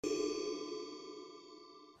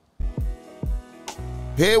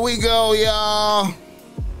Here we go, y'all.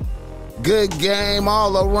 Good game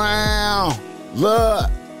all around.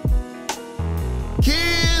 Look.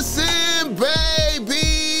 Kissing babies.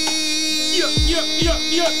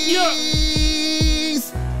 Yeah.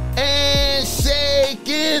 And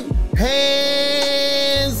shaking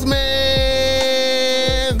hands,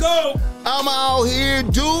 man. Go. I'm out here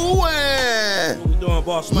doing. What we doing,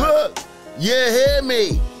 boss man? Look, you hear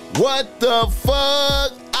me? What the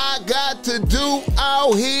fuck I got to do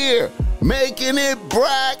out here? Making it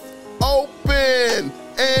black open.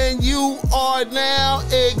 And you are now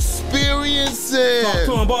experiencing Talk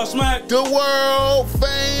to him, Boss Mac. the world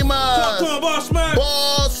famous Talk to him, Boss Mac.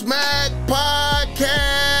 Boss Mac Podcast.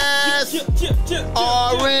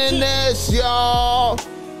 RNS, y'all.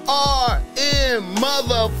 RN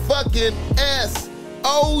motherfucking S.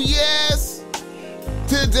 Oh, yes.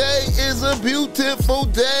 Today is a beautiful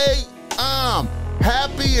day. I'm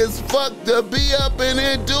happy as fuck to be up in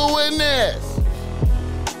here doing this.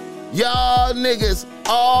 Y'all niggas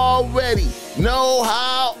already know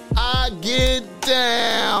how I get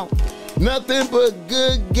down. Nothing but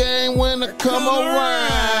good game when I come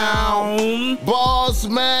around. Boss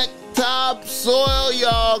Mac Topsoil,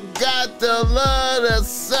 y'all got to love the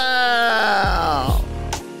sound.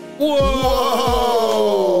 Whoa.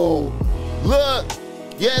 Look,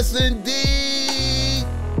 yes indeed.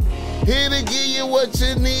 Here to give you what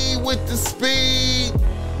you need with the speed.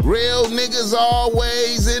 Real niggas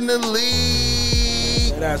always in the league.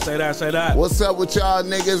 Say that. What's up with y'all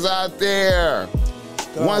niggas out there?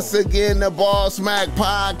 Go. Once again, the Boss Mac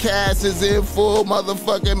Podcast is in full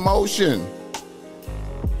motherfucking motion.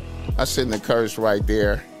 I shouldn't have cursed right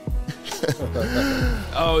there.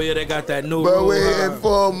 Oh, yeah, they got that new But rule, we're in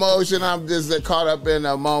full motion. I'm just caught up in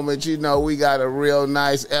a moment. You know, we got a real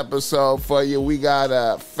nice episode for you. We got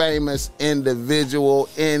a famous individual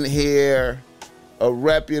in here. A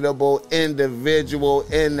reputable individual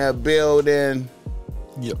in the building.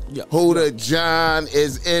 Yep. HOODA John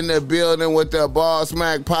is in the building with the Boss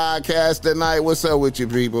Mac Podcast tonight. What's up with you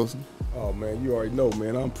people? Oh, man, you already know,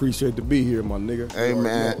 man. I appreciate to be here, my nigga. Hey,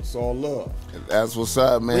 man. It's all love. That's what's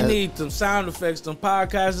up, man. We need some sound effects, some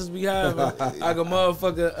podcasters be having. Like a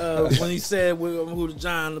motherfucker, when he said who the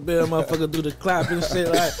John, the bill motherfucker do the clap and shit.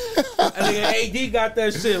 Like, I think AD got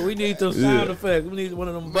that shit. We need some sound effects. We need one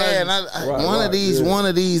of them buttons. Man, one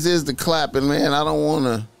of these is the clapping, man. I don't want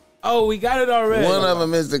to. Oh, we got it already. One of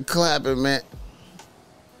them is the clapping, man.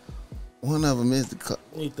 One of them is the clap.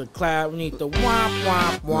 We need the clap. We need the womp,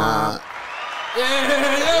 womp, womp. Nah. Yeah,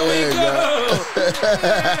 there we go.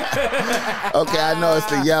 Okay, I know it's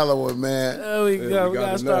the yellow one, man. There we go. We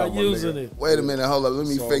gotta start using it. Wait a minute, hold up. Let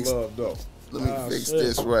me It's all fix. love, though. Let me fix shit.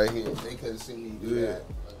 this right here. They couldn't see me do that. Let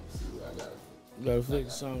me see what I got. Gotta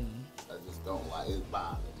fix something. I just don't like it.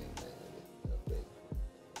 Bothering me, man.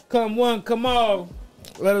 Come on, come on.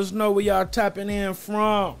 Let us know where y'all tapping in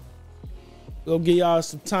from. Go give y'all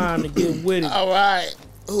some time to get with it. All right,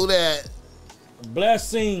 who that?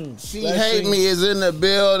 Blessings. She Hate Me is in the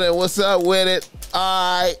building. What's up with it?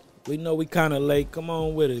 All right. We know we kind of late. Come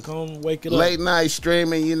on with it. Come on, wake it up. Late night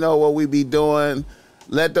streaming, you know what we be doing.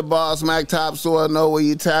 Let the Boss Mac Topsoil know where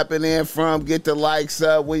you tapping in from. Get the likes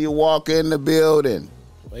up when you walk in the building.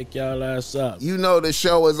 Wake y'all ass up. You know the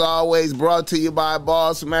show is always brought to you by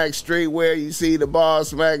Boss Mac Streetwear. You see the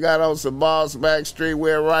Boss Mac got on some Boss Mac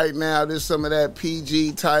Streetwear right now. There's some of that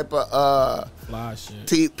PG type of Fly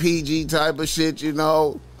shit. PG type of shit, you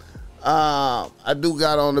know. I do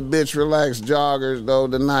got on the Bitch Relax joggers though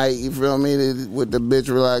tonight. You feel me? With the Bitch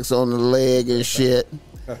Relax on the leg and shit.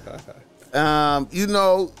 You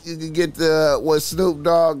know, you can get what Snoop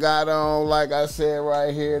Dogg got on, like I said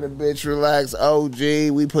right here, the Bitch Relax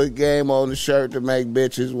OG. We put game on the shirt to make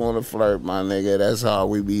bitches want to flirt, my nigga. That's how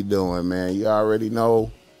we be doing, man. You already know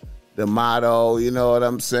the motto, you know what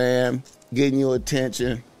I'm saying? Getting you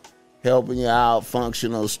attention, helping you out,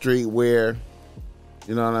 functional streetwear.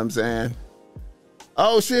 You know what I'm saying?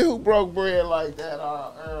 Oh, shit, who broke bread like that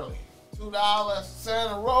early? $2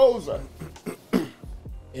 Santa Rosa.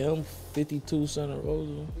 M52 Santa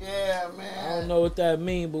Rosa. Yeah, man. I don't know what that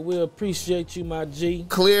means, but we appreciate you, my G.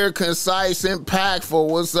 Clear, concise, impactful.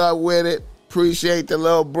 What's up with it? Appreciate the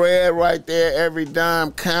little bread right there. Every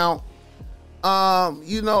dime count.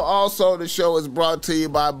 You know, also the show is brought to you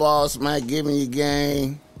by Boss Mac, giving you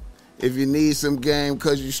game. If you need some game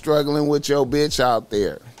because you're struggling with your bitch out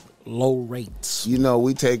there. Low rates. You know,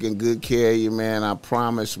 we taking good care of you, man. I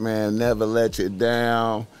promise, man. Never let you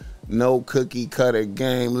down. No cookie cutter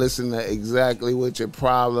game. Listen to exactly what your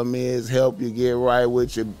problem is. Help you get right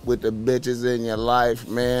with the bitches in your life,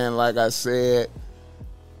 man. Like I said,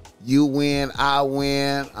 You win, I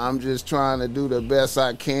win. I'm just trying to do the best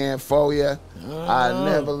I can for you. I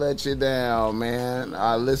never let you down, man.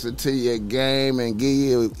 I listen to your game and give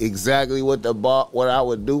you exactly what I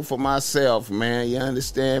would do for myself, man. You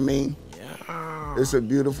understand me? Yeah. It's a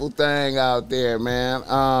beautiful thing out there, man.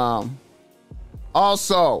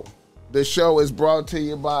 Also, the show is brought to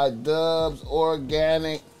you by Dubs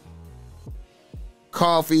Organic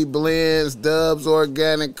Coffee Blends. Dubs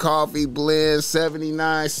Organic Coffee Blends,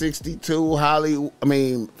 7962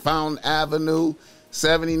 Fountain Avenue.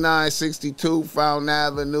 7962 Fountain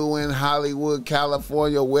Avenue in Hollywood,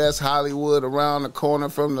 California, West Hollywood, around the corner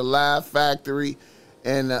from the Live Factory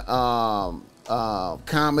and the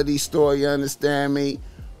Comedy Store, you understand me?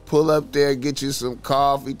 Pull up there, get you some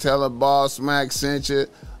coffee, tell a Boss Mac sent you.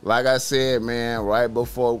 Like I said, man, right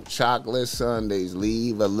before chocolate Sundays,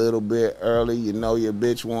 leave a little bit early. You know your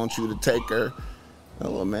bitch wants you to take her.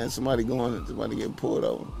 Oh, man, somebody getting pulled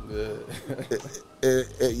over. Yeah.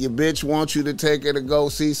 Your bitch wants you to take her to go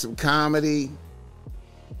see some comedy.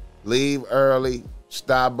 Leave early.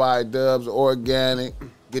 Stop by Dubs Organic.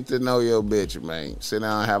 Get to know your bitch, man. Sit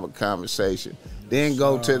down and have a conversation. Then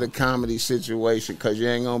go to the comedy situation because you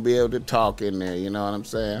ain't going to be able to talk in there. You know what I'm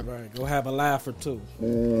saying? Right. Go have a laugh or two.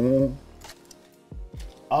 Mm-hmm.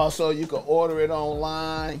 Also, you can order it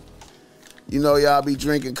online. You know, y'all be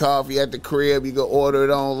drinking coffee at the crib. You can order it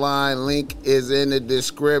online. Link is in the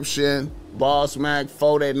description. Boss Mac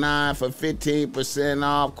 49 for 15%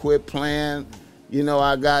 off. Quit playing. You know,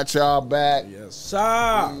 I got y'all back. Yes,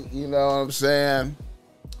 sir. You know what I'm saying?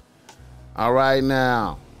 All right,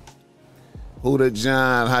 now. HOODA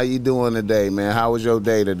John, how you doing today, man? How was your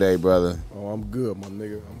day today, brother? Oh, I'm good, my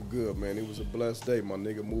nigga. I'm good, man. It was a blessed day, my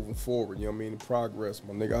nigga, moving forward. You know what I mean? Progress,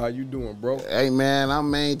 my nigga. How you doing, bro? Hey, man,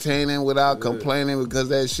 I'm maintaining without complaining because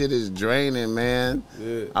that shit is draining, man.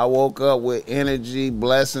 Yeah. I woke up with energy,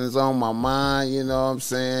 blessings on my mind, you know what I'm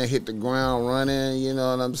saying? Hit the ground running, you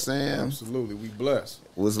know what I'm saying? Absolutely. We blessed.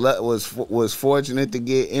 Was fortunate to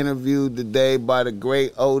get interviewed today by the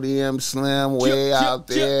great ODM Slim way out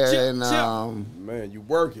there and man, you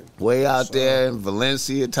working way out there in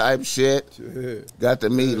Valencia type shit. Yeah. Got to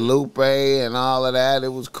meet Lupe and all of that. It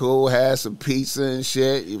was cool. Had some pizza and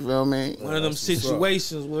shit. You feel me? One of them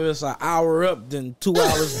situations where it's an hour up, then 2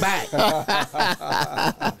 hours back.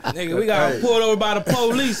 Nigga, we got pulled over by the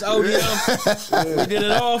police. ODM, we did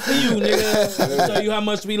it all for you, nigga. Show you how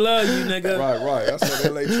much we love you, nigga. Right. That's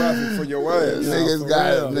LA traffic for your ass.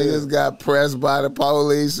 Niggas got pressed by the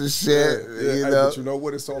police and shit. Yeah. You know? But you know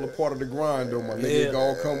what? It's all a part of the grind, though, my nigga. It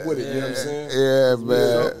all come with it. You know what I'm saying? Yeah,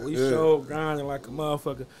 man. We showed grinding like a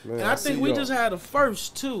motherfucker. Man, and I think we just had a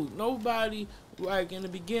first, too. Nobody, like in the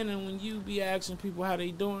beginning, when you be asking people how they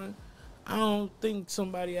doing, I don't think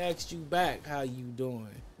somebody asked you back how you doing.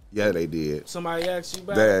 Yeah, they did. Somebody asked you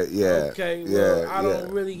back? Okay, well, I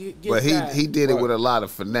don't really get that. But he did it with a lot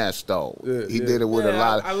of finesse, though. He did it with a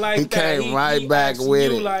lot of... I like he that. Came right back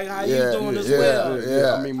with it. Like, how you doing as well?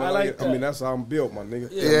 Yeah. I mean, that's how I'm built, my nigga.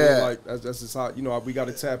 Yeah. I mean, like, that's just how, you know, we got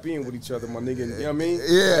to tap in with each other, my nigga. You know what I mean?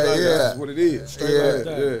 Yeah, That's what it is. Straight like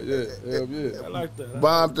I like that.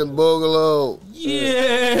 Bompton Boogaloo.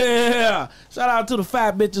 Yeah. Shout out to the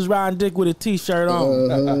fat bitches riding dick with a t-shirt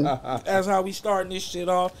on. That's how we starting this shit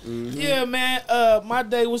off. Mm-hmm. Yeah, man. My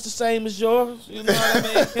day was the same as yours. You know what I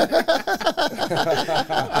mean?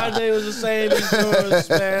 My day was the same as yours,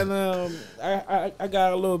 man. I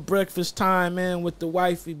got a little breakfast time, man, with the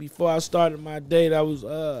wifey before I started my day. That was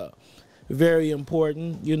very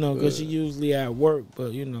important, you know, because she usually at work.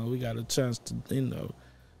 But, you know, we got a chance to, you know,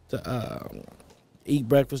 eat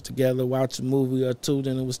breakfast together, watch a movie or two,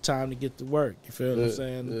 then it was time to get to work. You feel what I'm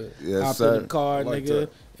saying? Yes, Hop sir. in the car, like nigga,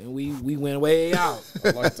 that. and we went way out.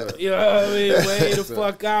 I like that. You know what I mean? Way the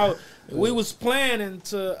fuck out. We was planning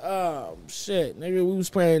to, nigga, we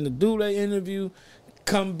was planning to do the interview,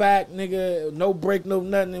 come back, nigga, no break, no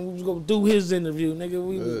nothing, and we was gonna do his interview,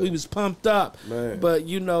 nigga. We was pumped up. Man. But,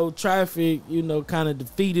 you know, traffic, you know, kind of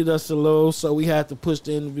defeated us a little, so we had to push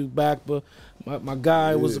the interview back, but my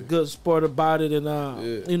guy was a good sport about it and,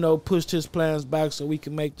 you know, pushed his plans back so we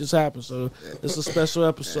can make this happen. So it's a special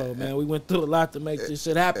episode, man. We went through a lot to make this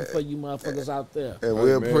shit happen for you motherfuckers out there. And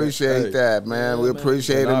we appreciate that, man. We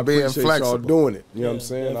appreciate him being flexible. Y'all doing it. You know what I'm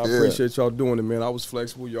saying? I appreciate y'all doing it, man. I was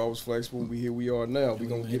flexible. Y'all was flexible. Here we are now. We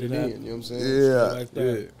going to get it in. You know what I'm saying? Yeah. Like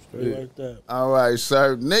that. Like that. All right,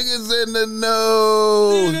 sir. Niggas in the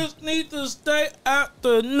news. Niggas need to stay out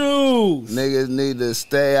the news. Niggas need to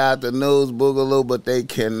stay out the news, Boogaloo, but they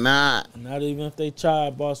cannot. Not even if they try,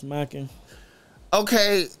 Boss Mackin.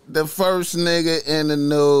 Okay, the first nigga in the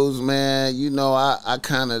news, man. You know, I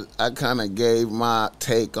kind of gave my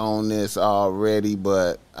take on this already,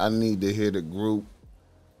 but I need to hear the group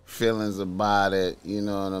feelings about it. You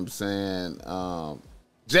know what I'm saying?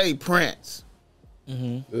 Jay Prince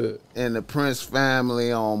and the Prince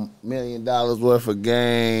family on $1 million worth of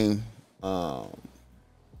game,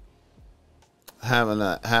 having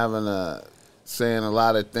a saying a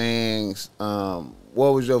lot of things.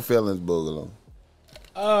 What was your feelings, Boogaloo?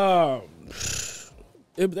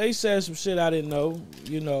 If they said some shit I didn't know,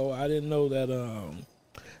 I didn't know that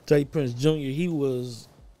Jay Prince Jr. he was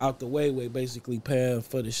out the way basically paying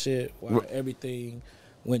for the shit while everything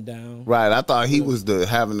went down. Right, I thought he was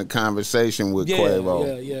having the conversation with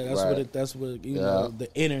Quavo. Yeah. That's what the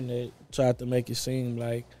internet tried to make it seem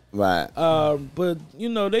like. Right. But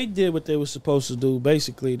they did what they were supposed to do.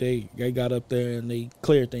 Basically, they got up there and they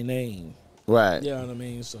cleared their name. Right. You know what I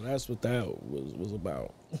mean? So that's what that was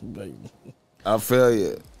about. I feel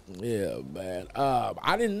you. Yeah, man.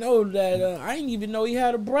 I didn't know that. I didn't even know he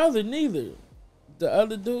had a brother neither. The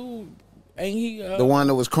other dude, ain't he? The one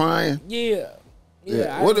that was crying? Yeah.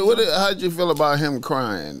 How'd you feel about him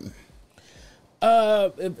crying?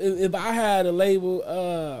 If I had a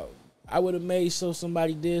label, I would have made so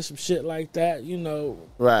somebody did some shit like that,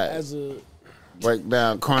 Right. As a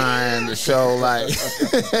breakdown crying the show like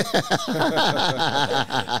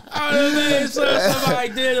I would have made so somebody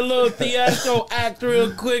did a little theatrical act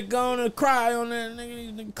real quick, going to cry on that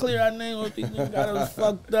nigga, clear our name up, these niggas got us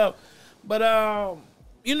fucked up. But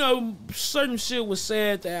certain shit was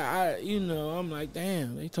said that I'm like,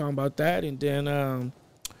 damn, they talking about that, and then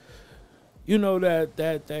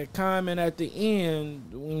that comment at the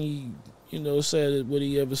end when he said what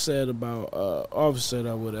he ever said about Offset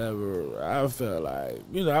or whatever, I felt like,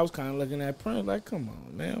 I was kind of looking at Prince like, come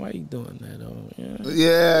on, man, why you doing that?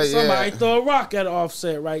 Yeah. Somebody throw a rock at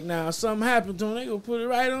Offset right now. Something happened to him, they gonna put it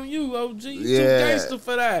right on you, OG. You too gangster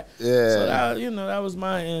for that. Yeah. So that was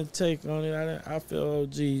my take on it. I feel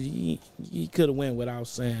OG, he could have went without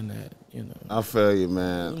saying that. I feel you,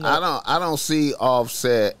 man. I don't see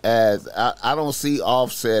Offset as I don't see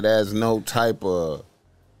Offset as no type of.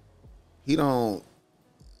 He don't.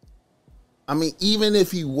 I mean, even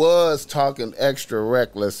if he was talking extra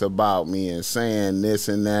reckless about me and saying this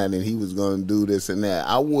and that, and he was going to do this and that,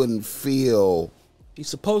 I wouldn't feel. He's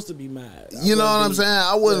supposed to be mad. You know what I'm saying?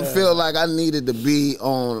 I wouldn't feel like I needed to be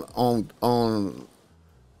on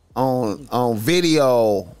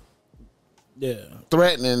video. Yeah.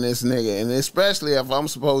 Threatening this nigga, and especially if I'm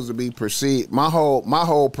supposed to be perceived. My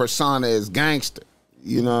whole persona is gangster.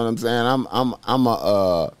 You know what I'm saying?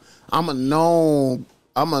 I'm a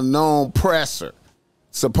known presser,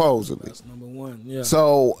 supposedly. That's number one, yeah.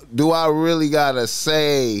 So do I really gotta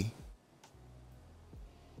say use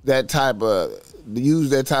that type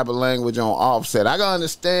of language on Offset? I gotta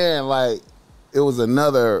understand, like, it was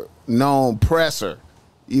another known presser.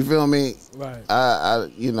 You feel me? Right.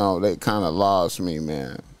 They kind of lost me,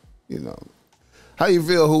 man. How you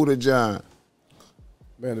feel, HOODA John?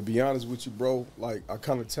 Man, to be honest with you, bro, like, I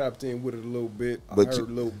kind of tapped in with it a little bit. I heard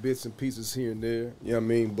little bits and pieces here and there. You know what I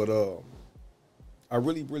mean? But I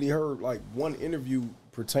really, really heard, like, one interview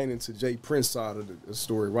pertaining to Jay Prince side of the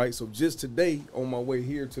story, right? So just today, on my way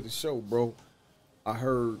here to the show, bro, I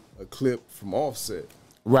heard a clip from Offset.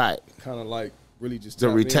 Right. Kind of like really just the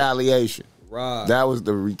retaliation. Right. That was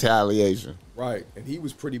the retaliation. Right. And he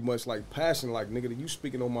was pretty much like passionate, like, nigga, you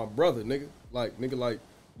speaking on my brother, nigga. Like,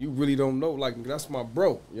 you really don't know, like, that's my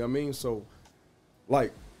bro. You know what I mean? So,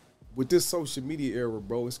 like, with this social media era,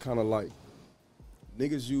 bro, it's kind of like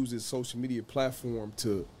niggas use this social media platform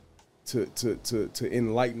to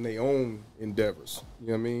enlighten their own endeavors. You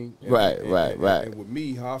know what I mean? Right. And with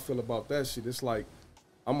me, how I feel about that shit, it's like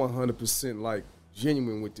I'm 100% like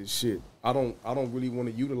genuine with this shit. I don't really want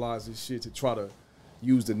to utilize this shit to try to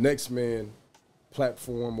use the next man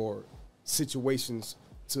platform or situations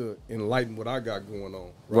to enlighten what I got going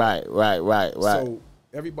on. Right. So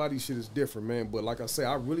everybody's shit is different, man. But like I say,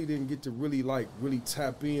 I really didn't get to really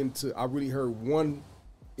tap into. I really heard one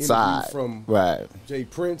interview from Jay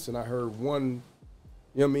Prince, and I heard one,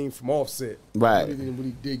 you know what I mean, from Offset. Right. I really didn't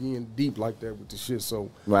really dig in deep like that with the shit. So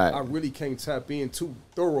I really can't tap in too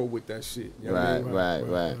thorough with that shit. You know what I mean?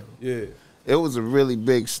 Right. Yeah. It was a really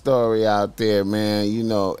big story out there, man.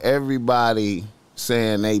 Everybody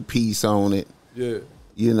saying they piece on it. Yeah.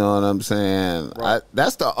 You know what I'm saying? Right.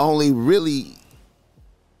 That's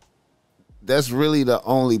really the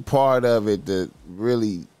only part of it that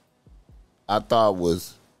really I thought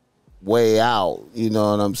was way out. You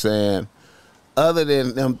know what I'm saying? Other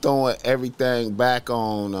than them throwing everything back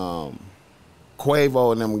on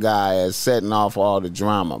Quavo and them guys setting off all the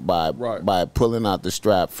drama by pulling out the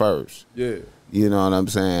strap first. Yeah. You know what I'm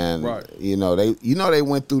saying? Right. They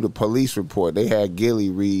went through the police report. They had Gilly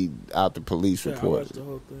read out the police report. I watched the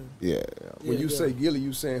whole thing. Yeah. When you say Gilly,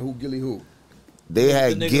 you saying who? Gilly who? They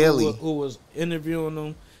had the nigga Gilly who was interviewing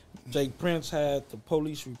them. Jake Prince had the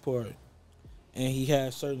police report, and he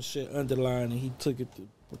had certain shit underlined, and he took it to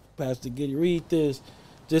Pastor Gilly. Read this,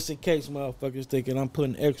 just in case motherfuckers thinking I'm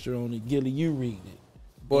putting extra on it. Gilly, you read it.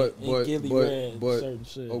 But Gilly read certain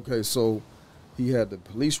shit. Okay, so he had the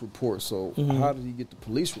police report. So how did he get the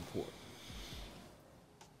police report?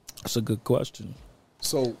 That's a good question.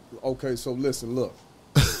 So listen, look.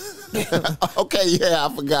 Okay, yeah,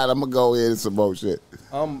 I forgot. I'm gonna go into some more shit.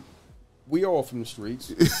 We all from the streets.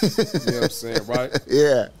 You know what I'm saying, right?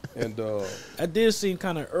 Yeah. And it did seem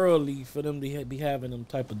kind of early for them to be having them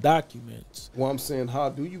type of documents. well, I'm saying, how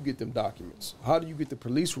do you get them documents? How do you get the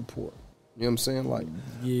police report? You know what I'm saying? Like,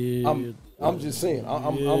 Yeah, I'm just saying.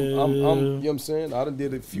 I'm you know what I'm saying? I done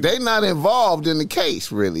did a few. They not involved in the case,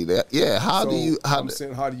 really. How do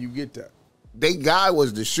you get that? They guy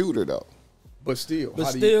was the shooter though. But still,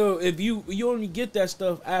 if you only get that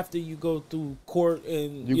stuff after you go through court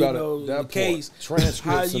and you know the case, transcripts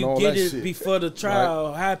how you and all get that it shit. before the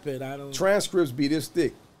trial happened. I don't. Transcripts be this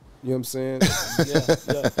thick. You know what I'm saying?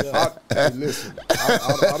 Yeah. Hey, listen,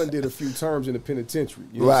 I done did a few terms in the penitentiary.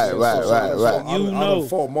 You know Right. I done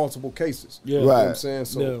fought multiple cases. Yeah. You know what I'm Right. saying?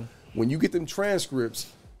 So when you get them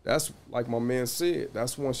transcripts, that's like my man said.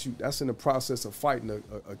 That's in the process of fighting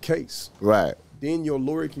a case. Right. Then your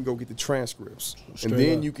lawyer can go get the transcripts. Straight and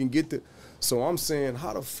then up. you can get the. So I'm saying,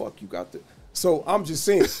 how the fuck you got the. So I'm just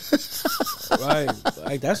saying. Right.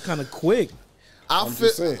 Like, that's kind of quick. I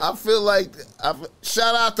feel like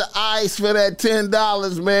shout out to Ice for that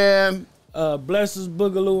 $10, man. Blessings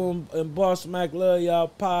Boogaloo and Boss Mac love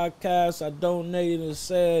y'all podcast. I donated and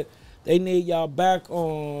said they need y'all back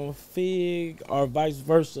on Fig or vice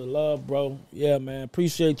versa. Love, bro. Yeah, man.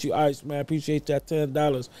 Appreciate you, Ice, man. Appreciate that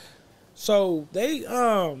 $10. So they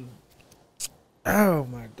oh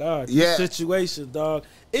my God, Yeah. this situation, dog.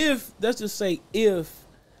 If let's just say if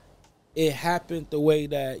it happened the way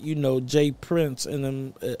that, you know, Jay Prince and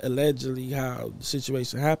them allegedly how the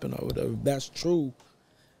situation happened or whatever, if that's true,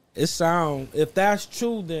 if that's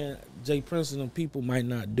true, then Jay Prince and them people might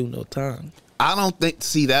not do no time. I don't think,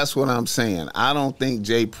 that's what I'm saying. I don't think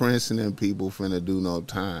Jay Prince and them people finna do no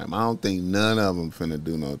time. I don't think none of them finna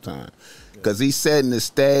do no time. Because he's setting the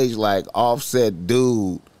stage like Offset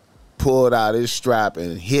dude pulled out his strap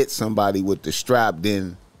and hit somebody with the strap,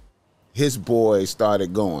 then his boy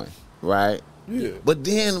started going, right? Yeah. But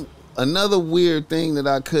then another weird thing that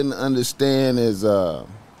I couldn't understand is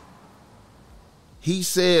he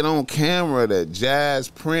said on camera that Jazz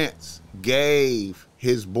Prince gave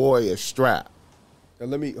his boy a strap. Now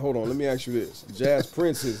let me ask you this. Jazz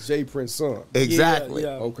Prince is Jay Prince's son. Exactly. Yeah.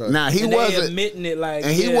 Okay. Now he And wasn't they admitting it like,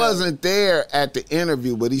 and he wasn't there at the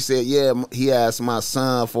interview, but he said, yeah, he asked my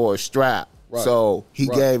son for a strap. Right. So he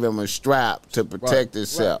Right. gave him a strap to protect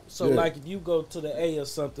himself. So Yeah. like if you go to the A or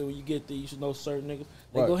something, when you get there, you should know certain niggas.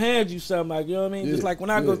 They Right. go hand you something, like, you know what I mean? Yeah. Just like when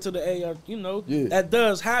I go Yeah. to the A, you know, Yeah. that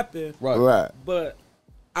does happen. Right. Right. But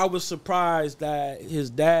I was surprised that his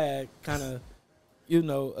dad kind of, you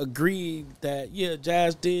know, agreed that, yeah,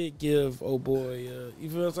 Jazz did give old boy, you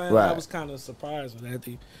feel what I'm saying? Right. I was kind of surprised with that.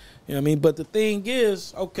 You know what I mean? But the thing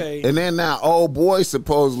is, okay. And then now old boy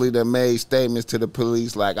supposedly done made statements to the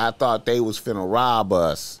police like, I thought they was finna rob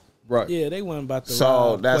us. Right. Yeah, they weren't about to So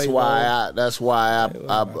rob that's Quavo.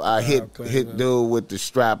 why I hit Quavo. dude with the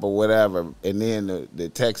strap or whatever, and then the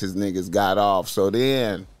Texas niggas got off. So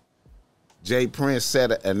then Jay Prince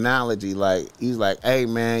said an analogy like, he's like, hey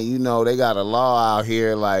man, you know they got a law out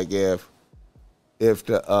here like if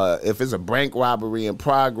it's a bank robbery in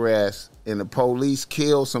progress and the police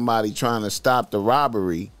kill somebody trying to stop the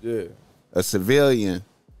robbery, Yeah. a civilian,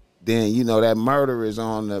 then you know that murder is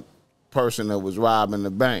on the person that was robbing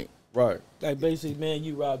the bank. Right. Like basically, man,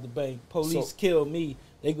 you robbed the bank. Police So- kill me.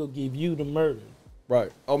 They gonna give you the murder.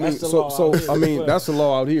 Right. I mean, That's the law so out here. I mean, that's the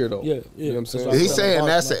law out here though. Yeah, You know what I'm saying? That's He's what saying I'm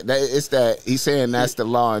that's talking it. He's saying that's the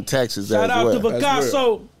law in Texas Shout as out well. to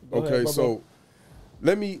Picasso. Go Okay, ahead, so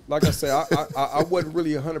let me, like I said, I wasn't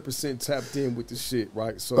really 100% tapped in with the shit,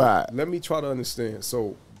 right? So Right. let me try to understand.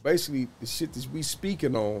 So basically, the shit that we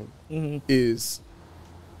speaking on Mm-hmm. is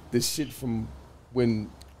the shit from when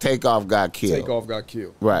Takeoff got killed. Takeoff got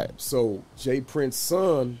killed. Right. So Jay Prince's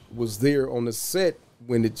son was there on the set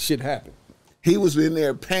when the shit happened. He was in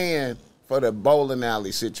there paying for the bowling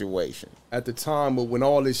alley situation. At the time of when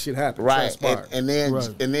all this shit happened, Right. transpired. And then Right.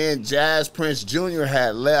 and then Jazz Prince Jr.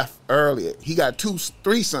 had left earlier. He got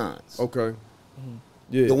 3 sons. Okay.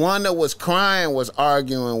 Yeah. The one that was crying was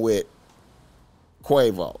arguing with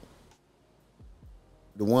Quavo.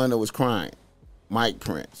 The one that was crying, Mike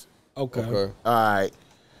Prince. Okay. Okay. All right.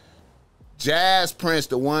 Jazz Prince,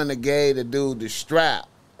 the one that gave the dude the strap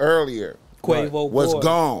earlier, Quavo was boy.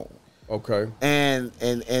 gone. Okay. And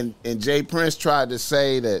Jay Prince tried to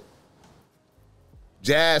say that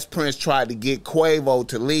Jazz Prince tried to get Quavo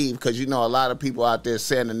to leave because, you know, a lot of people out there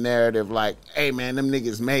saying the narrative like, hey, man, them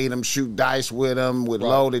niggas made him shoot dice with them with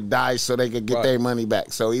loaded dice so they could get their money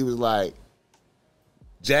back. So he was like,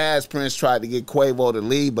 Jazz Prince tried to get Quavo to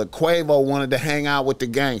leave, but Quavo wanted to hang out with the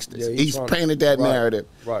gangsters. Yeah, He's painted that narrative.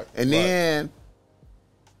 Right. And then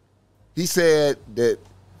he said that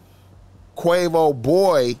Quavo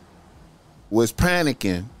boy was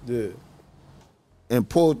panicking and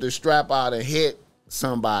pulled the strap out and hit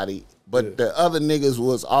somebody, but the other niggas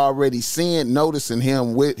was already noticing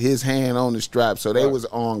him with his hand on the strap, so they was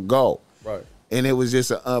on go. Right. And it was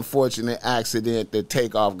just an unfortunate accident that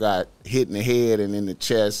Takeoff got hit in the head and in the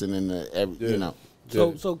chest and in the, you know.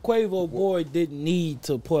 So Quavo boy didn't need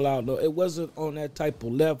to pull out. No, it wasn't on that type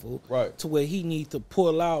of level to where he need to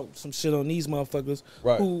pull out some shit on these motherfuckers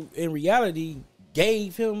who in reality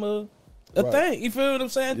gave him a thing. You feel what I'm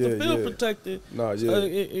saying? To feel protected. Nah,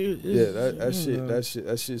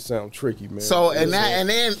 that shit sound tricky, man. So and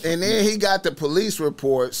then he got the police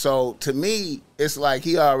report. So to me, it's like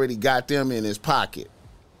he already got them in his pocket.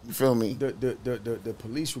 You feel me? The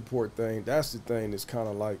police report thing, that's the thing that's kind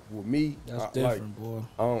of like with me. That's different, boy.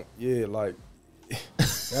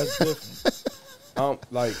 That's different. I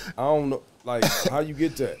don't know, like how you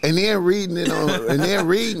get that. And then reading it on, and then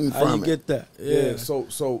reading from how you get that? Yeah. So,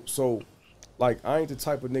 like I ain't the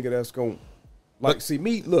type of nigga that's gonna see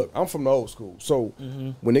me. Look, I'm from the old school. So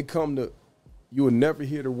when it come to, you will never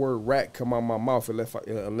hear the word rat come out of my mouth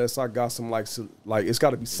unless I got some like it's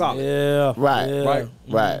got to be solid. Yeah.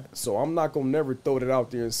 Right. So I'm not gonna never throw that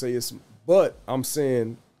out there and say it's. But I'm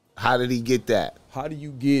saying, how did he get that? How do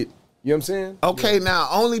you get? You know what I'm saying? Okay, now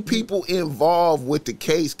only people involved with the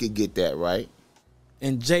case could get that, right?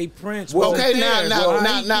 And Jay Prince. Okay,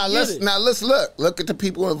 now let's look at the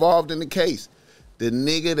people involved in the case. The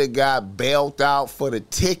nigga that got bailed out for the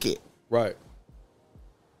ticket. Right.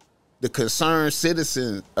 A concerned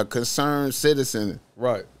citizen,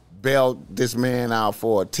 right, bailed this man out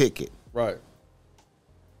for a ticket. Right.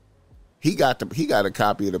 He got a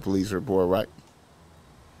copy of the police report, right?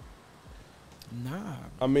 Nah.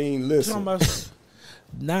 I mean, listen.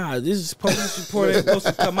 Nah, this is police report ain't supposed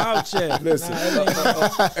to come out yet. Listen,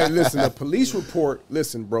 and listen, a police report.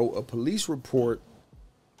 Listen, bro, a police report.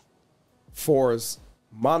 For as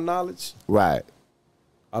my knowledge, right.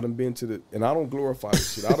 I done been and I don't glorify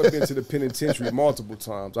this shit. I done been to the penitentiary multiple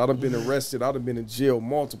times. I done been arrested. I done been in jail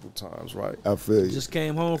multiple times, right? I feel you. Just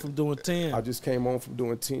came home from doing 10. I just came home from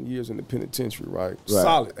doing 10 years in the penitentiary, right?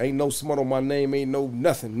 Solid. Ain't no smut on my name. Ain't no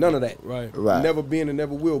nothing. None of that. Right. Never been and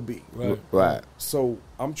never will be. Right. So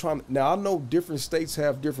I'm trying to, now I know different states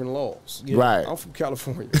have different laws. Yeah. Right. I'm from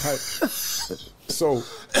California, right? So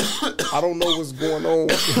I don't know what's going on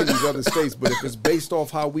in these other states, but if it's based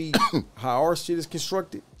off how our shit is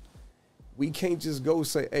constructed, we can't just go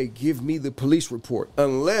say, hey, give me the police report,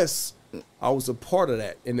 unless I was a part of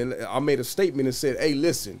that. And then I made a statement and said, hey,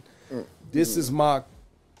 listen, this is my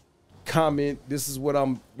comment. This is what I'm,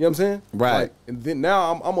 you know what I'm saying? Right. Like, and then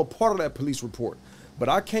now I'm a part of that police report. But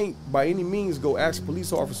I can't by any means go ask a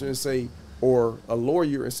police officer and say, or a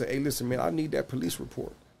lawyer and say, hey, listen, man, I need that police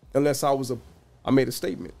report. Unless I made a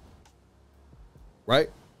statement. Right?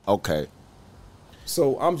 Okay.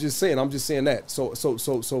 So I'm just saying that.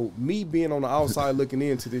 So me being on the outside looking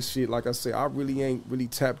into this shit, like I said, I really ain't really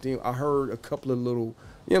tapped in. I heard a couple of little,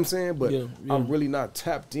 you know what I'm saying? But I'm really not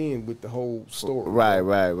tapped in with the whole story. Right. You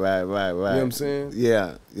know what I'm saying?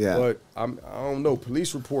 Yeah. But I don't know.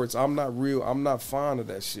 Police reports, I'm not fond of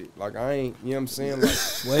that shit. Like I ain't, you know what I'm saying? Like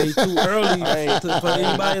way too early for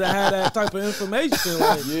anybody to have that type of information.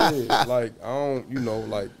 Like, yeah, like I don't, you know,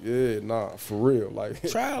 like, yeah, nah, for real. Like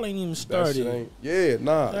trial ain't even started. Like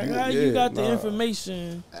how you got the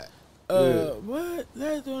information? What?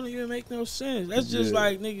 That don't even make no sense. That's just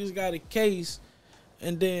like niggas got a case,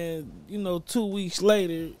 and then 2 weeks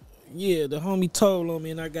later, the homie told on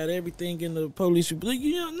me, and I got everything in the police report.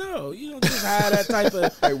 You don't know. You don't just have that type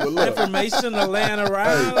of information to laying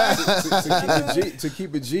around. To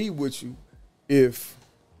keep it G with you, if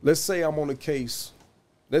let's say I'm on a case,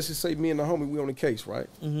 let's just say me and the homie we on a case, right?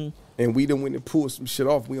 Mm-hmm. And we done went and pulled some shit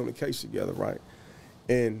off. We on the case together, right?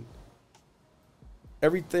 And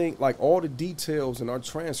everything, like all the details in our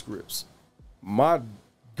transcripts, my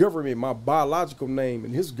government, my biological name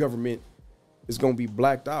and his government is going to be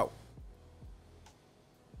blacked out.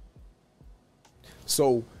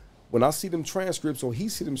 So when I see them transcripts or he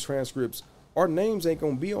see them transcripts, our names ain't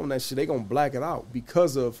gonna be on that shit. They gonna black it out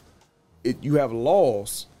because of it. You have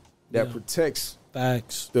laws that protects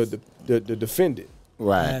facts the defendant.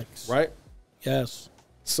 Right. Facts. Right. Yes.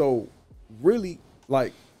 So really,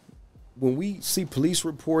 like when we see police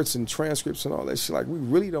reports and transcripts and all that shit, like we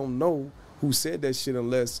really don't know who said that shit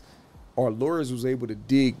unless our lawyers was able to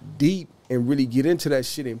dig deep and really get into that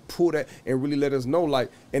shit and pull that and really let us know.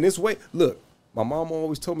 Like, and this way, look, my mom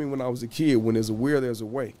always told me when I was a kid, when there's a will, there's a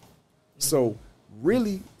way. So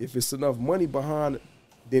really, if it's enough money behind,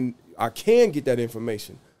 then I can get that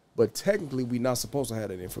information. But technically, we're not supposed to have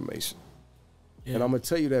that information. Yeah. And I'm going to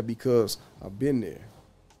tell you that because I've been there.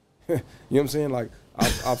 You know what I'm saying? Like,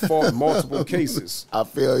 I fought multiple cases. I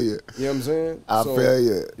feel you. You know what I'm saying? I feel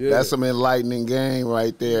you. Yeah. That's some enlightening game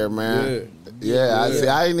right there, man. Yeah. I see.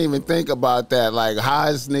 I didn't even think about that. Like, how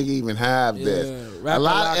does nigga even have this? A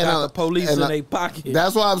lot got the police in their pocket.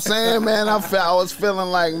 That's what I'm saying, man. I was feeling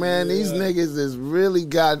like, man, these niggas is really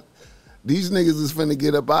got. These niggas is finna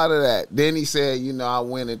get up out of that. Then he said, you know, I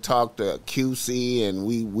went and talked to QC and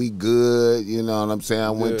we good. You know what I'm saying?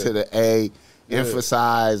 I went to the A.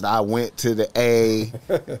 Emphasized I went to the A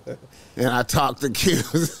and I talked to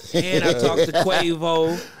QC. And I talked to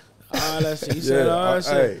Quavo. All that shit. He said all that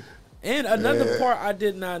shit. And another part I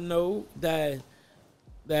did not know that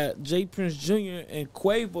J. Prince Jr. and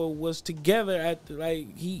Quavo was together at the,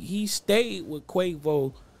 like he stayed with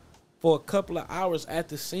Quavo for a couple of hours at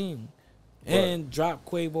the scene and dropped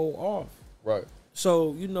Quavo off. Right.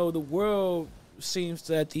 So, you know, the world seems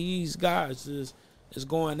that these guys is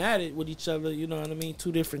going at it with each other, you know what I mean?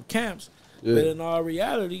 Two different camps. Yeah. But in all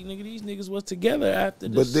reality, nigga, these niggas was together after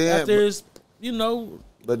this, you know.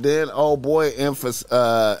 But then old boy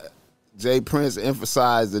Jay Prince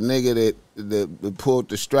emphasized the nigga that pulled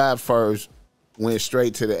the strap first went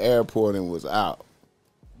straight to the airport and was out.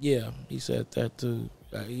 Yeah, he said that too.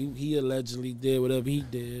 He allegedly did whatever he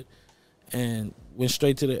did and went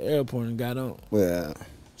straight to the airport and got on. Yeah.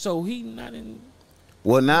 So he not in...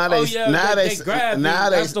 Well, now they grabbed him.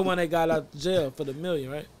 That's the one that got out of jail for the $1 million,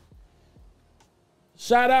 right?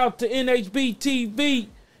 Shout out to NHB TV.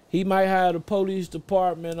 He might have the police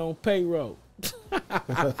department on payroll. Shout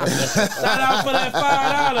out for that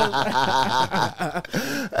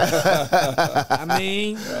 $5. I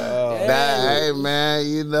mean, hey man,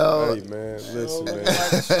 you know. Hey man, listen, man.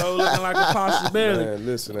 Looking like a possibility. Man,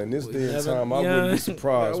 listen, in this day and time, I wouldn't be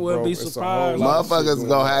surprised. I wouldn't be surprised. Motherfuckers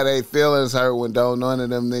gonna have their feelings hurt when none of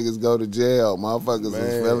them niggas go to jail.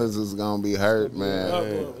 Motherfuckers' feelings is gonna be hurt,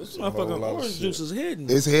 man. This motherfucking orange juice is hidden.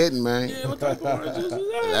 It's hidden, man. Yeah, what type of orange juice is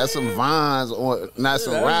that? That's some Vines or not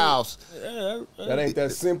some Ralphs. That ain't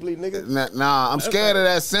that Simply, nigga. Nah, I'm scared of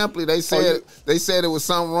that Simply. They said it was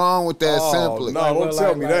something wrong with that Simply. No, don't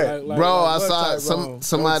tell me that, bro. I saw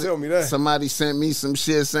somebody sent me some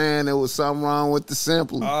shit saying there was something wrong with the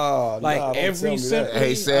Simply. Like every Simply.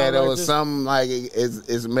 They said it was something like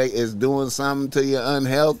it's doing something to you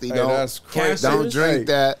unhealthy. Hey, that's crazy. Don't drink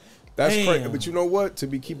that. That's crazy. But you know what? To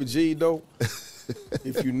be keep it G though,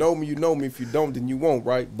 if you know me, you know me. If you don't, then you won't,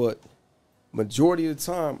 right? But majority of the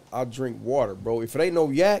time, I drink water, bro. If it ain't no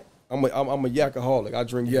yak, I'm a yakaholic. I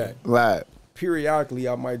drink yak. Right. Periodically,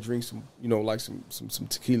 I might drink some, you know, like some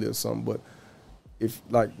tequila or something. But if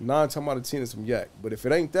like 9 times out of 10 is some yak. But if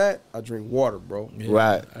it ain't that, I drink water, bro. Yeah,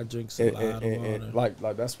 right. I drink some lot of water. And like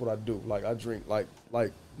that's what I do. Like I drink like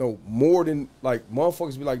no more than like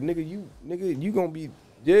motherfuckers be like nigga you gonna be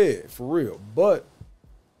for real. But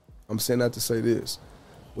I'm saying that to say this: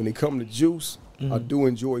 when it come to juice, I do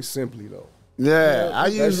enjoy Simply though. Yeah, I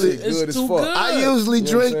usually good as fuck. I usually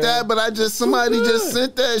drink that, but somebody just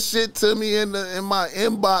sent that shit to me in my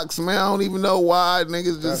inbox, man. I don't even know why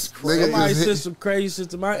niggas just somebody sent some crazy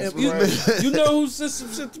shit to my inbox. You know who sent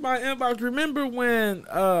some shit to my inbox? Remember when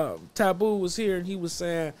Taboo was here and he was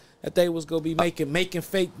saying that they was gonna be making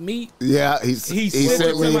fake meat? Yeah, he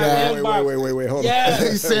sent me that. Wait, hold on.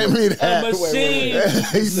 He sent me that. A machine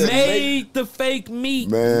made the fake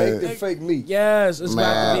meat. Man. Make the fake meat. Yes, it's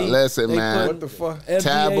about to be. Listen, man. What the fuck? FDA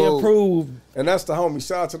Taboo approved. And that's the homie.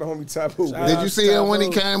 Shout out to the homie Taboo. Did you see him when he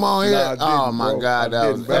came on here? Nah, oh my God,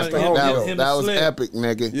 that was epic,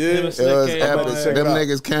 nigga. Yeah, it was epic. Them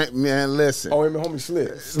niggas can't, man. Listen. Oh, him and homie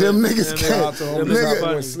Slick. Them niggas can't.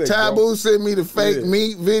 Nigga, Taboo sent me the fake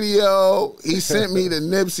meat video. He sent me the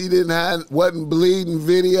Nipsey wasn't bleeding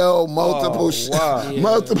video. Multiple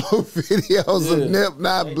videos of Nip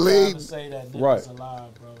not bleeding. Right.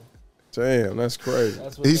 Damn, that's crazy.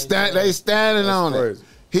 They standing on it.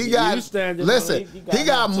 He got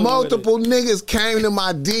multiple niggas came to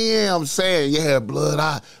my DM saying, "Yeah,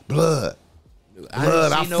 blood."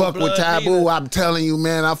 Blood, I fuck with Taboo. I'm telling you,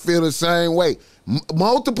 man, I feel the same way.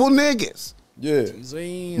 Multiple niggas. Yeah.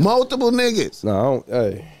 Multiple niggas. Nah, I don't,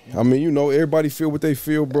 hey. I mean, you know, everybody feel what they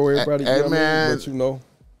feel, bro. Everybody, hey, man. But you know.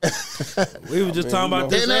 We were just talking about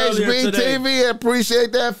this earlier NHB today. TV,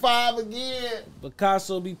 appreciate that 5 again.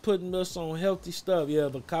 Picasso be putting us on healthy stuff. Yeah,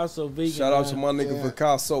 Picasso vegan. Shout out to my nigga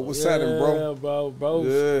Picasso. What's happening, bro?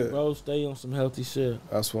 Yeah, bro, stay on some healthy shit.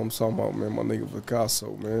 That's what I'm talking about, man. My nigga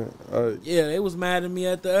Picasso, man. Yeah, they was mad at me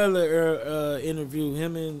at the other interview.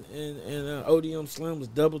 Him and ODM Slim was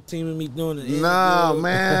double teaming me doing the interview. Nah,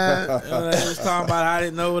 man. They was talking about I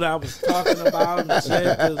didn't know what I was talking about and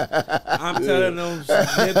shit. 'Cause I'm telling them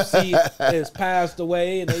Nipsey has passed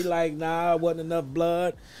away, and they like, nah, wasn't enough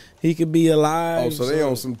blood. He could be alive. Oh, so they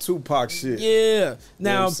on some Tupac shit. Yeah.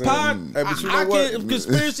 Now, you know Pac, hey, but you know what?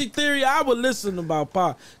 Conspiracy theory, I would listen about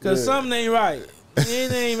Pac. Because something ain't right. He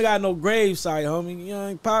ain't even got no grave site, homie. You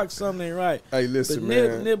know, Pac, something ain't right. Hey, listen, but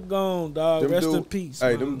man. Nip gone, dog. Rest in peace.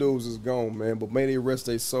 Hey, man. them dudes is gone, man. But may they rest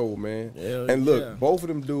their soul, man. Hell and look, both of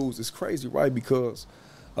them dudes is crazy, right? Because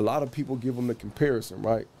a lot of people give them the comparison,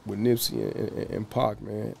 right? With Nipsey and Pac,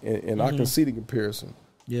 man. And I can see the comparison.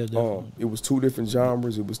 Yeah, definitely. It was 2 different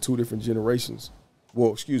genres. It was 2 different generations.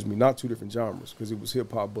 Well, excuse me, not 2 different genres because it was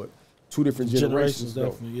hip hop, but 2 different generations,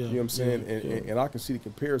 though. Yeah. You know what I'm saying? And I can see the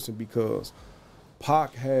comparison because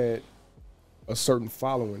Pac had a certain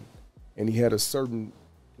following and he had a certain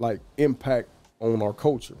like impact on our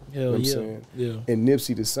culture. You know what I'm saying? Yeah. And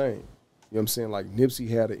Nipsey the same. You know what I'm saying? Like Nipsey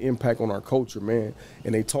had an impact on our culture, man.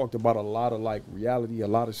 And they talked about a lot of like reality, a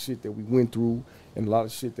lot of shit that we went through, and a lot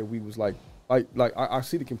of shit that we was like I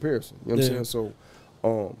see the comparison. You know what I'm saying?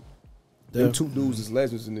 So them 2 dudes is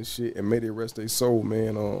legends in this shit, and may they rest their soul,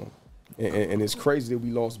 man. And it's crazy that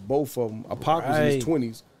we lost both of them. Pac was in his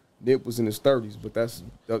 20s, Nip was in his 30s, but that's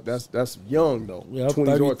young though. Yeah,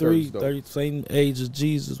 20s or 30s though. 30, same age as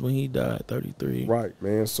Jesus when he died, 33. Right,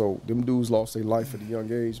 man. So them dudes lost their life at a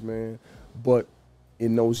young age, man. But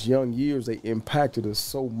in those young years, they impacted us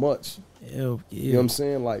so much. Hell yeah. You know what I'm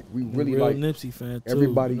saying? Like we really real like Nipsey fan too,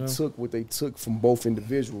 everybody you know? took what they took from both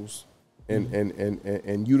individuals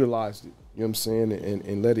and utilized it. You know what I'm saying?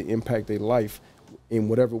 And let it impact their life in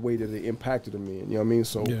whatever way that it impacted them in. You know what I mean?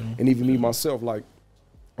 So and even me myself, like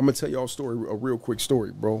I'm gonna tell y'all a real quick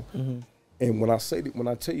story, bro. And when I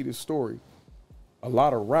tell you this story, a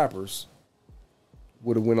lot of rappers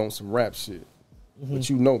would have went on some rap shit. But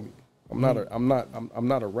you know me. I'm not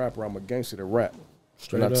a rapper, I'm a gangster that rap.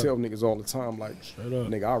 Straight and I tell niggas all the time, like,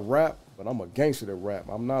 nigga, I rap, but I'm a gangster that rap.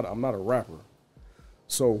 I'm not a rapper.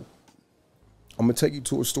 So I'm gonna take you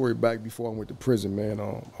to a story back before I went to prison, man.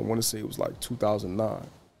 I want to say it was like 2009,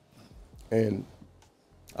 and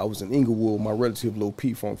I was in Inglewood with my relative Lil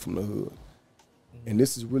P Funk from the hood, and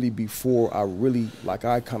this is really before I really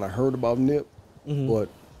I kind of heard about Nip, but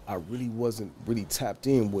I really wasn't really tapped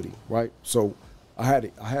in with him, right? So I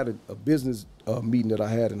had a business meeting that I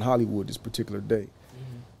had in Hollywood this particular day.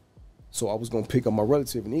 So I was gonna pick up my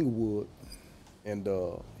relative in Inglewood, and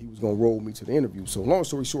he was gonna roll me to the interview. So long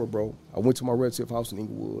story short, bro, I went to my relative house in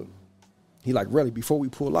Inglewood. He like, really, before we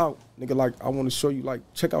pull out, nigga, like, I want to show you, like,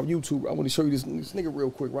 check out YouTube. I want to show you this nigga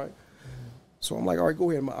real quick, right? So I'm like, all right,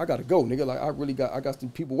 go ahead, man. I gotta go, nigga. Like, I got some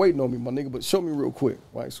people waiting on me, my nigga, but show me real quick,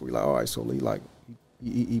 right? So he like, all right. So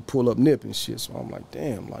he pull up Nip and shit. So I'm like,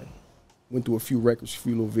 damn, like, went through a few records, a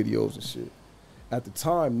few little videos and shit. At the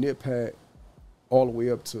time, Nip had all the way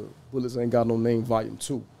up to Bullets Ain't Got No Name Volume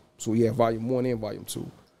 2. So he had Volume 1 and Volume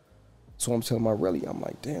 2. So I'm telling my relly, I'm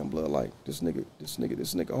like, damn, blood, like this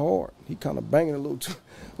nigga hard. He kind of banging a little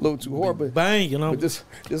too hard, but banging, but this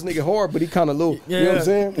nigga hard, but he kind of little, you know what I'm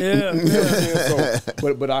saying? Yeah. You know what I'm saying?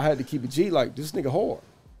 So, but I had to keep it G, like this nigga hard. You know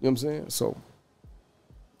what I'm saying? So,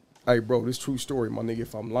 hey, bro, this true story, my nigga.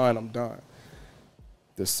 If I'm lying, I'm dying.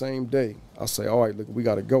 The same day, I say, all right, look, we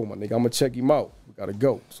gotta go, my nigga. I'm gonna check him out. We gotta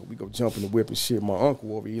go. So we go jump in the whip and shit. My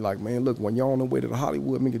uncle over here, like, man, look, when y'all on the way to the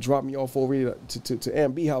Hollywood, nigga, drop me off over here to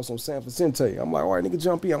M.B. house on San Vicente. I'm like, all right, nigga,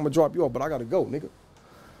 jump in. I'm gonna drop you off, but I gotta go, nigga.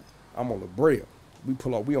 I'm on La Brea. We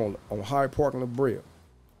pull up. We on Hyde Park in La Brea.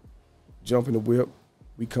 Jump in the whip.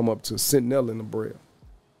 We come up to Sentinel in La Brea.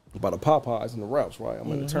 By the Popeyes and the routes, right?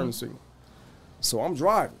 I'm in the turn signal. So I'm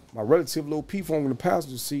driving. My relative Lil P Funk in the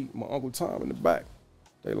passenger seat. My Uncle Tom in the back.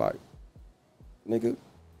 They like, nigga,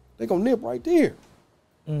 they gonna Nip right there.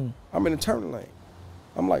 I'm in the turning lane.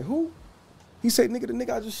 I'm like, who? He said, nigga, the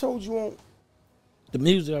nigga I just showed you on. The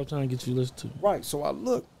music I was trying to get you to listen to. Right, so I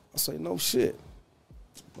look. I say, no shit.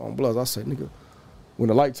 On Bloods, I say, nigga, when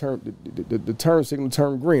the light turn, the turn signal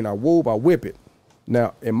turn green, I whip it.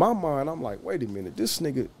 Now, in my mind, I'm like, wait a minute, this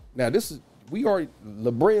nigga, now this is, we already,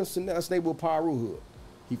 La Brea and that's neighborhood Pyru hood.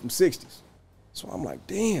 He from 60s. So I'm like,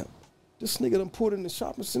 damn, this nigga done put in the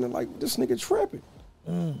shopping center like this nigga tripping.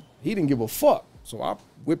 He didn't give a fuck. So I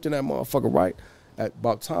whipped in that motherfucker, right? At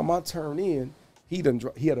about time I turned in, he had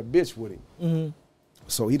a bitch with him.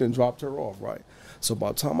 So he done dropped her off, right? So by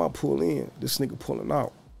the time I pull in, this nigga pulling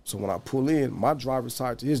out. So when I pull in, my driver's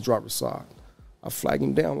side to his driver's side, I flag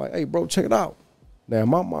him down like, hey, bro, check it out. Now, in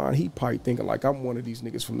my mind, he probably thinking like I'm one of these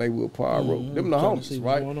niggas from Neighborhood Power Road. Them the homies,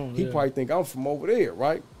 right? He probably think I'm from over there,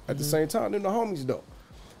 right? At the same time, them the homies, though.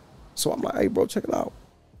 So I'm like, hey, bro, check it out.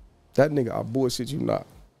 That nigga, I bullshit you not.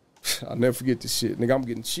 I'll never forget this shit. Nigga, I'm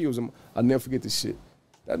getting chills. I'll never forget this shit.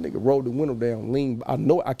 That nigga rolled the window down, leaned. I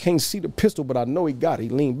know I can't see the pistol, but I know he got it. He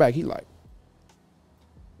leaned back. He like,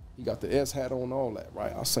 he got the S hat on, all that,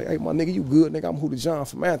 right? I say, hey, my nigga, you good, nigga? I'm HOODA John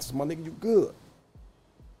from Athens. My nigga, you good?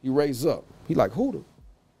 He raised up. He like, HOODA.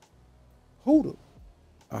 HOODA.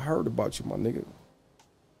 I heard about you, my nigga.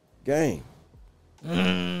 Game.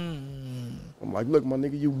 I'm like, look, my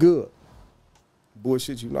nigga, you good.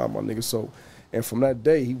 Bullshit you not, my nigga. So, and from that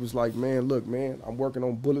day, he was like, man, look, man, I'm working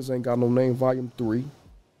on Bullets Ain't Got No Name Volume 3.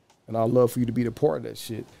 And I'd love for you to be the part of that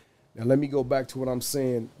shit. Now, let me go back to what I'm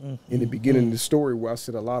saying in the beginning of the story where I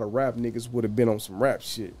said a lot of rap niggas would have been on some rap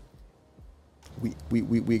shit.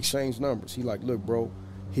 We exchanged numbers. He like, look, bro,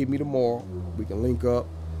 hit me tomorrow. We can link up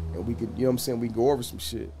and we can, you know what I'm saying, we can go over some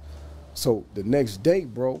shit. So the next day,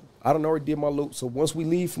 bro, I done already did my loop. So once we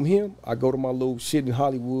leave from him, I go to my little shit in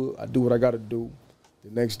Hollywood. I do what I got to do.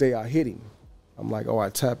 The next day, I hit him. I'm like, oh, I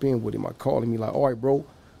tap in with him. I call him. He like, all right, bro,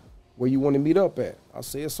 where you want to meet up at? I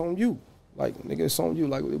say, it's on you. Like, nigga, it's on you.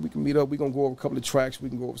 Like, we can meet up. We gonna go over a couple of tracks. We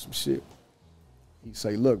can go over some shit. He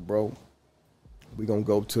say, look, bro, we gonna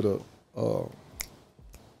go to the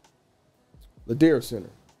Ladera Center,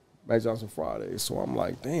 Mac Johnson Friday. So I'm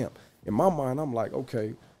like, damn. In my mind, I'm like,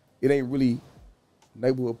 okay, it ain't really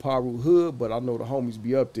Neighborhood Power Hood, but I know the homies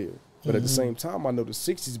be up there. But at the same time, I know the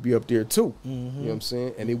 60s be up there too. You know what I'm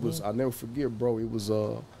saying? And it was, I'll never forget, bro, it was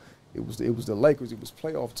the Lakers, it was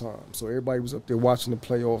playoff time. So everybody was up there watching the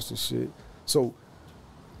playoffs and shit. So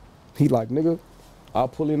he like, nigga, I'll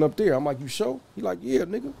pull in up there. I'm like, you sure? He like, yeah,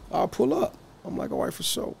 nigga, I'll pull up. I'm like, all right, for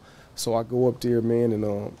sure. So I go up there, man,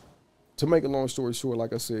 and to make a long story short,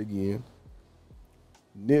 like I said again,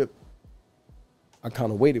 Nip, I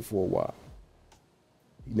kind of waited for a while.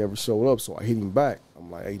 He never showed up, so I hit him back.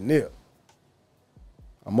 I'm like, hey, Nip,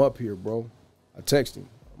 I'm up here, bro. I text him,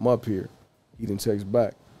 I'm up here. He didn't text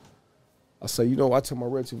back. I say, you know, I tell my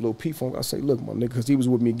relative Lil P-Funk, I say, look, my nigga, because he was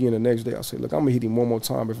with me again the next day. I say, look, I'm going to hit him one more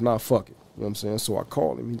time. If not, fuck it. You know what I'm saying? So I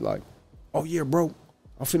called him. He like, oh, yeah, bro,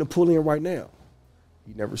 I'm finna pull in right now.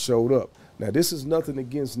 He never showed up. Now, this is nothing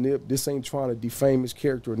against Nip. This ain't trying to defame his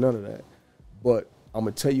character or none of that. But I'm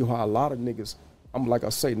going to tell you how a lot of niggas, I'm like I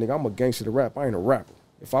say, nigga, I'm a gangster to rap. I ain't a rapper.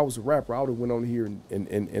 If I was a rapper, I would have went on here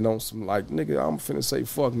and on some like, nigga, I'm finna say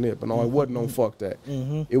fuck Nip. And all, it wasn't on fuck that.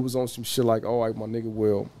 It was on some shit like, all right, my nigga,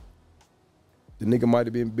 well, the nigga might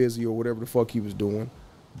have been busy or whatever the fuck he was doing.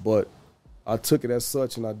 But I took it as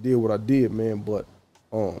such and I did what I did, man. But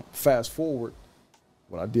fast forward,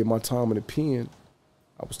 when I did my time in the pen,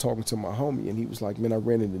 I was talking to my homie and he was like, man, I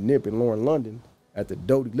ran into Nip in Lauren, London at the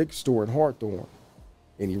Doty liquor store in Hawthorne.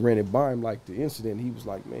 And he ran it by him like the incident. He was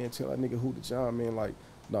like, man, tell that nigga HOODA John, man, like,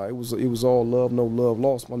 nah, it was all love, no love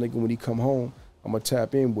lost. My nigga, when he come home, I'm gonna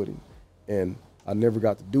tap in with him. And I never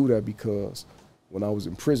got to do that because when I was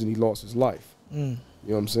in prison, he lost his life. You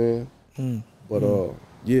know what I'm saying? But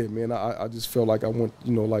yeah, man, I just felt like I want,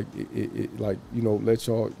 you know, like like, you know, let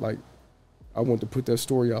y'all, like, I want to put that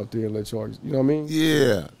story out there and let y'all, you know what I mean?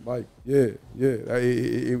 Yeah. Like, yeah.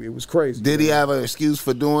 It was crazy. Did he have an excuse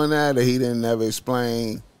for doing that, or he didn't ever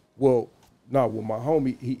explain? Well, no, with my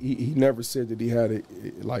homie, he never said that he had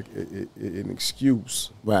an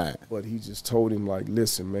excuse. Right. But he just told him, like,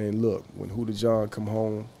 listen, man, look, when HOODA John come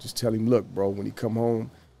home, just tell him, look, bro, when he come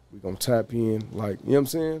home, we gonna tap in, like, you know what I'm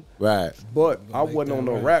saying? Right. But I wasn't on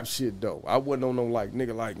no rap shit, though. I wasn't on no, like,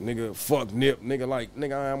 nigga, fuck Nip, nigga,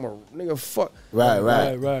 I'm a, nigga, fuck.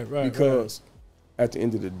 Right. Because at the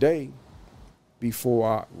end of the day, before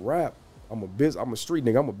I rap, I'm a street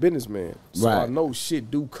nigga, I'm a businessman. So I know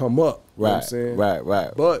shit do come up, you know what I'm saying?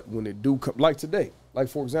 Right. But when it do come, like today, like,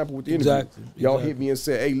 for example, with the interview, y'all hit me and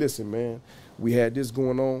said, hey, listen, man, we had this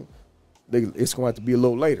going on, it's gonna have to be a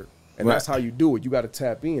little later. And that's how you do it. You got to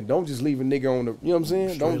tap in. Don't just leave a nigga on the, you know what I'm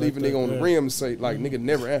saying? Don't leave a nigga on the rim and say, like, nigga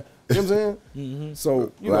never, you know what I'm saying?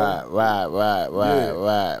 So, you know.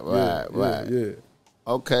 Right. Yeah.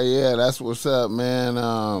 Okay, yeah, that's what's up,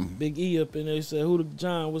 man. Big E up in there said, HOODA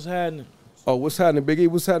John, what's happening? Oh, what's happening, Big E?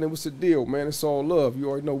 What's happening? What's the deal, man? It's all love. You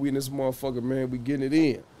already know we in this motherfucker, man. We getting it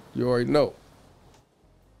in. You already know.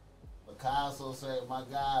 Picasso said, my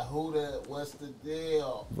guy HOODA, what's the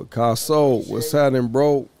deal? Picasso, what's happening,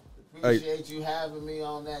 bro? Appreciate you having me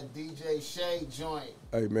on that DJ Shay joint.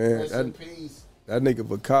 Hey, man. Rest in peace. That nigga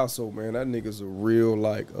Picasso, man, that nigga's a real,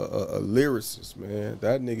 like, a lyricist, man.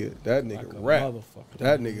 That nigga like rap.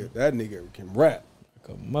 That nigga can rap.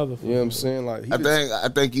 Like a motherfucker. You know what I'm saying? Like, I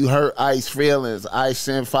think you hurt Ice feelings. Ice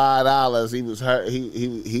sent $5. He was hurt.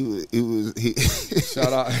 He was.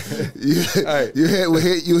 Shout out. You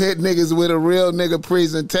hit niggas with a real nigga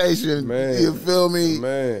presentation. Man. You feel me?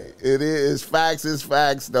 Man. It is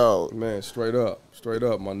facts though. Man, straight up,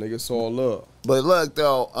 my nigga. It's all love. But look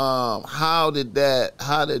though, how did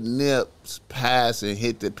Nips pass and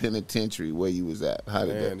hit the penitentiary where you was at? How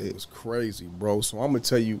did that hit? It was crazy, bro. So I'm gonna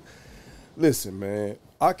tell you, listen, man,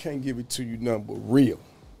 I can't give it to you nothing but real.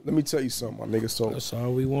 Let me tell you something, my nigga. So that's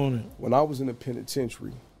all we wanted. When I was in the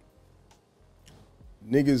penitentiary,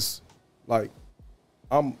 niggas, like,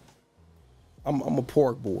 I'm a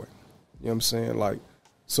park boy. You know what I'm saying? Like,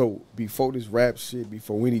 so before this rap shit,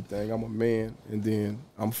 before anything, I'm a man, and then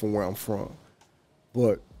I'm from where I'm from.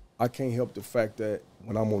 But I can't help the fact that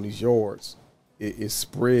when I'm on these yards, it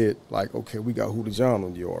spread like, okay, we got HOODA John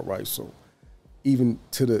on the yard, right? So even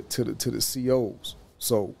to the COs.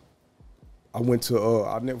 So I went to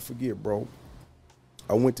I'll never forget, bro.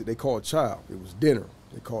 They called Child. It was dinner.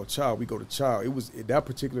 They called Child. We go to Child. It was that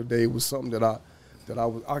particular day. It was something that I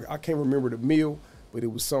can't remember the meal, but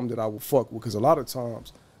it was something that I would fuck with, because a lot of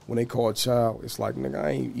times when they call Child, it's like, nigga, I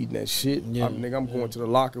ain't eating that shit. Yeah. I'm going to the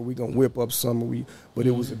locker. We gonna whip up something. But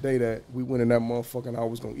it was a day that we went in that motherfucker and I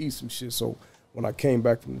was gonna eat some shit. So when I came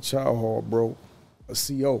back from the Child Hall, bro, a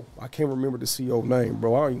CO, I can't remember the CO name,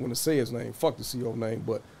 bro. I don't even want to say his name. Fuck the CO name.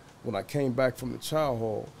 But when I came back from the Child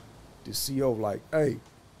Hall, the CO like, hey,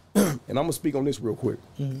 and I'm gonna speak on this real quick.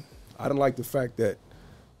 Mm-hmm. I didn't like the fact that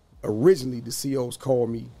originally the COs called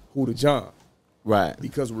me HOODA John. Right.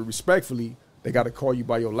 Because respectfully, they got to call you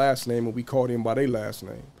by your last name, and we called him by their last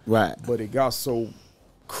name. Right. But it got so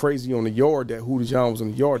crazy on the yard that HOODA John was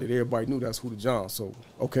in the yard that everybody knew that's HOODA John. So,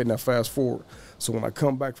 okay, now fast forward. So when I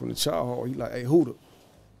come back from the Child Hall, he like, hey, HOODA,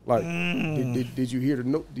 like, did you hear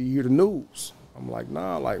the news? I'm like,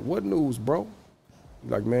 nah, like, what news, bro? He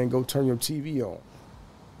like, man, go turn your TV on.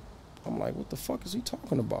 I'm like, what the fuck is he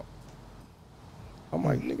talking about? I'm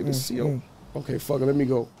like, nigga, the CO. Okay, fuck it, let me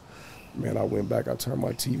go. Man, I went back, I turned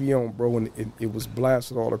my TV on, bro, and it was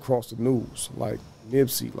blasted all across the news. Like,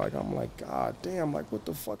 Nipsey, like, I'm like, God damn, like, what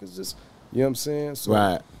the fuck is this? You know what I'm saying? So,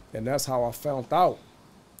 right. And that's how I found out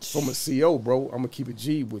from a CO, bro. I'm going to keep it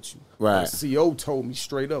G with you. Right. The CO told me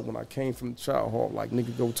straight up when I came from the Child Hall, like,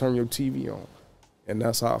 nigga, go turn your TV on. And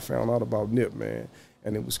that's how I found out about Nip, man.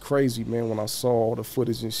 And it was crazy, man, when I saw all the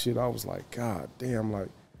footage and shit. I was like, God damn, like,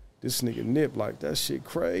 this nigga Nip, like, that shit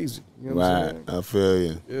crazy. You know what I'm saying? I feel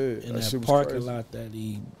you. Yeah, in that parking lot that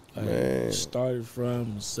he started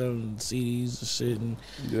from, selling CDs and shit, and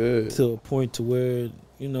to a point to where,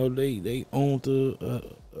 you know, they owned a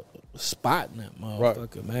spot in that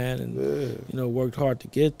motherfucker, man, and you know, worked hard to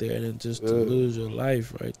get there, and then just to lose your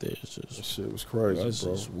life right there, it's just, that shit was crazy, that's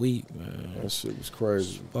bro. Just weak, man. That shit was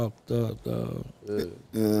crazy. It's fucked up, dog.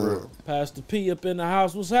 Yeah. Pastor P up in the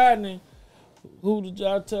house. What's happening? Who did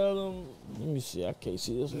y'all tell them? Let me see. I can't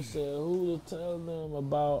see this one. Said who to tell them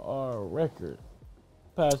about our record?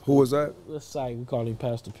 Pastor, who was that? The Psych. We call him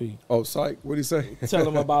Pastor P. Oh, Psych. What'd he say? Tell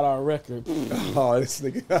them about our record. Oh, this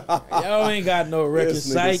nigga. Y'all ain't got no record,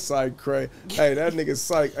 this Psych. Nigga Psych crazy. Hey, that nigga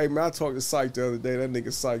Psych. Hey, man, I talked to Psych the other day. That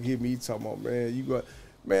nigga Psych hit me. He talking about, man, you got,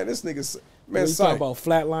 man, this nigga. Man, you talking about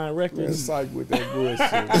Flatline Records? Man, Psych with that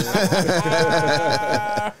bullshit, man.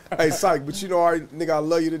 Hey, Psych, but you know, nigga, I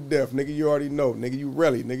love you to death. Nigga, you already know. Nigga, you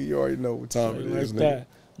really. Nigga, you already know what time it is, nigga.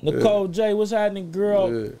 Nicole J, what's happening,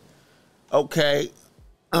 girl? Yeah. Okay.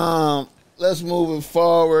 Let's move it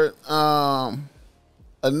forward. Another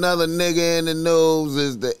nigga in the news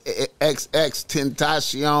is the XX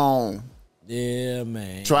Tentacion. Yeah,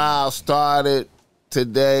 man. Trial started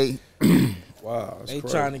today. Wow, they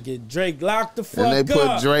crazy. Trying to get Drake locked the fuck up. And they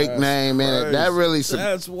put Drake name in it. That really.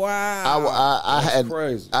 That's wild.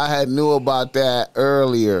 I had knew about that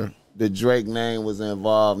earlier. The Drake name was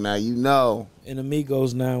involved. Now you know. And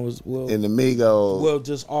Amigos now is in the Migos. Well,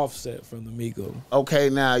 just Offset from the Migos.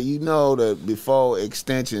 Okay, now you know that before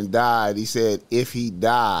Extension died, he said if he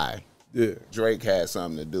died, Drake had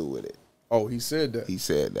something to do with it. Oh, he said that. He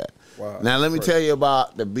said that. Wow. Now let me tell you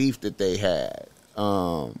about the beef that they had.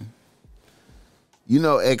 You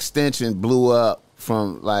know, Extension blew up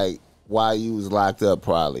from like while you was locked up,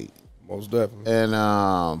 probably. Most definitely.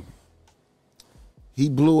 And he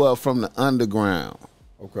blew up from the underground.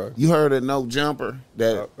 Okay. You heard of No Jumper?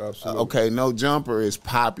 That absolutely. Okay, No Jumper is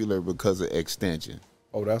popular because of Extension.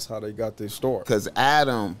 Oh, that's how they got their start. Because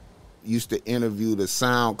Adam used to interview the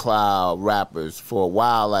SoundCloud rappers for a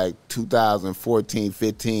while, like 2014,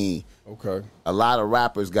 15. Okay. A lot of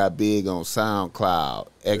rappers got big on SoundCloud.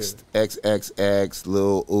 XXX,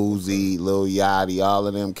 Lil Uzi, Lil Yachty, all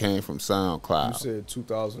of them came from SoundCloud. You said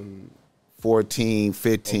 2014,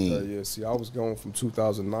 15. Okay, yeah. See, I was going from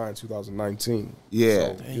 2009, 2019.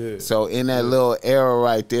 Yeah. So in that little era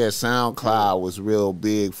right there, SoundCloud was real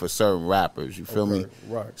big for certain rappers. You feel me?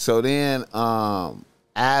 Right. So then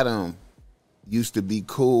Adam used to be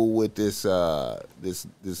cool with this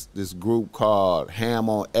group called Ham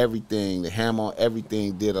on Everything. The Ham on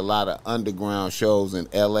Everything did a lot of underground shows in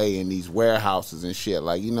LA in these warehouses and shit.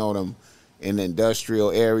 Like, you know them in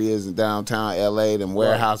industrial areas in downtown LA, them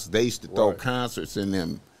warehouses, they used to throw concerts in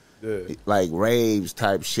them. Yeah. Like raves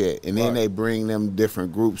type shit. And then they bring them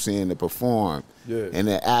different groups in to perform. Yeah. And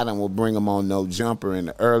then Adam would bring them on No Jumper in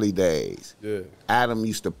the early days. Yeah. Adam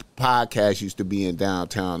podcast used to be in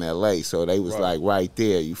downtown LA, so they was like right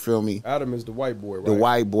there, you feel me? Adam is the white boy, right? The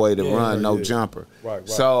white boy that run No Jumper. Right.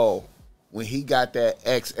 So when he got that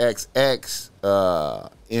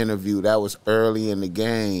XXX interview, that was early in the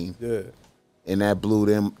game. Yeah. And that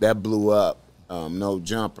blew up No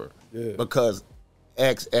Jumper. Yeah. Because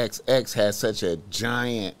XXX has such a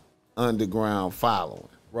giant underground following.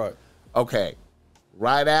 Right. Okay.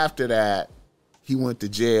 Right after that, he went to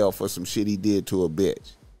jail for some shit he did to a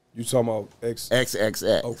bitch. You talking about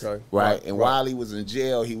XXX. Okay. Right. And while he was in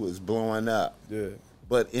jail, he was blowing up. Yeah.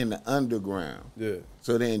 But in the underground. Yeah.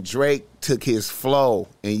 So then Drake took his flow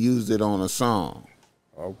and used it on a song.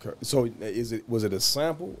 Okay, so was it a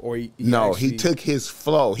sample or he took his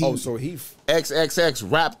flow.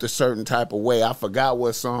 XXX rapped a certain type of way. I forgot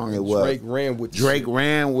what song it was. Drake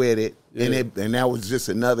ran with it, and that was just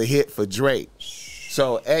another hit for Drake.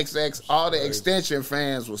 So all the Extension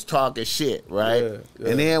fans was talking shit, right? Yeah, yeah.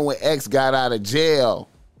 And then when X got out of jail,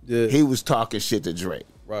 he was talking shit to Drake.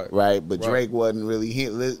 Right. But Drake wasn't really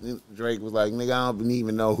listening. Drake was like, "Nigga, I don't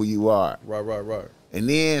even know who you are." Right. And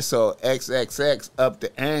then so XXX upped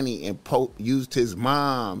the ante and used his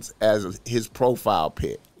mom's as his profile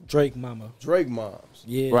pic. Drake moms.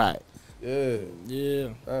 Yeah. Right. Yeah.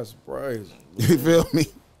 That's crazy. You feel me?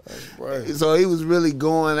 That's crazy. So he was really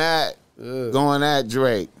going at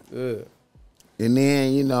Drake. Yeah. And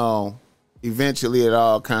then, eventually it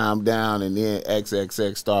all calmed down, and then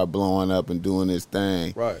XXX started blowing up and doing his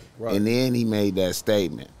thing. Right. And then he made that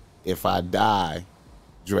statement, "If I die,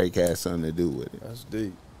 Drake has something to do with it." That's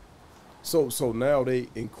deep. So now they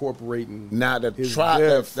incorporating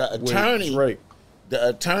the attorney, Drake. The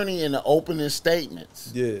attorney in the opening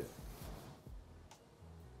statements,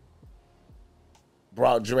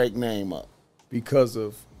 brought Drake's name up because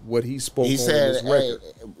of what he spoke. He on said, his record.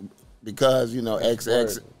 Because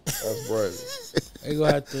XX. That's crazy. They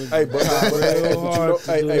gonna have to.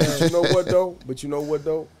 But you know what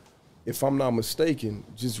though? If I'm not mistaken,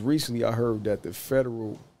 just recently I heard that the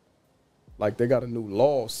Ferderal, they got a new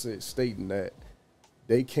law stating that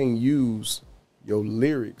they can't use your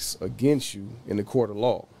lyrics against you in the court of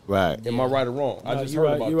law. Right. Am I right or wrong? I just heard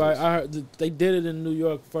about this. You're right. I heard they did it in New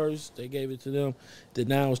York first. They gave it to them. Then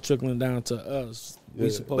now it's trickling down to us. Yeah.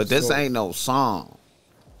 But this ain't no song.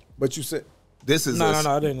 But you said... This is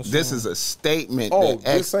this is a statement that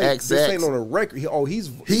XXX. This ain't on a record.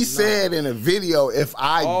 He said in a video, "If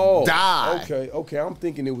I die." Okay. I'm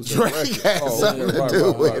thinking it was Drake has something to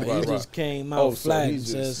do with it. He just came out flat and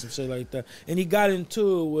said some shit like that, and he got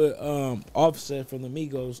into it with Offset from the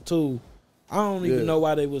Migos too. I don't even know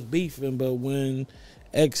why they was beefing, but when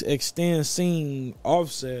Extend seen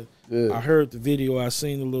Offset, I heard the video. I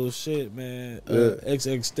seen the little shit, man.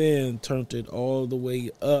 Extend turned it all the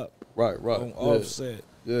way up. Right. On Offset.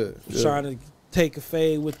 Trying to take a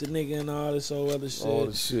fade with the nigga and all this other shit. All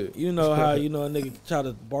the shit. You know how, a nigga try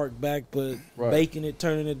to bark back, but baking it,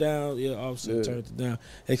 turning it down. Yeah, Offset turned it down.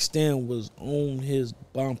 Extend was on his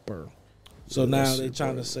bumper. So now they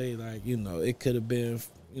trying to say, it could have been,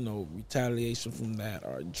 retaliation from that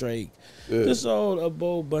or Drake. Yeah. Just a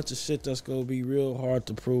whole bunch of shit that's going to be real hard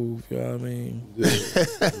to prove. You know what I mean?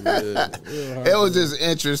 It was just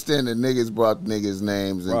interesting that niggas brought niggas'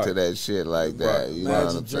 names into that shit like that. You know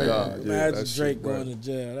what I'm saying? Imagine Drake going to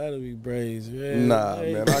jail. That'll be crazy. Man. Nah,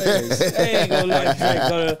 man. I ain't going to let Drake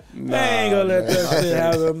go to... I ain't going to let that shit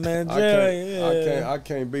happen, man. I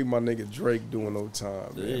can't be my nigga Drake doing no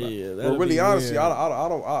time, man. But really, honestly, I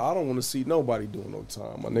don't want to see nobody doing no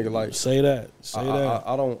time. My nigga, say that.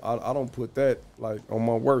 I don't put that on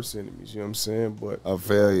my worst enemies. You know what I'm saying? But I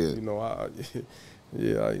feel you.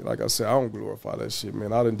 Yeah, like I said, I don't glorify that shit,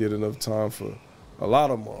 man. I done did enough time for a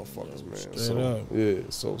lot of motherfuckers, man. So yeah,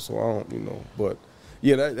 so I don't, you know, but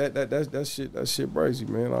yeah, that shit crazy,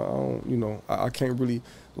 man. I don't, you know, I can't really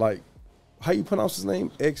like. How you pronounce his name?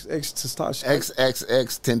 XXXTentacion.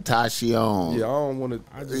 XXXTentacion. Yeah, I don't want to.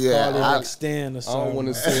 I just call it Extend or something. I don't want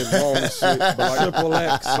to say it wrong and shit. But like, Triple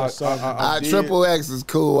X or something. Triple X is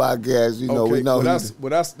cool, I guess. You know, we know.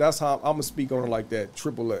 That's how I'm gonna speak on it like that.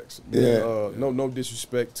 Triple X. Yeah. No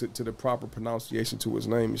disrespect to the proper pronunciation to his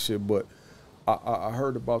name and shit, but I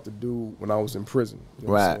heard about the dude when I was in prison. You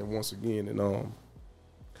know what I'm saying? Once again, and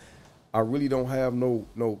I really don't have no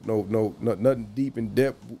nothing deep in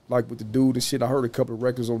depth like with the dude and shit. I heard a couple of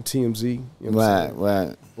records on TMZ. You know what I'm saying?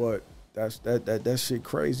 Right. But that shit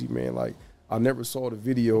crazy, man. Like I never saw the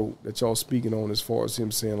video that y'all speaking on as far as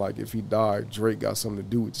him saying like if he died, Drake got something to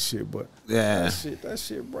do with the shit. But that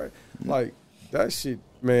shit, bro. Like that shit,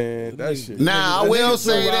 man. That shit. Now I will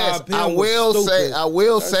say this. I will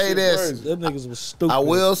say this. Them niggas was stupid. I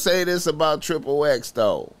will say this about Triple X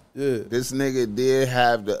though. Yeah. This nigga did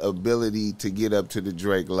have the ability to get up to the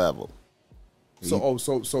Drake level.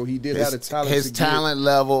 So he did have the talent. His talent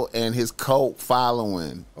level and his cult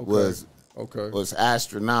following was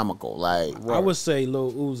astronomical. Like I would say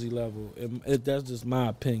Lil Uzi level. That's just my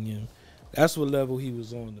opinion. That's what level he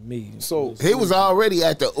was on to me. So he was already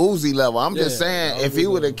at the Uzi level. I'm just saying, if he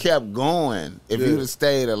would have kept going, if he would have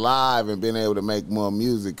stayed alive and been able to make more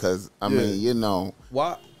music, because I mean, you know,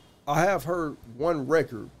 I have heard one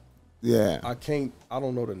record. Yeah, I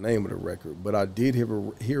don't know the name of the record, but I did hear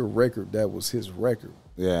a record that was his record.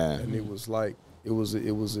 Yeah, and it was like it went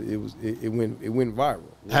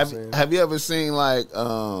viral. Have you ever seen like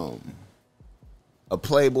a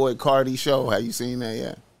Playboy Cardi show? Have you seen that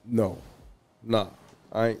yet? No, nah.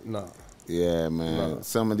 Yeah, man. Nah.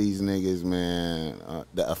 Some of these niggas, man,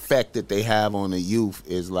 the effect that they have on the youth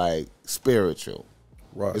is like spiritual.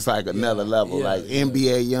 Right, it's like another level. Like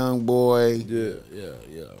NBA YoungBoy.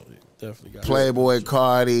 Yeah. Definitely got Playboy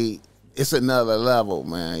Cardi. It's another level,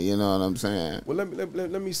 man. You know what I'm saying? Well,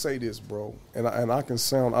 let me say this, bro, and I can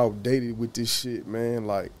sound outdated with this shit, man.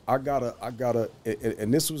 Like I gotta,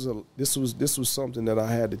 and this was something that I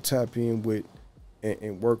had to tap in with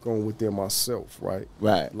and work on within myself, right?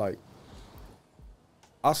 Right. Like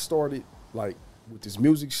I started like with this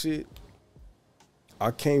music shit. I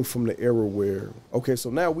came from the era where, so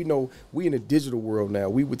now we know we in the digital world now.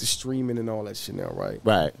 We with the streaming and all that shit now, right?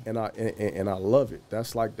 Right. And I love it.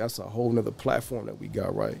 That's a whole nother platform that we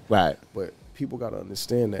got, right? Right. But people got to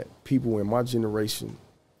understand that people in my generation,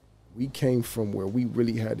 we came from where we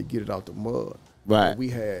really had to get it out the mud. Right. We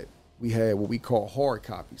had what we call hard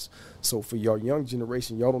copies. So for your young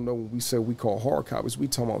generation, y'all don't know when we say we call hard copies, we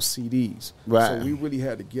talking about CDs. Right. So we really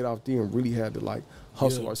had to get out there and really had to like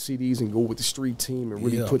hustle our CDs and go with the street team and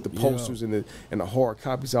really put the posters and the hard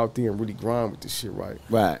copies out there and really grind with this shit, right?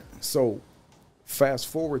 Right. So fast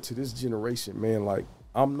forward to this generation, man, like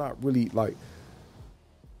I'm not really like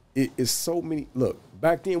it's so many. Look,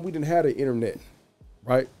 back then we didn't have the internet,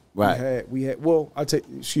 right? Right. We had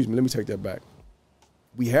let me take that back.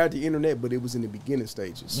 We had the internet, but it was in the beginning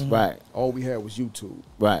stages. Mm-hmm. Right. All we had was YouTube.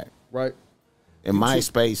 Right. Right. And YouTube.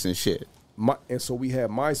 MySpace and shit. And so we had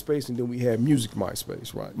MySpace, and then we had Music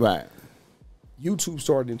MySpace, right? Right. YouTube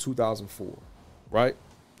started in 2004, right?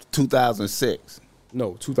 2006.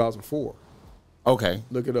 No, 2004. Okay.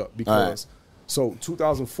 Look it up because so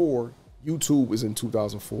 2004, YouTube was in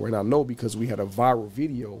 2004, and I know because we had a viral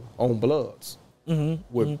video on Bloods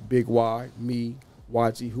with Big Y, me,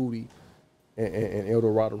 YG HOODA, and El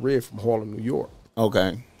Dorado Red from Harlem, New York.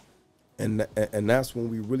 Okay. And that's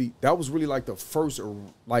when that was really like the first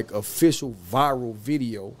like official viral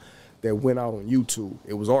video that went out on YouTube.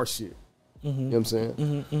 It was our shit. You know what I'm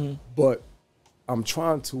saying? But I'm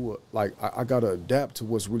trying to I got to adapt to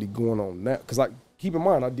what's really going on now. Because like keep in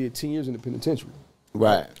mind, I did 10 years in the penitentiary.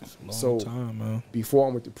 Right. So time, man. Before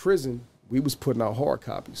I went to prison, we was putting out hard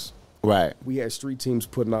copies. Right. We had street teams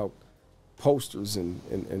putting out posters and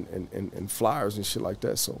flyers and shit like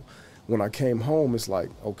that. So when I came home, it's like,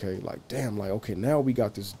 okay, now we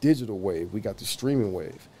got this digital wave, we got the streaming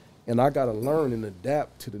wave, and I got to learn and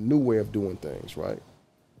adapt to the new way of doing things, right?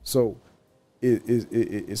 So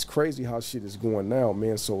it's crazy how shit is going now,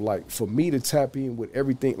 man. So like for me to tap in with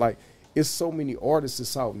everything, like it's so many artists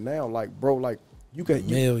that's out now, like bro, like you got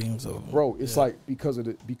millions of them, bro. It's like because of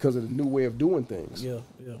the new way of doing things. Yeah.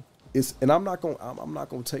 And I'm not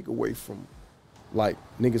gonna take away from like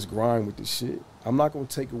niggas grind with this shit. I'm not gonna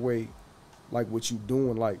take away like what you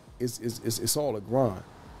doing. Like it's all a grind.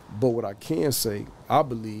 But what I can say, I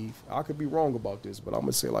believe, I could be wrong about this, but I'm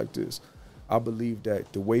gonna say like this. I believe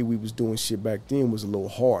that the way we was doing shit back then was a little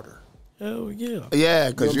harder. Hell yeah. Yeah,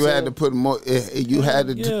 because you had to put more. You had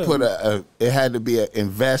to Yeah. put it had to be an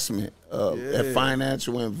investment, a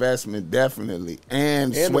financial investment, definitely,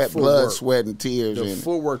 and sweat, blood, sweat, and tears. The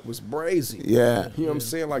footwork was brazy. Yeah, you know what I'm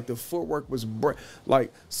saying? Like the footwork was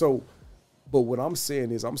like so. But what I'm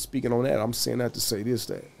saying is, I'm speaking on that. I'm saying that to say this: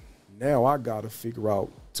 that now I got to figure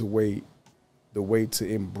out the way to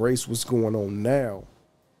embrace what's going on now,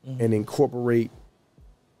 and incorporate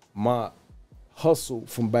my hustle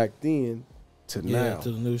from back then to now, to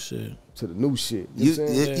the new shit. To the new shit.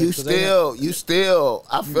 You still,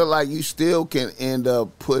 I feel like you still can end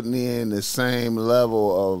up putting in the same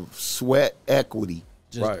level of sweat equity.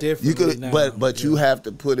 Just different. You could, but you have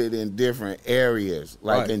to put it in different areas,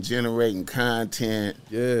 like in generating content.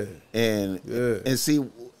 Yeah. And see,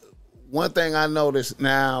 one thing I notice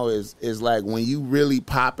now is like when you really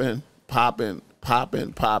popping.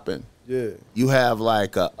 Yeah. You have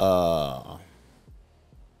like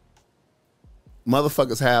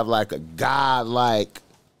motherfuckers have like a godlike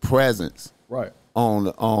presence, right,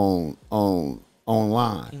 online.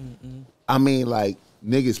 I mean, like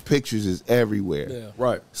niggas' pictures is everywhere,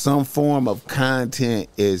 right. Some form of content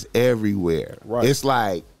is everywhere, right. It's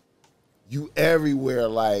like you everywhere,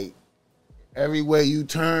 like everywhere you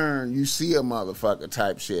turn, you see a motherfucker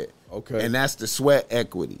type shit. Okay, and that's the sweat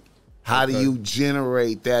equity. How do you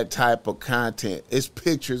generate that type of content? It's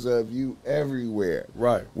pictures of you everywhere.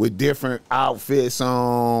 Right. With different outfits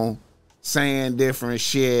on, saying different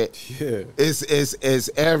shit. Yeah. It's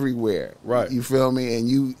everywhere. Right. You feel me?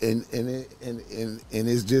 And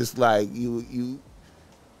it's just like you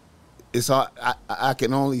it's all I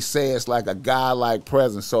can only say it's like a godlike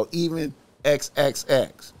presence. So even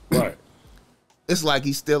XXX. Right. It's like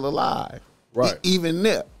he's still alive. Right. Even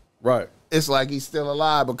Nip. Right. It's like he's still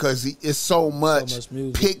alive because it's so much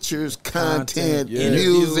music, pictures, content,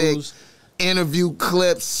 interviews, music, interview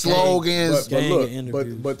clips, slogans. But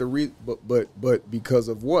because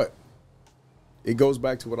of what? It goes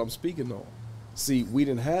back to what I'm speaking on. See, we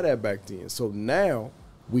didn't have that back then. So now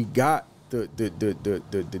we got the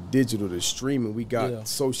digital, the streaming, we got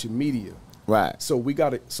social media. Right. So we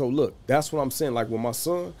got it. So look, that's what I'm saying. Like with my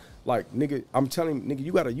son, like nigga, I'm telling nigga,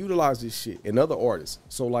 you gotta utilize this shit and other artists.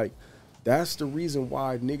 So like that's the reason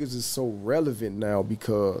why niggas is so relevant now,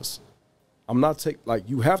 because I'm not like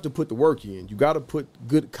you have to put the work in. You got to put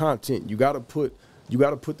good content. You got to put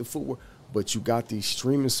the footwork. But you got these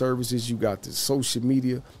streaming services. You got the social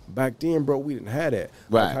media. Back then, bro, we didn't have that.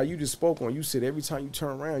 Right. Like how you just spoke on. You said every time you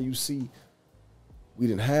turn around, you see. We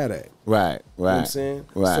didn't have that. Right. You know what I'm saying?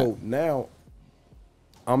 Right. So now,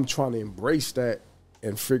 I'm trying to embrace that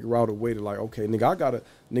and figure out a way to like, okay,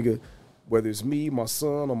 nigga. Whether it's me, my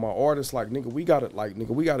son, or my artist, like nigga, we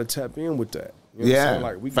gotta tap in with that. You know what I'm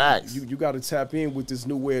saying? Like facts. You gotta tap in with this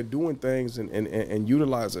new way of doing things and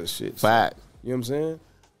utilize that shit. Facts. You know what I'm saying?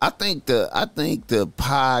 I think the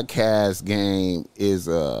podcast game is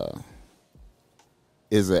a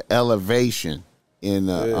elevation in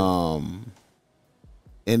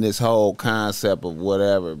this whole concept of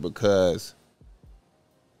whatever, because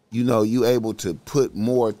you know, you able to put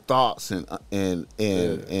more thoughts and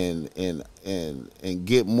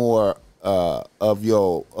get more of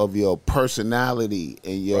your personality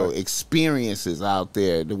and your experiences out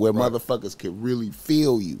there, to where motherfuckers can really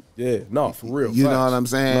feel you. Yeah, no, for real. You facts. know what I'm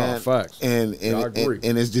saying? No, facts. And I agree.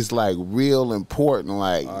 And it's just like real important.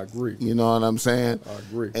 Like, I agree. You know what I'm saying? I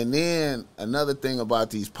agree. And then another thing about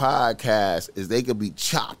these podcasts is they could be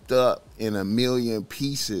chopped up in a million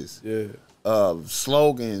pieces. Yeah. Of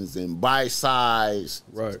slogans and bite-sized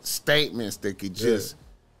right. statements that could just,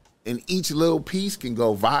 and each little piece can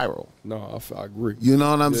go viral. No, I agree. You know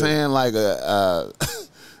what I'm saying? Like you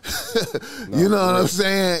know what I'm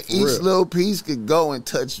saying? Each little piece could go and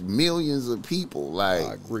touch millions of people. Like,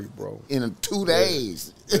 I agree, bro. In 2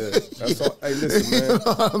 days. Yeah. That's all. Hey, listen, man. You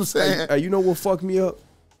know what I'm saying? Hey, you know what fucked me up?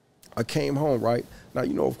 I came home, right? Now,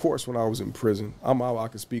 you know, of course, when I was in prison, I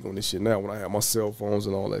can speak on this shit now. When I had my cell phones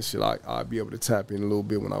and all that shit, I'd be able to tap in a little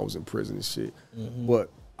bit when I was in prison and shit. Mm-hmm. But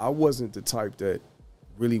I wasn't the type that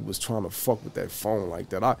really was trying to fuck with that phone like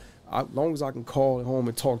that. As long as I can call at home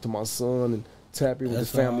and talk to my son and tap in with the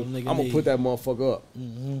family, I'm going to put that motherfucker up.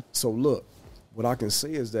 Mm-hmm. So, look, what I can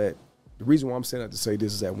say is that the reason why I'm saying that to say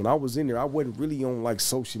this is that when I was in there, I wasn't really on, like,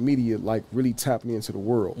 social media, like, really tapping into the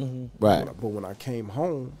world. Mm-hmm. Right. But when I came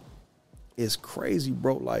home, it's crazy,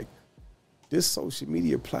 bro. Like, this social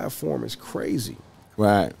media platform is crazy.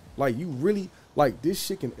 Right. Like, you really, like, this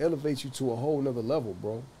shit can elevate you to a whole nother level,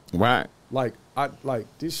 bro. Right. Like,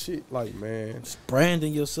 this shit, like, man. It's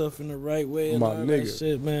branding yourself in the right way and my all nigga, that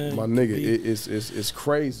shit, man. My nigga, it's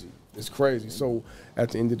crazy. It's crazy. So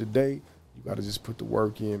at the end of the day, you gotta just put the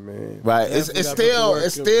work in, man. Right. It's still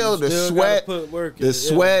the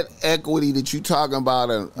sweat equity that you talking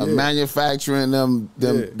about manufacturing them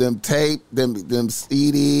tape, them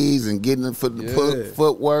CDs and getting them for the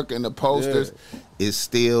footwork and the posters. It's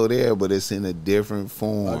still there, but it's in a different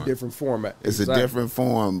form. A different format. It's a different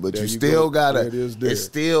form, but you still gotta. It's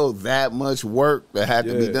still that much work that had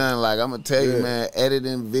to be done. Like I'm gonna tell you, man,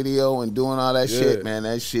 editing video and doing all that shit, man,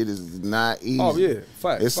 that shit is not easy. Oh yeah,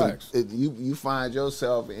 facts. You find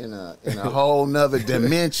yourself in a whole nother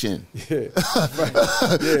dimension. For real.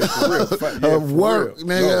 Of work,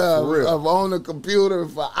 nigga, of on the computer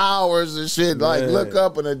for hours and shit. Like look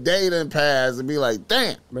up and a day done pass and be like,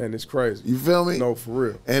 damn, man, it's crazy. You feel me? No, for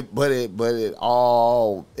real. But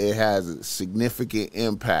it has a significant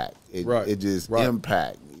impact. It just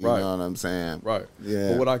impact. You know what I'm saying? Right.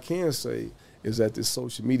 Yeah. But what I can say is that this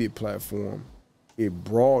social media platform, it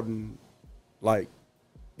broadened, like,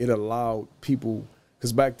 it allowed people,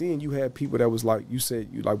 because back then you had people that was like, you said,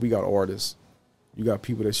 we got artists, you got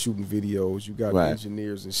people that shooting videos, you got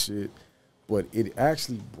engineers and shit. But it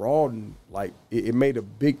actually broadened, like it made a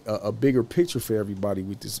bigger picture for everybody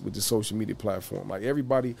with the social media platform. Like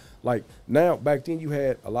everybody, like now, back then you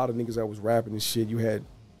had a lot of niggas that was rapping and shit. You had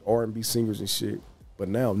R&B singers and shit. But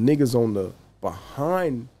now niggas on the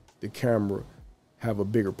behind the camera have a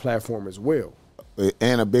bigger platform as well.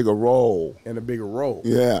 And a bigger role. Yeah.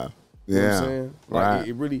 You know what I'm saying? Like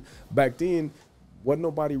it really, back then, wasn't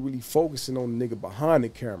nobody really focusing on the nigga behind the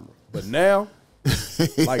camera. But now,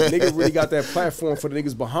 like nigga really got that platform for the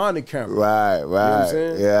niggas behind the camera. Right. You know what I'm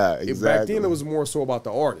saying? Yeah, exactly. Back then it was more so about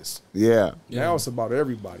the artists. Yeah. Now it's about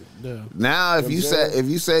everybody. Yeah. Now if you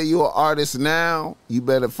say you're an artist now, you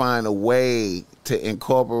better find a way to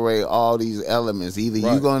incorporate all these elements. Either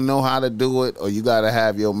you gonna know how to do it or you gotta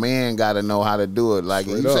have your man gotta know how to do it. Like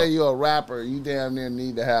if you say you're a rapper, you damn near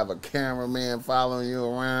need to have a cameraman following you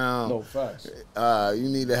around. No facts. You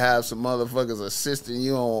need to have some motherfuckers assisting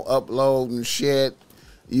you on uploading shit.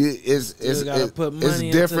 It's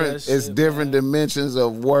different. It's different dimensions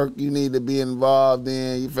of work you need to be involved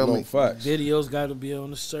in. You feel me? Facts. Videos got to be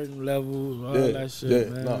on a certain level. All that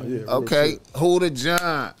shit, man. Okay, HOODA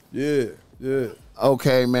John. Yeah.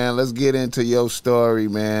 Okay, man. Let's get into your story,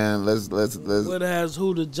 man. Let's. What has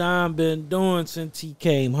HOODA John been doing since he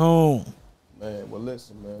came home? Man, well,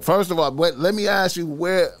 listen, man. First of all, let me ask you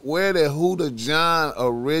where did HOODA John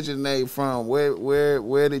originate from?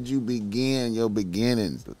 Where did you begin your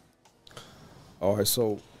beginnings? All right,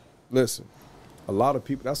 so listen, a lot of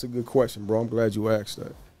people. That's a good question, bro. I'm glad you asked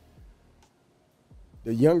that.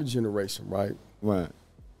 The younger generation, right? Right.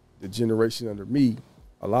 The generation under me,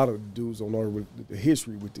 a lot of dudes don't know the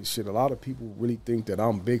history with this shit. A lot of people really think that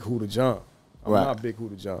I'm Big HOODA John. I'm not Big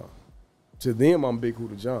HOODA John. To them, I'm Big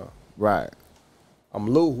HOODA John. Right. I'm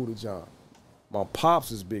Lil HOODA John. My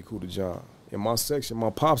pops is Big HOODA John. In my section, my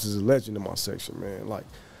pops is a legend in my section, man. Like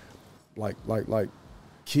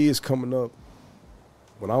kids coming up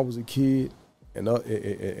when I was a kid and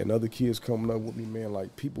other kids coming up with me, man,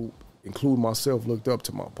 like people, including myself, looked up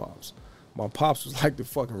to my pops. My pops was like the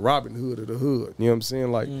fucking Robin Hood of the hood. You know what I'm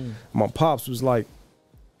saying? Like my pops was like,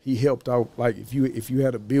 he helped out, like if you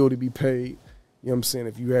had a bill to be paid, you know what I'm saying?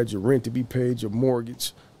 If you had your rent to be paid, your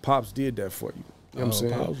mortgage, pops did that for you. You know what I'm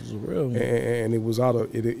saying? Pops was real, man. And it was out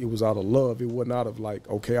of love. It wasn't out of like,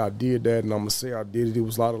 okay, I did that and I'm gonna say I did it. It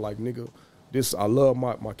was a lot of like, nigga, I love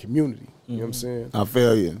my community. You know what I'm saying? I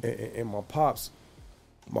feel you. And my pops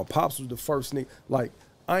was the first nigga. Like,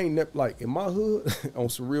 I ain't never, like, in my hood, on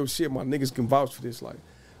some real shit, my niggas can vouch for this. Like,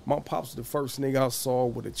 my pops was the first nigga I saw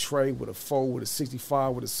with a tray, with a 4, with a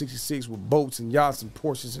 65, with a 66, with boats and yachts and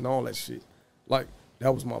Porsches and all that shit. Like,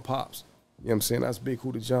 that was my pops. You know what I'm saying? That's Big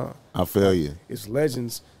HOODA John. I feel you. It's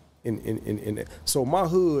legends in so my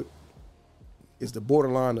hood is the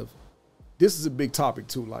borderline of, this is a big topic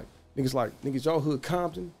too. Like, niggas, y'all hood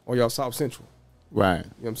Compton or y'all South Central? Right. You know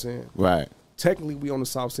what I'm saying? Right. Technically, we on the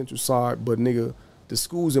South Central side, but nigga, the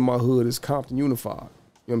schools in my hood is Compton Unified. You know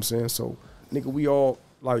what I'm saying? So, nigga, we all,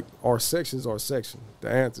 like, our sections are section. The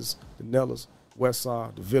Anthers, the Nellas, West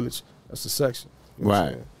Side, the Village, that's the section. You know what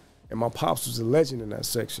I'm saying? And my pops was a legend in that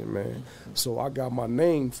section, man. So I got my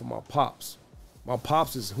name for my pops. My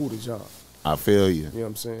pops is HOODA John. I feel you. You know what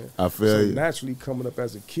I'm saying? I feel you. Naturally coming up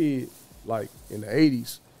as a kid, like in the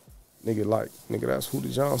 80s, nigga, that's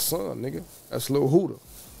HOODA John's son, nigga. That's Lil HOODA. You know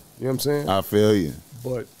what I'm saying? I feel you.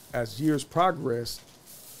 But as years progressed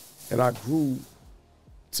and I grew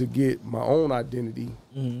to get my own identity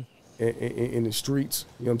in the streets,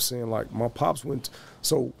 you know what I'm saying? Like my pops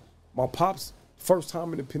my pops, first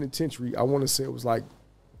time in the penitentiary, I want to say it was like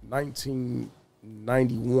 19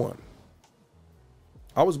 91.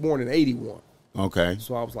 I was born in 81. Okay.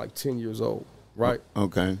 So I was like 10 years old, right?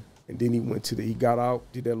 Okay. And then he got out,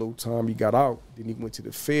 did that little time, he got out. Then he went to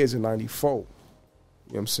the feds in 94. You know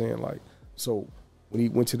what I'm saying? Like, so when he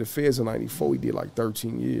went to the feds in 94, he did like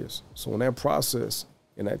 13 years. So in that process,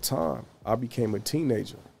 in that time, I became a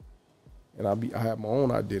teenager. And I had my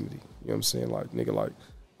own identity. You know what I'm saying? Like, nigga, like,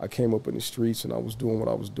 I came up in the streets and I was doing what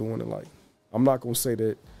I was doing. And, like, I'm not going to say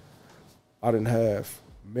that I didn't have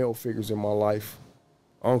male figures in my life,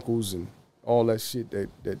 uncles and all that shit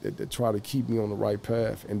that try to keep me on the right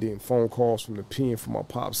path. And then phone calls from the pen from my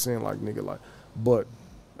pops saying, like, nigga, like, but,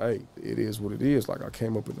 hey, it is what it is. Like, I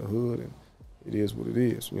came up in the hood and it is what it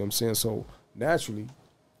is. You know what I'm saying? So, naturally,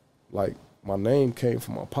 like, my name came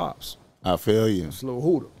from my pops. I feel you. It's Lil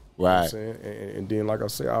HOODA. Right. You know what I'm saying? And then, like I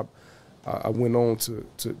say, I went on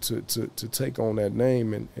to take on that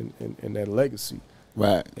name and that legacy.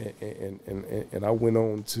 Right. And I went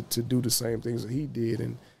on to do the same things that he did,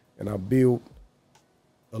 and I built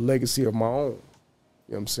a legacy of my own. You know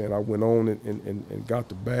what I'm saying? I went on and got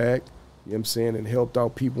the bag, you know what I'm saying, and helped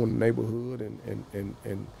out people in the neighborhood and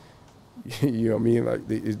you know what I mean? Like,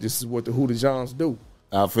 this is what the HOODA Johns do.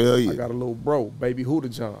 I feel you. I got a little bro, Baby HOODA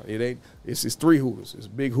John. It's 3 HOODAs. It's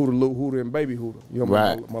Big HOODA, Little HOODA, and Baby HOODA. You know what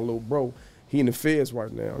I mean? My little bro, he in the feds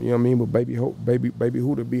right now. You know what I mean? But Baby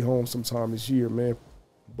HOODA be home sometime this year, man.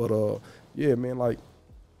 But yeah, man, like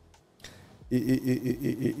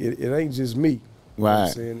it ain't just me. You know what I'm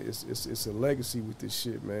saying? It's a legacy with this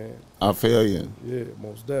shit, man. I feel you. Yeah,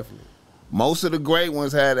 most definitely. Most of the great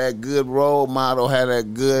ones had that good role model, had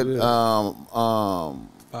that good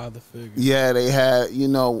father figure. Yeah, they had, you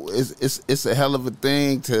know, it's a hell of a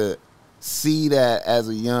thing to see that as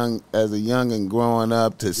a youngin' growing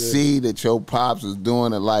up, to see that your pops is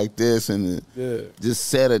doing it like this and just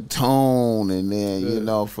set a tone, and then you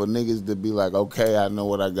know, for niggas to be like, okay, I know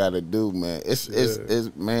what I gotta do, man. It's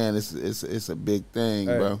a big thing,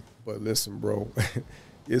 hey, bro. But listen, bro,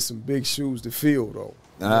 it's some big shoes to fill though.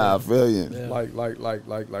 I feel you. Yeah. Like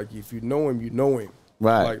if you know him, you know him.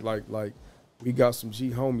 Right. Like we got some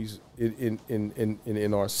G homies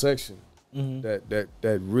in our section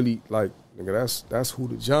that really, like, nigga, that's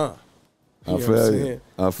HOODA John. I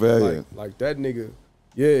feel you. Like that nigga,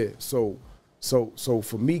 yeah. So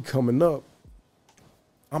for me coming up,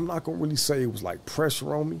 I'm not gonna really say it was like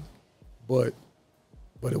pressure on me, but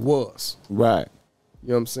it was. Right. You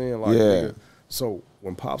know what I'm saying? Like, nigga, so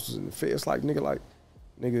when Pops was in the Fed, it's like, nigga,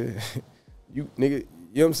 you know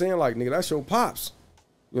what I'm saying? Like, nigga, that's your Pops.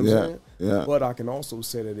 You know what I'm saying? Yeah. But I can also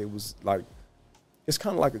say that it was like, it's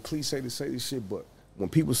kind of like a cliche to say this shit, but when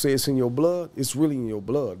people say it's in your blood, it's really in your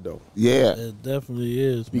blood, though. Yeah. It definitely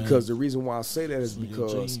is, because the reason why I say that is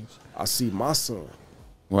because I see my son.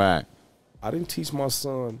 Right. I didn't teach my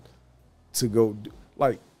son to go,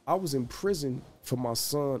 like, I was in prison for my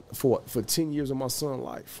son, for 10 years of my son's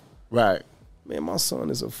life. Right. Man, my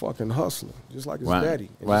son is a fucking hustler, just like his daddy.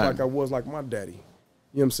 And just like I was like my daddy. You know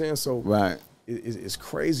what I'm saying? So it's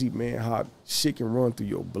crazy, man, how shit can run through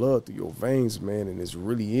your blood, through your veins, man, and it's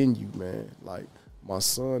really in you, man. Like, my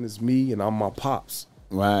son is me and I'm my pops.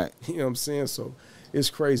 Right. You know what I'm saying? So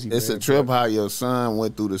it's crazy, it's man. It's a trip how your son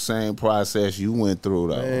went through the same process you went through,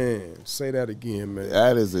 though. Man, say that again, man.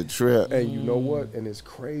 That is a trip. And you know what? And it's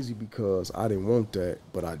crazy because I didn't want that,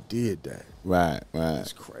 but I did that. Right.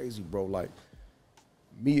 It's crazy, bro. Like,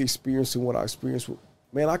 me experiencing what I experienced,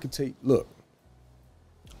 man, I could take, look,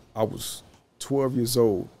 I was 12 years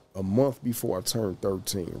old a month before I turned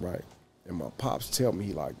 13, right? And my pops tell me,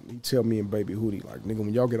 he tell me and Baby HOODA, like, nigga,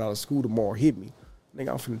 when y'all get out of school tomorrow, hit me. Nigga,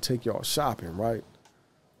 I'm finna take y'all shopping, right?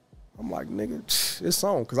 I'm like, nigga, it's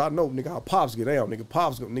on, because I know, nigga, how Pops get down. Nigga,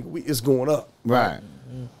 Pops, nigga, it's going up. Right.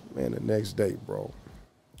 Man, the next day, bro,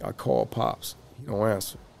 I call Pops. He don't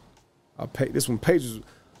answer. I pay, this one pages,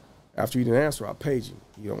 after he didn't answer, I page him.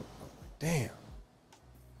 He don't, I'm like, damn.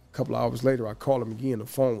 A couple of hours later, I call him again, the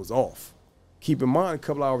phone was off. Keep in mind, a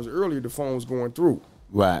couple of hours earlier, the phone was going through.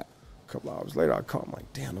 Right. A couple of hours later, I call him,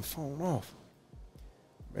 like, damn, the phone off.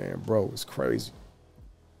 Man, bro, it's crazy.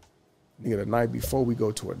 Nigga, the night before we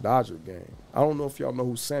go to a Dodger game. I don't know if y'all know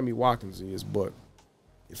who Sammy Watkins is, but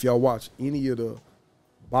if y'all watch any of the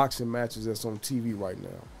boxing matches that's on TV right now,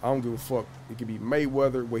 I don't give a fuck. It could be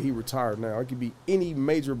Mayweather, where he retired now. It could be any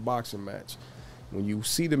major boxing match. When you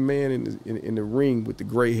see the man in the ring with the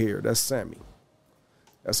gray hair, that's Sammy.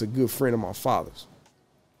 That's a good friend of my father's.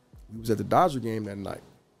 We was at the Dodger game that night.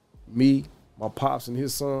 Me, my pops and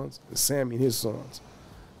his sons, and Sammy and his sons.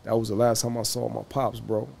 That was the last time I saw my pops,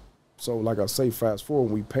 bro. So, like I say, fast forward,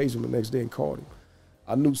 when we paged him the next day and called him,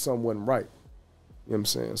 I knew something wasn't right. You know what I'm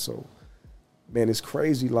saying? So, man, it's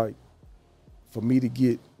crazy. Like, for me to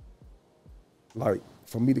get, like,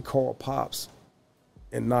 for me to call Pops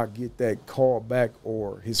and not get that call back,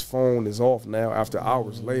 or his phone is off now after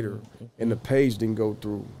hours later and the page didn't go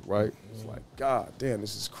through, right? It's like, God damn,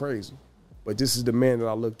 this is crazy. But this is the man that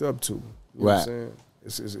I looked up to. You know what I'm saying?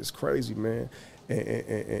 It's crazy, man.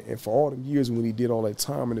 And for all the years when he did all that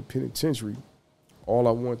time in the penitentiary, all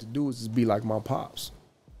I wanted to do was just be like my pops.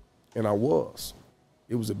 And I was.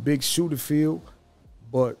 It was a big shoe to fill,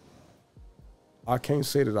 but I can't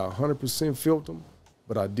say that I 100% felt him,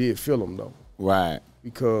 but I did feel him though. Right.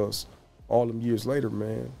 Because all them years later,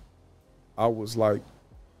 man, I was like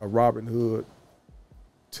a Robin Hood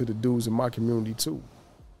to the dudes in my community too.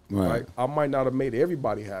 Right. I might not have made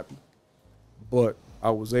everybody happy, but I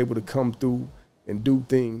was able to come through and do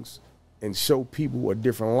things and show people a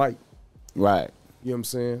different light. Right. You know what I'm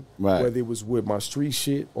saying? Right. Whether it was with my street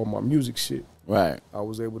shit or my music shit. Right. I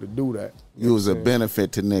was able to do that. You was a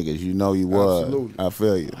benefit to niggas. You know you was. Absolutely. I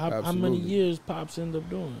feel you. How many years Pops ended up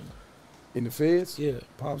doing? In the feds? Yeah.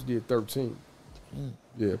 Pops did 13.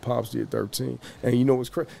 Yeah, Pops did 13. And you know what's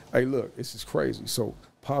crazy? Hey, look, this is crazy. So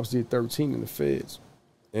Pops did 13 in the feds.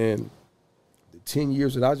 And the 10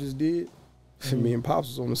 years that I just did, me and Pops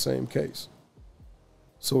was on the same case.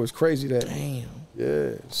 So it's crazy that, damn.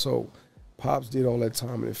 Yeah, so Pops did all that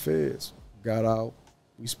time in the feds, got out,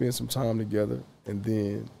 we spent some time together, and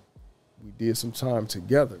then we did some time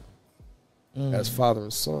together as father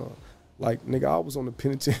and son. Like, nigga, I was on the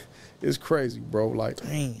penitentiary. It's crazy, bro. Like,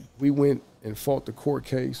 damn. We went and fought the court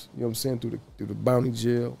case, you know what I'm saying, through the bounty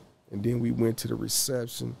jail, and then we went to the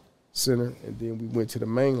reception center, and then we went to the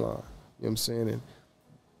main line, you know what I'm saying? And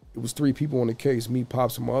it was 3 people on the case, me,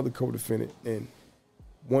 Pops, and my other co-defendant, and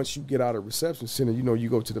once you get out of reception center, you know, you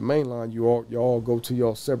go to the main line, you all go to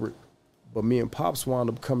y'all separate. But me and Pops wound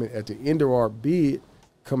up coming at the end of our bid,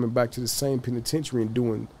 coming back to the same penitentiary and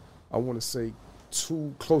doing, I want to say,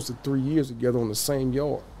 close to 3 years together on the same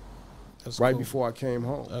yard. That's right, cool. Before I came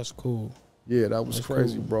home. That's cool. Yeah, that was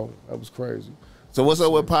crazy, cool. Bro. That was crazy. So what's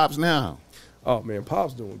up with Pops now? Oh, man,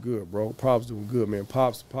 Pops doing good, bro. Pops doing good, man.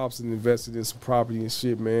 Pops invested in some property and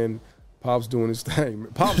shit, man. Pops doing his thing.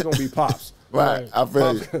 Pops gonna be Pops. Right, I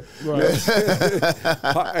feel you. Right.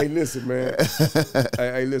 Hey, listen, man.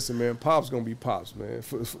 Hey, listen, man. Pops gonna be Pops, man.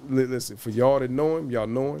 Listen, for y'all that know him, y'all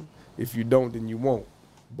know him. If you don't, then you won't.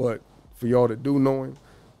 But for y'all that do know him,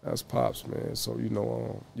 that's Pops, man. So, you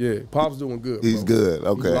know, yeah, Pops doing good, He's bro. good,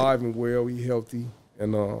 okay. He's alive and well. He healthy.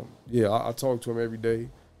 And, yeah, I talk to him every day.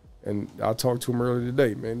 And I talked to him earlier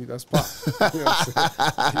today, man. That's Pops. You know what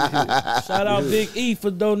I'm Shout out Big E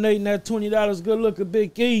for donating that $20. Good looking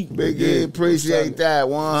Big E. Big E, appreciate that.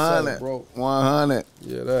 100, bro. 100.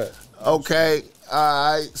 Yeah, that. Okay,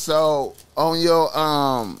 all right. So on your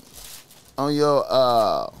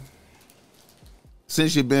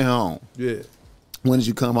since you've been home, yeah. When did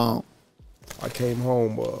you come home? I came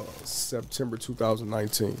home September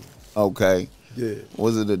 2019. Okay. Yeah.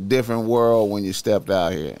 Was it a different world when you stepped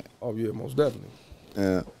out here? Oh yeah, most definitely.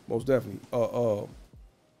 Yeah. Most definitely.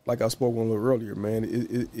 Like I spoke on a little earlier, man.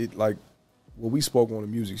 It like, well, we spoke on the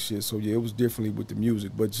music shit, so yeah, it was differently with the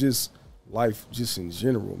music, but just life, just in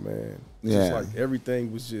general, man. Yeah. Just like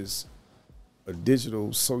everything was just a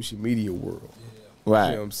digital social media world. Yeah. Right.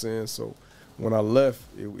 You know what I'm saying? So when I left,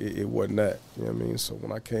 it wasn't that. You know what I mean? So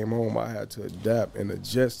when I came home, I had to adapt and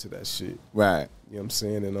adjust to that shit. Right. You know what I'm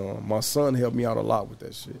saying? And my son helped me out a lot with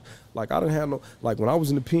that shit. Like, I didn't have no, like, when I was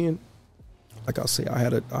in the pen, like I say, I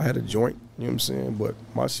had a joint, you know what I'm saying? But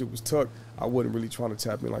my shit was tucked. I wasn't really trying to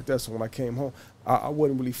tap in like that. So when I came home, I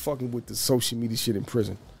wasn't really fucking with the social media shit in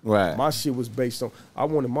prison. Right. My shit was based on, I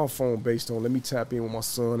wanted my phone based on, let me tap in with my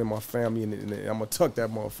son and my family, and I'm going to tuck that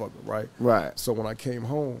motherfucker, right? Right. So when I came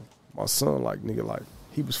home, my son, like, nigga, like,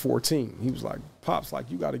 he was 14. He was like, Pops, like,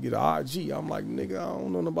 you got to get an IG. I'm like, nigga, I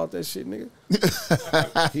don't know nothing about that shit, nigga.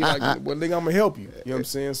 He like, well, nigga, I'm going to help you. You know what I'm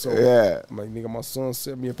saying? So, yeah. I'm like, nigga, my son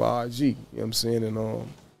set me up an IG. You know what I'm saying? And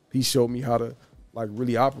he showed me how to, like,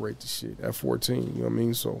 really operate the shit at 14. You know what I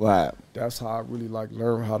mean? So, right. That's how I really, like,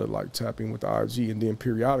 learned how to, like, tap in with the IG. And then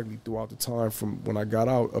periodically throughout the time from when I got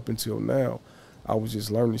out up until now, I was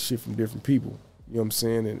just learning shit from different people. You know what I'm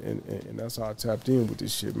saying? And that's how I tapped in with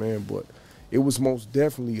this shit, man. But it was most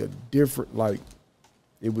definitely a different, like,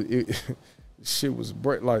 shit was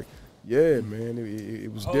bright, like, yeah, man,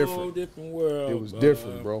 it was different. Whole different world. It was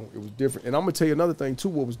different, bro. It was different. And I'm gonna tell you another thing too.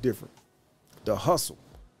 What was different? The hustle.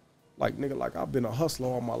 Like, nigga, like, I've been a hustler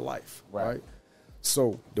all my life, right?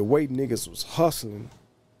 So the way niggas was hustling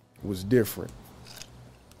was different.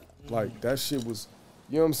 Like, that shit was,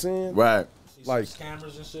 you know what I'm saying? Right. Like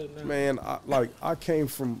cameras and shit, Man, man. I came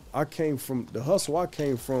from the hustle I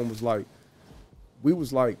came from was like, we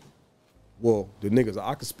was like Well, the niggas,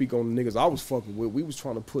 I could speak on the niggas I was fucking with. We was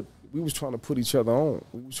trying to put each other on.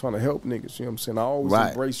 We was trying to help niggas. You know what I'm saying? I always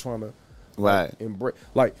embrace trying to embrace.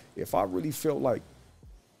 Like, if I really felt like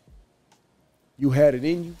you had it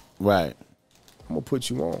in you, right, I'm gonna put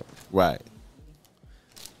you on. Right.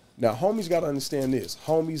 Now, homies gotta understand this.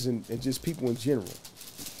 Homies and just people in general.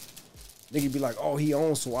 Nigga be like, oh, he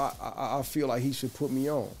on, so I feel like he should put me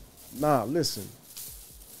on. Nah, listen.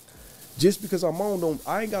 Just because I'm on,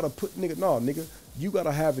 I ain't gotta put nigga, you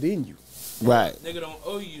gotta have it in you. Right. Nigga don't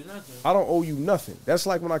owe you nothing. I don't owe you nothing. That's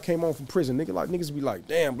like when I came home from prison. Niggas be like,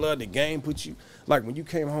 damn, blood, the game put you. Like when you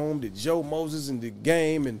came home, did Joe Moses and the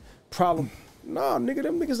game and problem. Nah, nigga,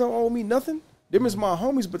 them niggas don't owe me nothing. Them is my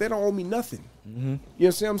homies, but they don't owe me nothing. Mm-hmm.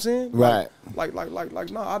 You see what I'm saying? Right. Like,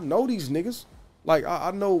 nah, I know these niggas. Like,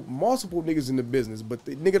 I know multiple niggas in the business, but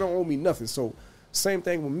the nigga don't owe me nothing. So, same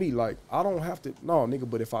thing with me. Like, I don't have to, no, nigga,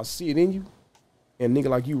 but if I see it in you, and nigga,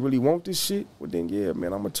 like, you really want this shit, well, then, yeah,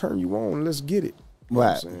 man, I'm gonna turn you on and let's get it. You know what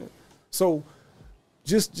I'm saying? So,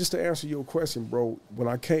 just to answer your question, bro, when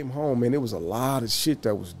I came home, man, it was a lot of shit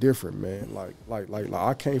that was different, man. Like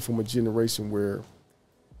I came from a generation where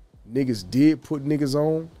niggas did put niggas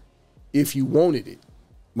on if you wanted it.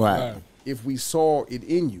 Right. If we saw it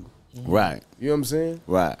in you. Right. You know what I'm saying?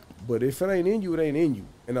 Right. But if it ain't in you, it ain't in you.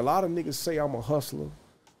 And a lot of niggas say I'm a hustler.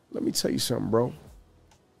 Let me tell you something, bro.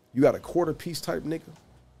 You got a quarter piece type nigga.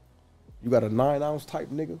 You got a 9-ounce type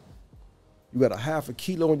nigga. You got a half a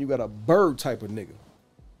kilo, and you got a bird type of nigga.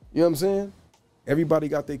 You know what I'm saying? Everybody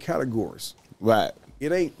got their categories. Right.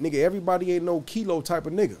 It ain't, nigga, everybody ain't no kilo type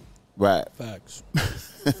of nigga. Right. Facts.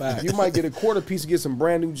 Facts. You might get a quarter piece to get some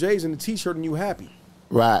brand new J's and a t-shirt and you happy.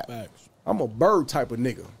 Right. Facts. I'm a bird type of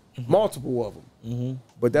nigga. Multiple of them. Mm-hmm.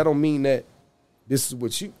 But that don't mean that this is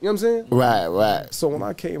what you know what I'm saying? Right, right. So when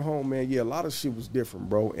I came home, man, yeah, a lot of shit was different,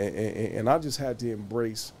 bro. And I just had to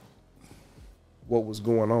embrace what was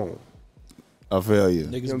going on. I feel you.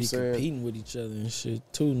 Niggas know be competing with each other and shit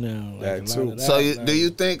too now. Like That too. So do you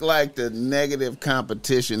think like the negative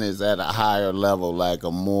competition is at a higher level, like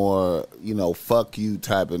a more, fuck you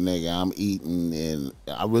type of nigga? I'm eating and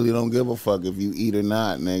I really don't give a fuck if you eat or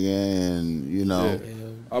not, nigga. And Yeah.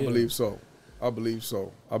 I believe so. I believe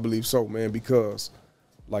so, man, because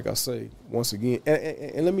like I say, once again,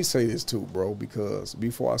 and let me say this too, bro, because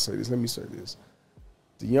before I say this, let me say this.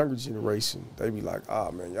 The younger generation, they be like,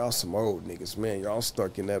 man, y'all some old niggas, man. Y'all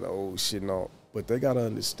stuck in that old shit and all. But they got to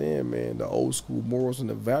understand, man, the old school morals and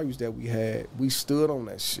the values that we had, we stood on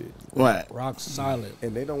that shit. Right. Rock solid.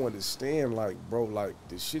 And they don't understand, like, bro, like,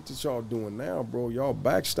 the shit that y'all doing now, bro, y'all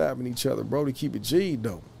backstabbing each other, bro, to keep it G'd,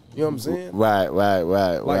 though. You know what I'm saying? Right.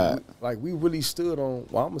 Like we really stood on,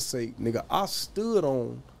 well, I'm going to say, nigga, I stood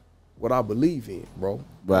on what I believe in, bro.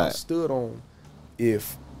 Right. I stood on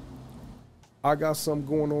if I got something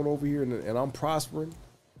going on over here and I'm prospering,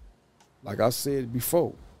 like I said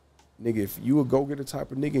before, nigga, if you a go-getter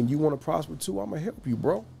type of nigga and you want to prosper too, I'm going to help you,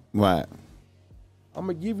 bro. Right. I'm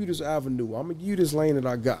going to give you this avenue. I'm going to give you this lane that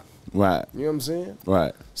I got. Right. You know what I'm saying?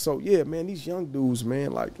 Right. So, yeah, man, these young dudes,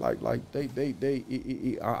 man, like I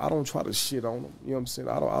don't try to shit on them. You know what I'm saying?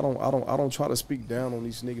 I don't try to speak down on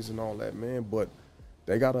these niggas and all that, man, but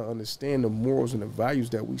they got to understand the morals and the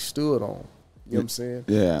values that we stood on. You know what I'm saying?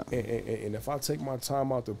 Yeah. And if I take my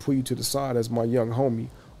time out to pull you to the side as my young homie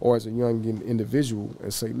or as a young individual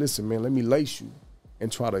and say, listen, man, let me lace you and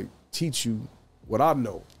try to teach you what I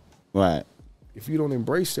know. Right. If you don't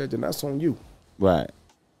embrace that, then that's on you. Right.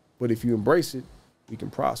 But if you embrace it, we can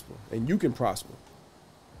prosper. And you can prosper.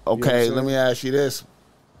 Okay, You know what I'm let me ask you this.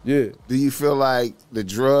 Yeah. Do you feel like the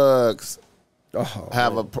drugs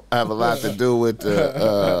have man. a lot to do with the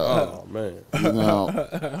oh man.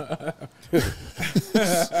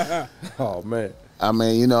 Oh man. I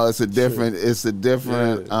mean, it's a different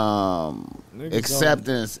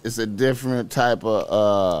acceptance. It's a different type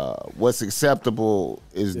of what's acceptable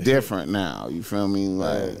is different now. You feel me?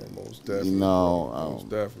 Like most definitely, most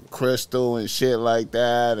definitely. Crystal and shit like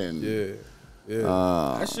that, and yeah.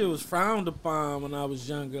 That shit was frowned upon when I was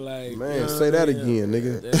younger. Like, man, say that again,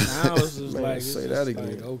 nigga. Now it's just man, like, say it's that just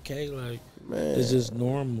again. like, okay, like, man, it's just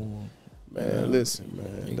normal. Man, listen,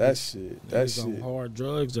 man, that shit. On hard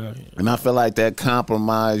drugs out here. And I feel like that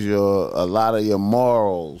compromise a lot of your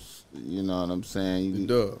morals. You know what I'm saying? It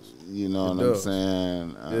does. You know what I'm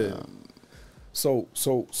saying? Yeah. So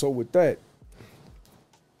with that,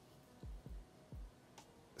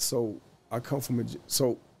 so I come from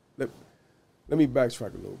let me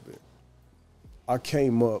backtrack a little bit. I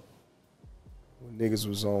came up when niggas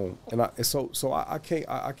was on, and I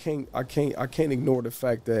can't ignore the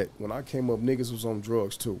fact that when I came up, niggas was on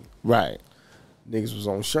drugs too. Right. Niggas was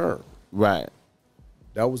on Sherm. Right.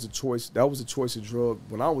 That was a choice. That was a choice of drug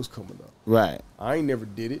when I was coming up. Right. I ain't never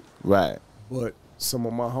did it. Right. But some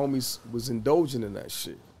of my homies was indulging in that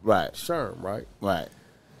shit. Right. Sherm, right? Right.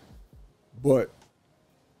 But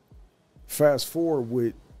fast forward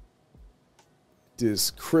with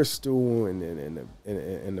this crystal and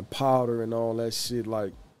the powder and all that shit,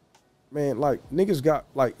 like, man, like niggas got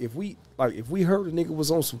like if we heard a nigga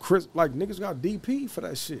was on some like niggas got DP for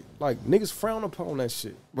that shit. Like niggas frown upon that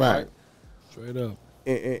shit. Right. Straight up.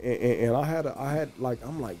 And I had like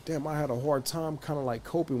I'm like, damn, I had a hard time kind of like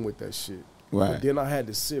coping with that shit. Right. But then I had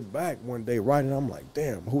to sit back one day, right, and I'm like,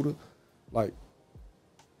 damn, HOODA, like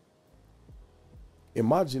in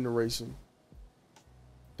my generation,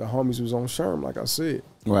 the homies was on Sherm, like I said.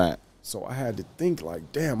 Right. So I had to think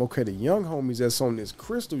like, damn, okay, the young homies that's on this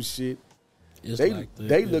crystal shit,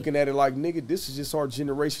 they looking at it like, nigga, this is just our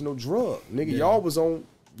generational drug. Nigga, y'all was on,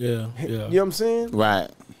 you know what I'm saying? Right.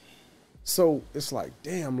 So it's like,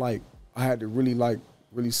 damn, like I had to really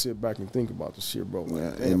sit back and think about the shit, bro.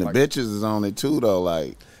 Like, damn, and the like, bitches is on it too, though.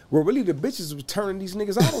 Like, well, really, the bitches was turning these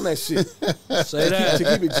niggas out on that shit. Say that. To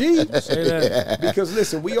keep it G. Say that. Because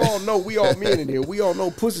listen, we all men in here. We all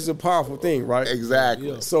know pussy's a powerful thing, right?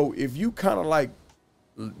 exactly. Yeah. So if you kind of like,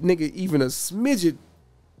 nigga, even a smidget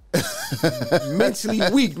mentally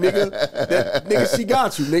weak, nigga, that nigga, she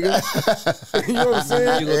got you, nigga. You know what I'm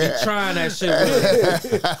saying? You gonna be trying that shit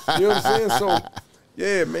with her. You know what I'm saying? So,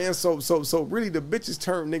 yeah, man. So really, the bitches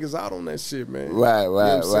turn niggas out on that shit, man. Right. You know what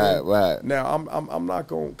I'm saying? Right. Now I'm not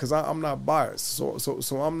going, cause I'm not biased. So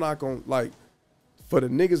I'm not going, like, for the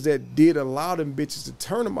niggas that did allow them bitches to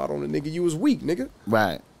turn them out on the nigga, you was weak, nigga.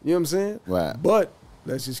 Right. You know what I'm saying? Right. But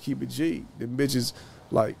let's just keep it G. Them bitches,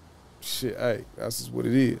 like, shit, hey, that's just what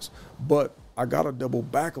it is. But I gotta double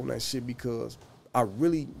back on that shit because I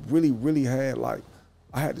really had, like,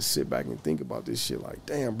 I had to sit back and think about this shit like,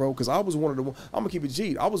 damn, bro, because I was one of the ones, I'm gonna keep it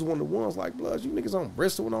G. I was one of the ones like, blood, you niggas on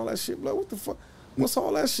Bristol and all that shit, blood, what the fuck? What's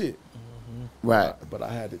all that shit? Mm-hmm. Right. But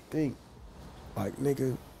I had to think, like,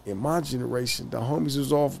 nigga, in my generation, the homies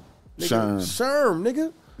was off, nigga, Sherm,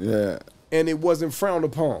 nigga. Yeah. And it wasn't frowned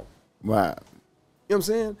upon. Right. You know what I'm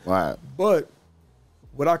saying? Right. But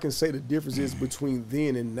what I can say the difference is between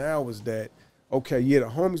then and now is that, okay, yeah, the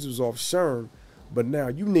homies was off Sherm, but now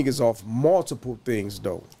you niggas off multiple things,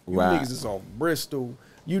 though. You Right. niggas is off Bristol.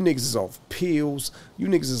 You niggas is off pills. You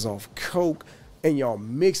niggas is off coke. And y'all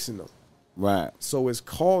mixing them. Right. So it's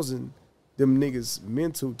causing them niggas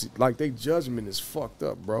mental, like they judgment is fucked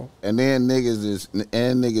up, bro. And then niggas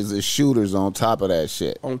is shooters on top of that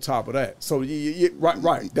shit. On top of that. So, yeah, right.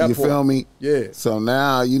 That You part. feel me? Yeah. So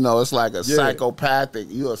now, you know, it's like a psychopathic.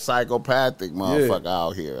 You a psychopathic motherfucker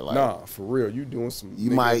out here. Like, nah, for real. You doing some. You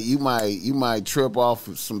nigga. you might trip off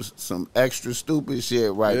of some extra stupid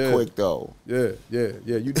shit quick though. Yeah.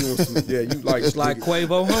 You doing some. Yeah, you like. It's like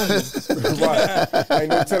Quavo homie. Right. Ain't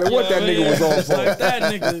no telling what that nigga was off for. Like that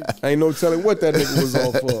nigga. Ain't no telling what that nigga was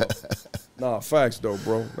off for. Nah, facts though,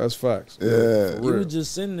 bro. That's facts. Yeah. You was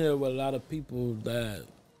just sitting there with a lot of people that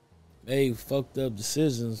made fucked up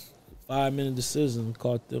decisions, 5-minute decisions,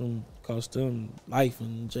 cost them life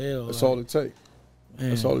in jail. That's like, all it take. man.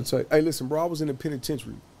 That's all it take. Hey, listen, bro. I was in the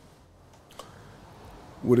penitentiary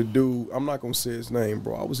with a dude. I'm not gonna say his name,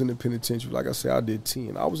 bro. I was in the penitentiary. Like I said, I did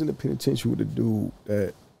 10. I was in the penitentiary with a dude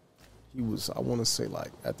that he was, I want to say,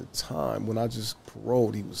 like, at the time when I just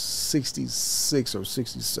paroled, he was 66 or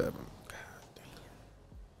 67. God damn.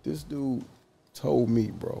 This dude told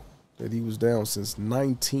me, bro, that he was down since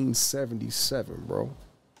 1977, bro.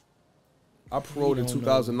 I paroled in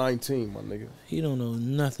 2019, my nigga. He don't know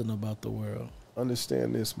nothing about the world.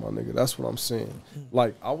 Understand this, my nigga. That's what I'm saying.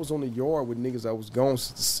 Like, I was on the yard with niggas that was gone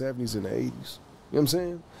since the 70s and the 80s. You know what I'm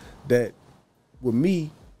saying? That with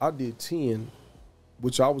me, I did 10,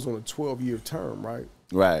 which I was on a 12-year term, right?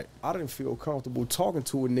 Right. I didn't feel comfortable talking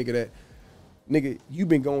to a nigga that, nigga, you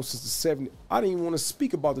been gone since the 70s. I didn't even want to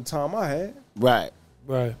speak about the time I had. Right.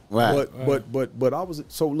 Right. But I was,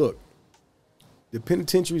 so look, the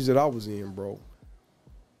penitentiaries that I was in, bro,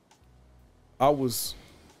 I was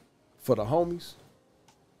for the homies,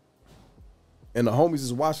 and the homies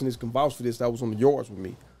is watching this, can vouch for this, that was on the yards with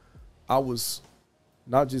me. I was,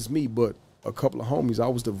 not just me, but a couple of homies, I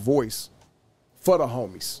was the voice for the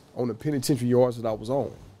homies on the penitentiary yards that I was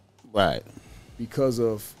on. Right. Because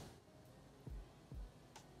of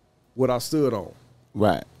what I stood on.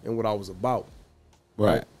 Right. And what I was about.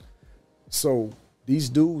 Right. So these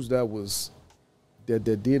dudes that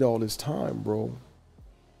did all this time, bro,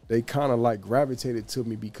 they kind of like gravitated to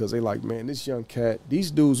me because they like, man, this young cat,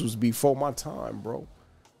 these dudes was before my time, bro. You know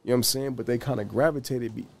what I'm saying? But they kind of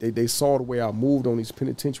gravitated. They saw the way I moved on these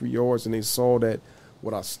penitentiary yards, and they saw that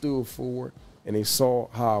what I stood for, and they saw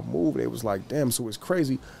how I moved, they was like, damn, so it's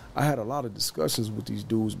crazy. I had a lot of discussions with these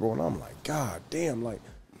dudes, bro, and I'm like, God damn, like,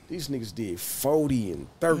 these niggas did 40 and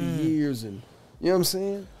 30 years, and you know what I'm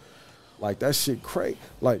saying? Like, that shit crazy.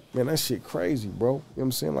 Like, man, that shit crazy, bro. You know what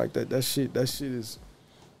I'm saying? Like, that shit is,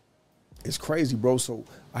 it's crazy, bro. So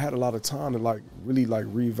I had a lot of time to, like, really, like,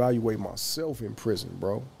 reevaluate myself in prison,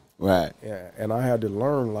 bro. Right. Yeah, and I had to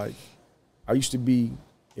learn, like, I used to be,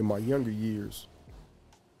 in my younger years,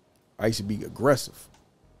 I used to be aggressive.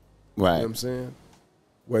 Right. You know what I'm saying?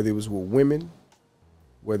 Whether it was with women,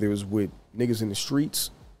 whether it was with niggas in the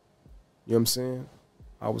streets, you know what I'm saying?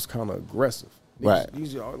 I was kind of aggressive. Niggas, right.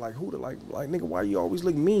 These are like, who the, like, nigga, why you always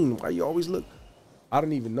look mean? Why you always look? I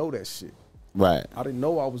didn't even know that shit. Right. I didn't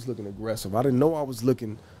know I was looking aggressive. I didn't know I was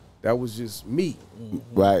looking, that was just me.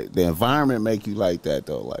 Right. The environment make you like that,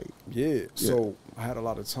 though. Like, yeah. So I had a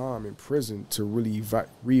lot of time in prison to really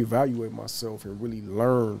reevaluate myself and really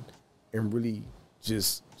learn and really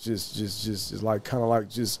just like kind of like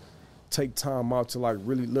just take time out to like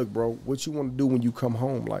really look, bro, what you want to do when you come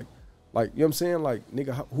home, like you know what I'm saying, like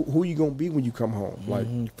nigga, who you gonna be when you come home, like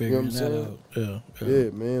you know what I'm saying? Yeah,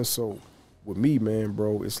 man. So with me, man,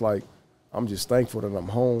 bro, it's like I'm just thankful that I'm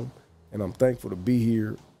home, and I'm thankful to be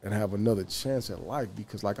here and have another chance at life,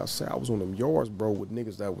 because like I said, I was on them yards, bro, with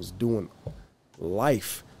niggas that was doing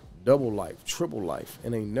life, double life, triple life,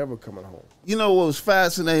 and ain't never coming home. You know what was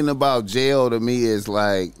fascinating about jail to me is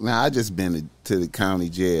like, now I just been to the county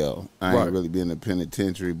jail. I ain't really been to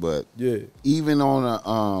penitentiary, but even on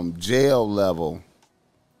a jail level,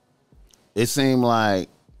 it seemed like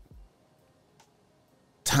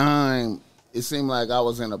time. It seemed like I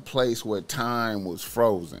was in a place where time was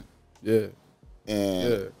frozen. Yeah.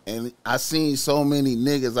 And I seen so many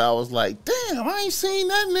niggas, I was like, damn, I ain't seen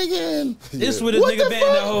that nigga in. This with a nigga been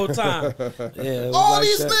the whole time. All like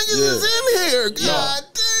these niggas is in here. God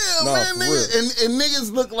damn, man. Niggas, and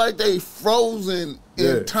niggas look like they frozen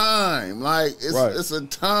in time. Like, it's a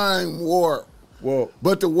time warp. Well,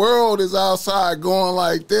 but the world is outside going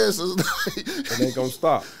like this. It's like, it ain't gonna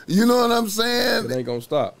stop. You know what I'm saying? It ain't gonna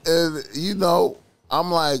stop. And, you know, I'm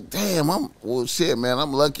like, damn, well, shit, man,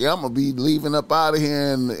 I'm lucky. I'm going to be leaving up out of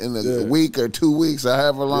here in a week or 2 weeks or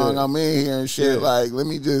however long I'm in here and shit. Like, let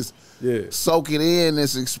me just soak it in,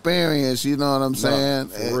 this experience, you know what I'm saying?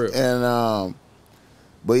 For real. And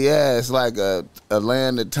but yeah, it's like a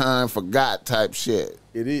land of time forgot type shit.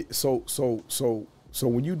 It is. So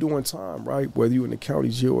when you doing time, right, whether you in the county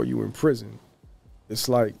jail or you in prison, it's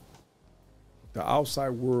like the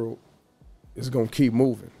outside world is going to keep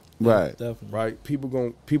moving. Right. Definitely. Right. People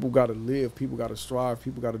got to live. People got to strive.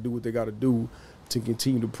 People got to do what they got to do to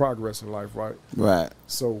continue to progress in life. Right. Right.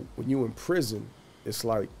 So when you in prison, it's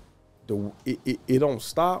like it don't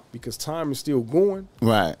stop because time is still going.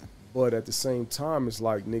 Right. But at the same time, it's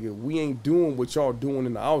like, nigga, we ain't doing what y'all doing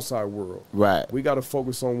in the outside world. Right. We got to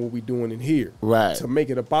focus on what we doing in here. Right. To make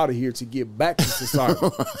it up out of here to get back to society.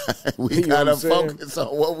 We got to focus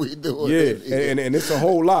on what we doing. Yeah, and it's a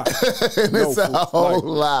whole lot. It's a whole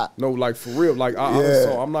lot. No, like for real. Like,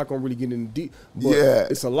 so I'm not going to really get into deep. But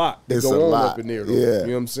it's a lot that go on up in there, though. Yeah. You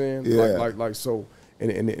know what I'm saying? Yeah. Like so,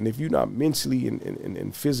 and if you're not mentally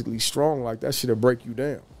and physically strong, like that shit'll break you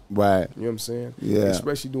down. Right. You know what I'm saying? Yeah.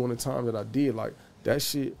 Especially during the time that I did, like that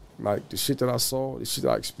shit, like the shit that I saw, the shit that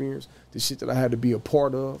I experienced, the shit that I had to be a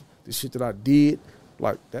part of, the shit that I did,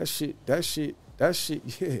 like that shit,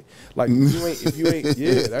 yeah. Like if you ain't,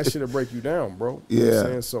 that shit'll break you down, bro. You know what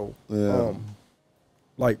I'm saying? So,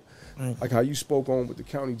 like how you spoke on with the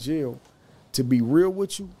county jail, to be real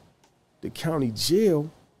with you, the county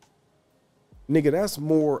jail, nigga, that's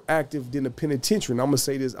more active than the penitentiary. And I'm gonna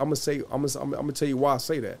say this. I'm gonna tell you why I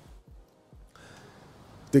say that.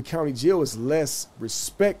 The county jail is less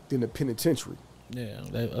respect than the penitentiary. Yeah,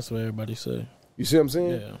 that's what everybody say. You see what I'm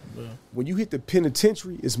saying? Yeah. When you hit the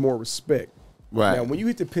penitentiary, it's more respect. Right. Now, when you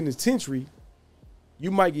hit the penitentiary, you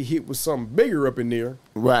might get hit with something bigger up in there.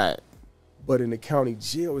 Right. But in the county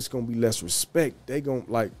jail, it's gonna be less respect. They gonna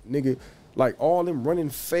like, nigga, like all them running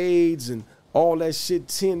fades and all that shit.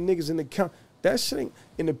 10 niggas in the county. That shit ain't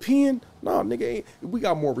in the pen. Nah, nigga, ain't. We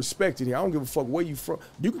got more respect in here. I don't give a fuck where you from.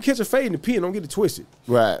 You can catch a fade in the pen. Don't get it twisted.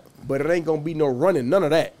 Right. But it ain't gonna be no running. None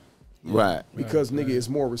of that. Right. Because nigga, it's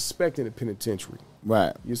more respect in the penitentiary.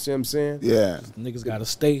 Right. You see what I'm saying? Yeah. Niggas gotta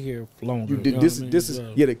stay here for longer. This is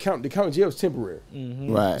the county jail is temporary.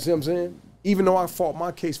 Mm-hmm. Right. You see what I'm saying? Even though I fought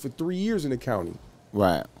my case for 3 years in the county.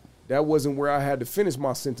 Right. That wasn't where I had to finish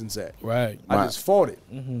my sentence at. Right. I just fought it.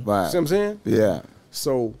 Mm-hmm. Right. See what I'm saying? Yeah.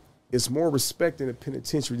 So it's more respect in the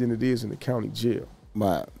penitentiary than it is in the county jail.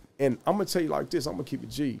 Right. And I'm going to tell you like this. I'm going to keep it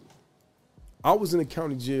G. I was in the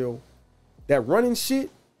county jail. That running shit,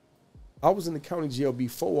 I was in the county jail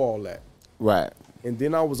before all that. Right. And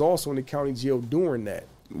then I was also in the county jail during that.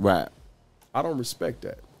 Right. I don't respect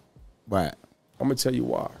that. Right. I'm going to tell you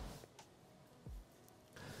why.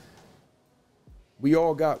 We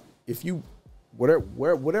all got, if you,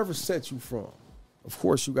 whatever set you from, of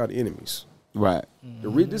course you got enemies. Right.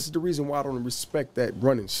 This is the reason why I don't respect that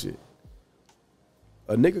running shit.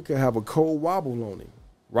 A nigga could have a cold wobble on him,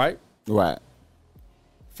 right? Right.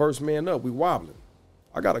 First man up, we wobbling.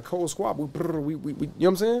 I got a cold squabble. We you know what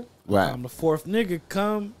I'm saying? Right. The fourth nigga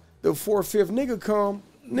come. The fourth, fifth nigga come.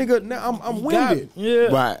 Nigga, now I'm winded. Yeah.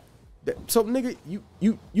 Right. So nigga, you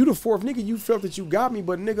the fourth nigga. You felt that you got me,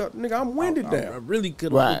 but nigga, I'm winded I now. really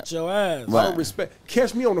could have Right. whipped your ass. I Right. don't respect.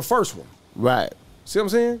 Catch me on the first one. Right. See what I'm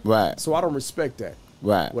saying? Right. So I don't respect that.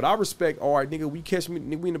 Right. What I respect, all right, nigga, we catch me,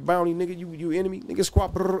 nigga, we in the bounty, nigga, you enemy,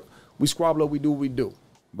 nigga, we squabble up, we do what we do.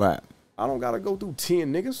 Right. I don't gotta go through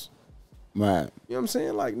 10 niggas. Right. You know what I'm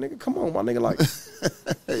saying? Like, nigga, come on, my nigga, like,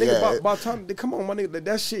 nigga, Yeah. by time, come on, my nigga,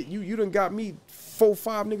 that shit, you done got me 4,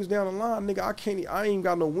 5 niggas down the line, nigga, I ain't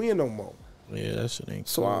got no win no more. Yeah, that shit ain't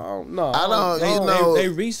So cool. I don't know. I don't, you know. They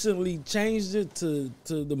recently changed it to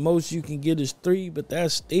the most you can get is 3, but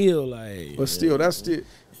that's still like. But still, that's still,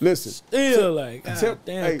 listen. Still like, tell-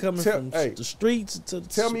 damn, hey, coming tell- from hey, the streets to the.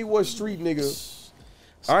 Tell me what street nigga.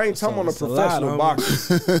 I ain't talking about a It's a lot, professional homie.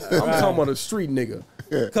 boxer. I'm talking about a street nigga.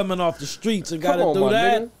 coming off the streets and Come gotta on, do my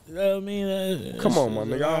that. nigga. You know what I mean, Come on, my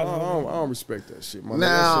shit's a nigga. I lot, homie. don't respect that shit, my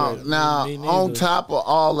Now, nigga. now, Me neither. on top of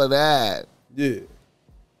all of that, Yeah.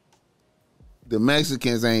 the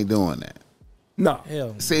Mexicans ain't doing that. Nah.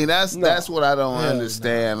 Hell, See, that's No. what I don't Hell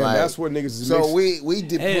understand. And Like, that's what niggas is so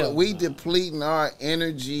mixing. Hell we no. depleting our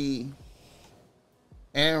energy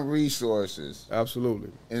and resources, Absolutely.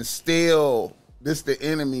 and still this the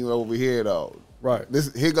enemy over here though. Right.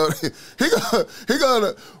 This he gonna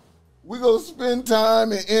we gonna spend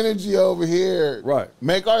time and energy over here. Right.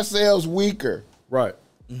 Make ourselves weaker Right.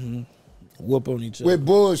 whoop on each other. with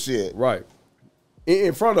bullshit. Right.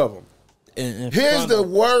 In front of them. In Here's front the of-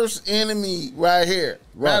 worst enemy right here.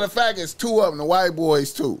 Right. Matter of fact, it's 2 of them, the white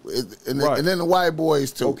boys too, Right. and then the white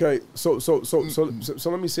boys too. Okay. So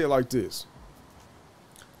let me say it like this.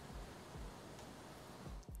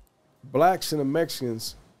 Blacks and the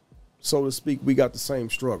Mexicans, so to speak, we got the same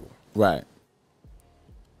struggle Right.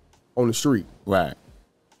 on the street. Right.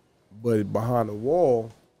 But behind the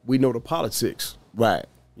wall, we know the politics. Right.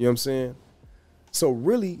 You know what I'm saying? So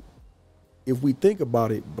really, if we think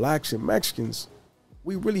about it, blacks and Mexicans,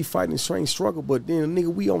 we really fighting the same struggle, but then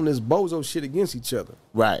nigga, we on this bozo shit against each other.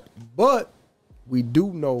 Right. But we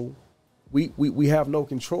do know we have no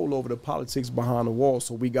control over the politics behind the wall,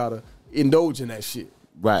 so we gotta indulge in that shit.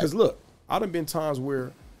 Right. Because look, I done been times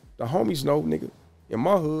where the homies know, nigga, in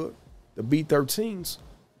my hood, the B13s,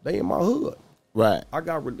 they in my hood. Right.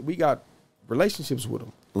 We got relationships with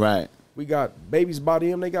them. Right. We got babies by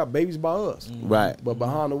them, they got babies by us. Right. But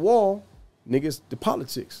behind the wall, niggas, the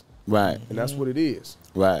politics. Right. And that's what it is.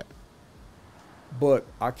 Right. But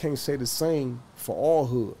I can't say the same for all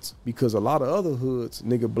hoods, because a lot of other hoods,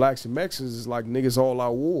 nigga, blacks and Mexicans is like niggas all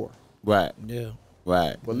out war. Right. Yeah.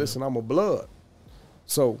 Right. But listen, I'm a blood.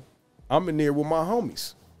 So I'm in there with my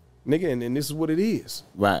homies. Nigga, and this is what it is.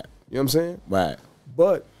 Right. You know what I'm saying? Right.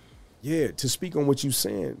 But yeah, to speak on what you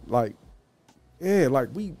saying, like, yeah, like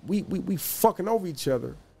we fucking over each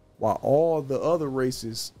other while all the other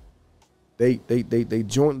races, they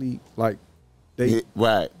jointly, like, they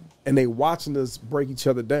Right. and they watching us break each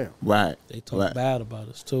other down Right. They talk Right. bad about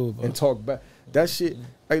us too, bro. and talk back. That shit,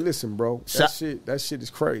 hey, listen, bro. Shut- That shit is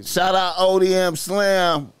crazy. Shout out ODM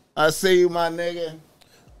Slim. I see you, my nigga.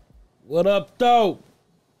 What up, though?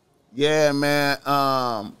 Yeah, man.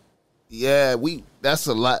 Yeah, that's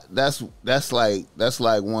a lot. That's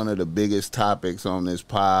like one of the biggest topics on this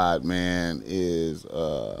pod, man, is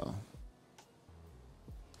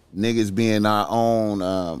niggas being our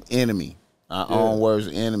own enemy, our own worst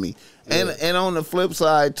enemy. And on the flip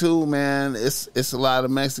side too, man, it's a lot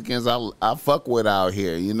of Mexicans I fuck with out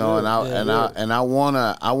here, you know, and I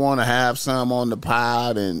wanna have some on the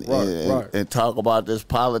pod and talk about this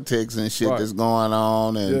politics and shit that's going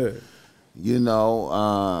on, and you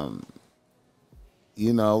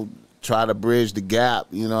know, try to bridge the gap,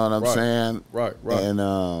 you know what I'm saying? Right.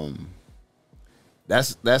 And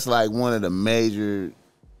that's like one of the major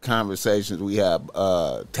conversations we have.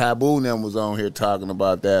 Taboo and them was on here talking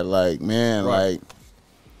about that. Like, man, like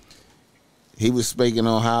he was speaking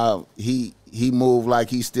on how he moved like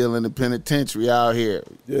he's still in the penitentiary out here.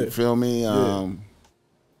 Yeah. You feel me?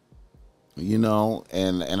 You know,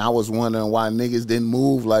 and I was wondering why niggas didn't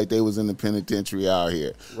move like they was in the penitentiary out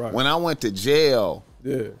here. Right. When I went to jail,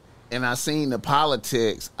 and I seen the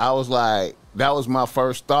politics, I was like, that was my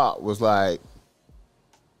first thought, was like,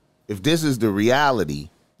 if this is the reality,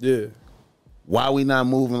 yeah, why we not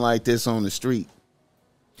moving like this on the street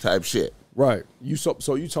type shit? Right.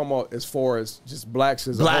 So you talking about as far as just blacks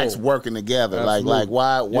as blacks a whole. working together. Absolutely. Like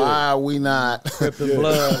why are we not the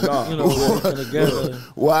blood, you know, working together.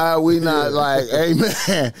 Why are we not like, hey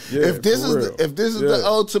man, if this is real. The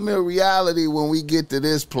ultimate reality when we get to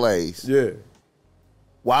this place,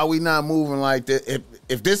 why are we not moving like that?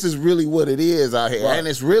 If this is really what it is out here, and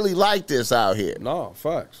it's really like this out here. No,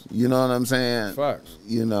 facts. You know what I'm saying? Facts.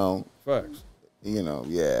 You know. Facts. You know,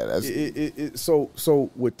 yeah. That's so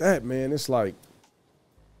with that, man, it's like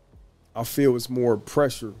I feel it's more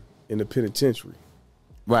pressure in the penitentiary.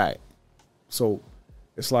 Right. So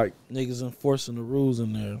it's like niggas enforcing the rules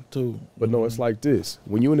in there too. But no, it's like this.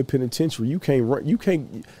 When you in the penitentiary, you can't run. You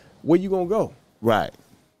can't. Where you gonna go? Right.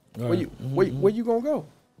 Where you gonna go?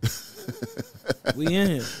 We in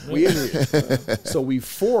here. We in here. So we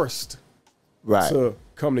forced to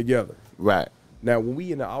come together. Right. Now, when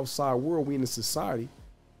we in the outside world, we in the society,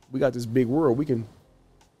 we got this big world. We can,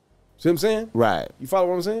 see what I'm saying? Right. You follow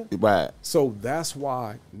what I'm saying? Right. So that's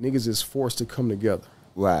why niggas is forced to come together.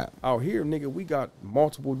 Right. Out here, nigga, we got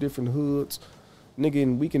multiple different hoods. Nigga,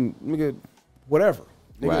 and we can, nigga, whatever.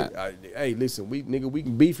 Nigga, right. Hey, listen, we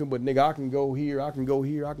can beefing, but nigga, I can go here, I can go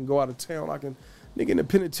here, I can go out of town, nigga, in the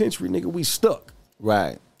penitentiary, nigga, we stuck.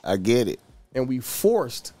 Right. I get it. And we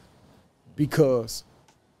forced because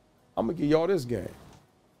I'm going to give y'all this game,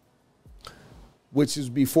 which is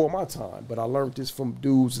before my time, but I learned this from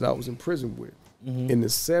dudes that I was in prison with. In the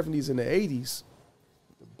 70s and the 80s,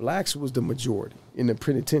 the blacks was the majority in the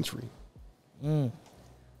penitentiary. The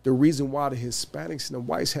reason why the Hispanics and the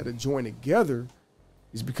whites had to join together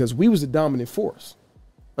is because we was the dominant force.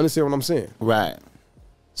 Understand what I'm saying? Right.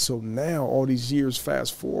 So now, all these years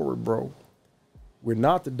fast forward, bro, we're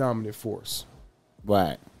not the dominant force.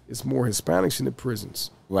 Right. It's more Hispanics in the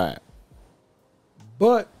prisons. Right.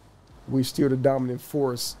 But we're still the dominant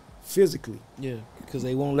force physically. Yeah, because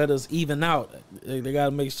they won't let us even out. They got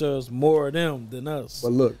to make sure it's more of them than us.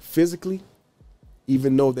 But look, physically,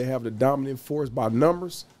 even though they have the dominant force by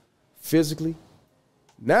numbers, physically,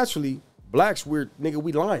 naturally, blacks, we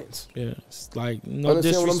lions. Yeah, it's like no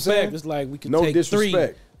disrespect. It's like we can take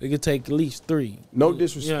disrespect. 3. We could take at least 3. No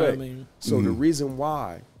disrespect. You know what I mean? So the reason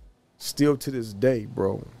why, still to this day,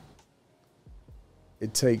 bro,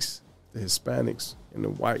 it takes the Hispanics and the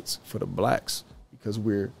whites for the blacks because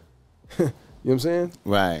we're, you know what I'm saying?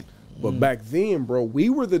 Right. But back then, bro, we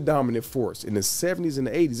were the dominant force in the 70s and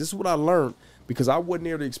the 80s. This is what I learned because I wasn't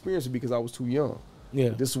there to experience it because I was too young. Yeah.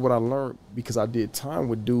 But this is what I learned because I did time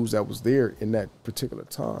with dudes that was there in that particular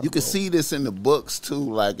time. You can see this in the books too.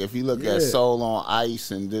 Like if you look at Soul on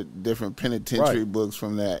Ice and different penitentiary books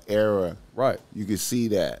from that era. Right. You can see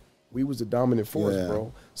that. We was the dominant force,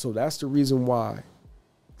 bro. So that's the reason why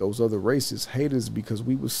those other races hated us because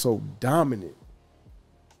we was so dominant.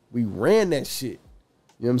 We ran that shit.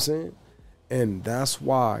 You know what I'm saying? And that's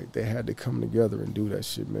why they had to come together and do that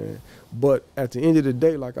shit, man. But at the end of the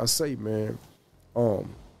day, like I say, man,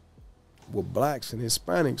 with blacks and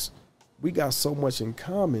Hispanics, we got so much in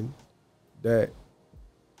common that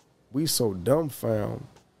we so dumbfound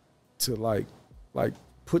to like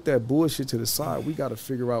put that bullshit to the side. We got to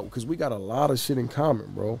figure out because we got a lot of shit in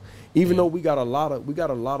common, bro. Even though we got a lot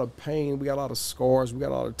of pain, we got a lot of scars, we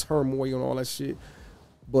got a lot of turmoil and all that shit,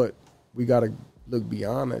 but we got to look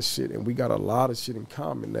beyond that shit, and we got a lot of shit in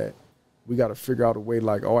common that we got to figure out a way.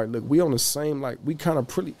 Like, all right, look, we on the same, like, we kind of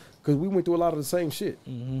pretty because we went through a lot of the same shit.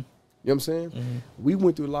 You know what I'm saying? We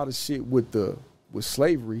went through a lot of shit with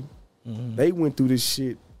slavery. They went through this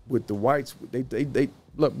shit with the whites. They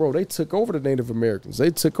look, bro, they took over the Native Americans. They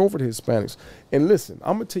took over the Hispanics. And listen,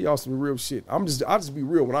 I'm gonna tell y'all some real shit. I'll just be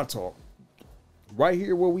real when I talk. Right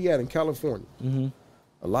here where we at in California,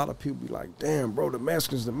 a lot of people be like, damn, bro, the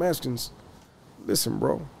Mexicans. Listen,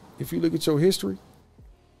 bro, if you look at your history,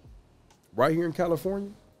 right here in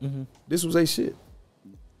California, this was a shit.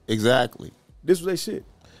 Exactly. This was a shit.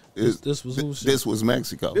 This was who shit? This was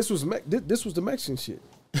Mexico. This was the Mexican shit.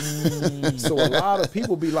 So a lot of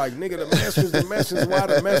people be like, nigga, the Mexicans, why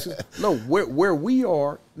the Mexicans? No, where we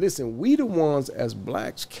are, listen, we the ones as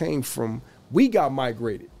blacks came from, we got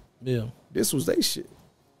migrated. Yeah. This was they shit.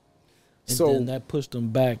 And so then that pushed them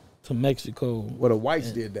back to Mexico. Well, the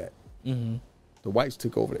whites did that. The whites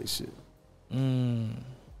took over that shit.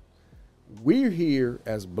 We're here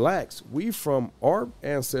as blacks. Our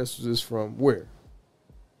ancestors is from where?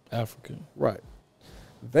 Africa. Right.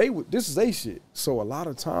 This is they shit. So a lot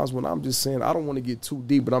of times when I'm just saying, I don't want to get too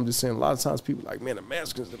deep, but I'm just saying a lot of times people like, man, the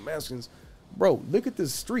Mexicans. Bro, look at the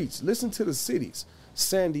streets. Listen to the cities.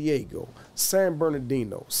 San Diego, San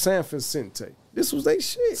Bernardino, San Vicente. This was they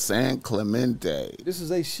shit. San Clemente. This is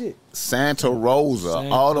they shit. Santa Rosa,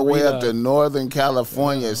 all the way up to Northern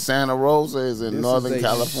California. Santa Rosa is in Northern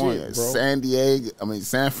California. Shit, bro.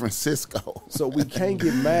 San Francisco. So we can't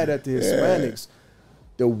get mad at the Hispanics.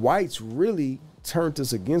 The whites really turned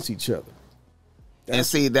us against each other. And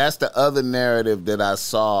see, that's the other narrative that I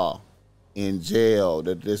saw in jail,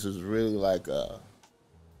 that this is really like the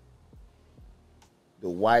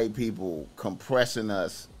white people compressing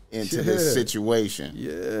us into this situation.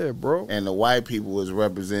 Yeah, bro. And the white people was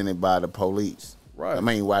represented by the police. Right. I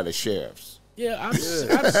mean, by the sheriffs. Yeah, I've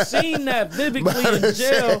seen that vividly in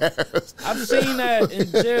jail. I've seen that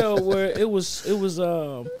in jail where it was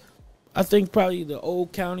I think probably the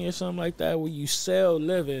old county or something like that, where you sell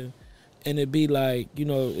living and it'd be like, you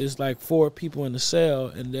know, it's like 4 people in the cell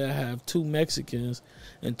and they'll have 2 Mexicans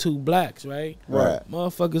and 2 blacks, right? Right.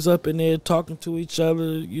 Motherfuckers up in there talking to each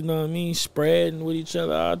other, you know what I mean, spreading with each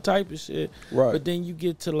other, all type of shit. Right. But then you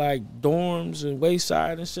get to like dorms and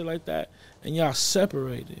wayside and shit like that, and y'all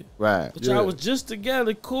separated. Right. But y'all was just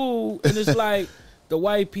together, cool, and it's like the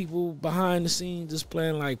white people behind the scenes just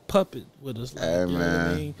playing like puppet with us. Like, hey, you know what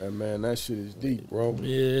I mean? Hey, man, that shit is deep, bro.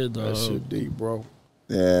 Yeah, dog. That shit deep, bro.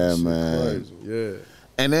 Yeah, man. Crazy. Yeah.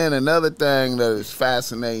 And then another thing that is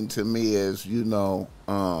fascinating to me is,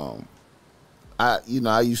 I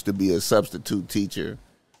used to be a substitute teacher,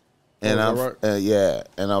 and I was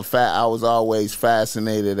always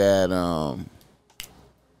fascinated at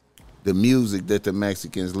the music that the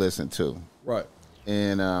Mexicans listen to. Right.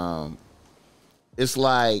 And it's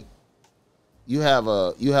like you have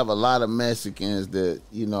a lot of Mexicans that,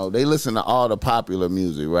 they listen to all the popular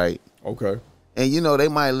music, right? Okay. And, they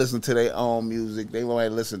might listen to their own music. They might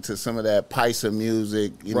listen to some of that Paisa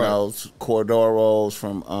music, Cordoros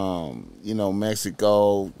from,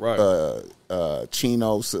 Mexico, right.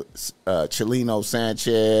 Chileno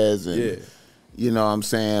Sanchez, and, you know what I'm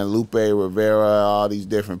saying, Lupe Rivera, all these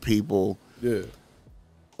different people. Yeah.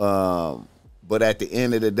 But at the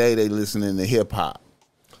end of the day, they listening to hip-hop.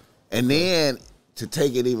 And then to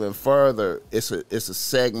take it even further, it's a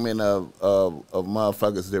segment of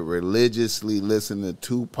motherfuckers that religiously listen to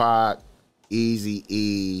Tupac,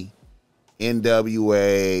 Eazy-E,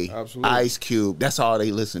 NWA, absolutely. Ice Cube. That's all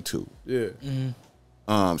they listen to. Yeah.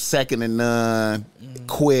 Mm-hmm. Second and None,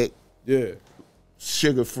 Quick,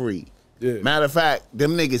 Sugar Free. Yeah. Matter of fact,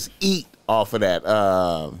 them niggas eat off of that.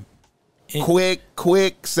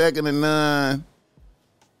 Quick, Second and None.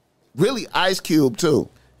 Really, Ice Cube too.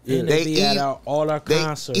 Yeah, they eat at all our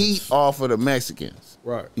concerts. They eat off of the Mexicans.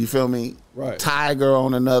 Right. You feel me? Right. Tiger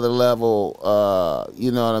on another level.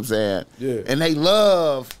 You know what I'm saying? Yeah. And they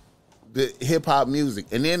love the hip hop music.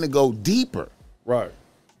 And then to go deeper, right,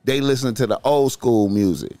 they listen to the old school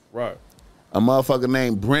music. Right. A motherfucker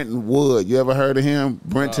named Brenton Wood. You ever heard of him?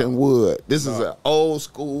 Brenton Wood. This is an old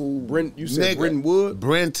school. You said nigga. Brenton Wood?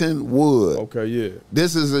 Brenton Wood. Okay, yeah.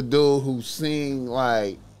 This is a dude who sing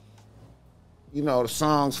like, the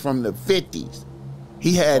songs from the 50s.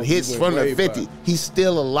 He had hits from the 50s. Back. He's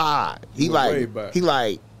still alive. He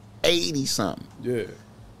like 80 something. Yeah.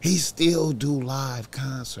 He still do live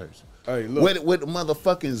concerts. Hey, look. With the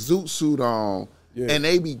motherfucking zoot suit on, yeah. and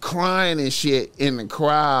they be crying and shit in the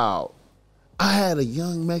crowd. I had a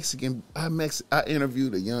young Mexican. I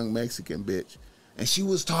interviewed a young Mexican bitch, and she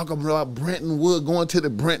was talking about Brenton Wood, going to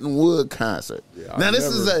the Brenton Wood concert. Yeah, now this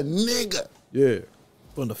is a nigga. Yeah.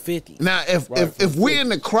 From the 50s. Now, if we're in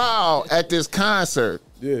the crowd at this concert,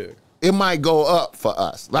 it might go up for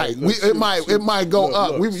us. Like it might go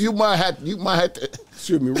up. You might have to.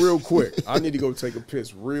 Excuse me, real quick. I need to go take a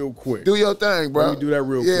piss real quick. Do your thing, bro. Let me do that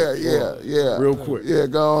real quick. Yeah. Real quick. Yeah,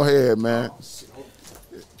 go ahead, man.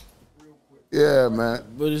 Yeah, man.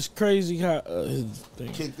 But it's crazy how his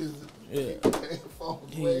thing. Kick this. Yeah.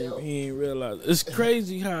 He ain't realize. It's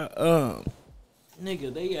crazy how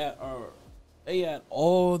nigga they at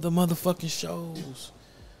all the motherfucking shows.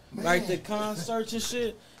 Man. Like the concerts and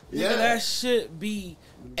shit. Yeah. Nigga, that shit be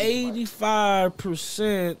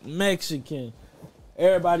 85% Mexican.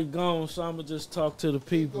 Everybody gone, so I'ma just talk to the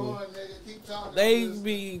people. Keep talking, they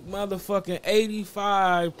be motherfucking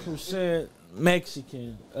 85%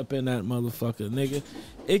 Mexican up in that motherfucker, nigga.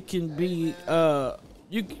 It can be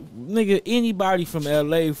anybody from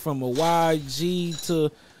LA, from a YG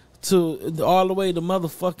to all the way to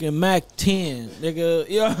motherfucking Mac 10, nigga.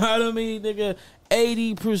 You know what I mean, nigga?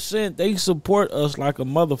 80% they support us like a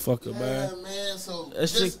motherfucker, man. So that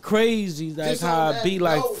shit crazy, like how it be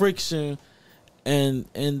like friction and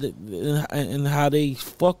how they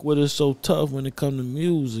fuck with us so tough when it come to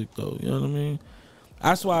music, though. You know what I mean?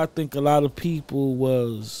 That's why I think a lot of people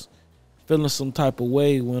was feeling some type of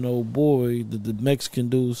way when old boy, the Mexican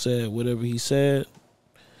dude, said whatever he said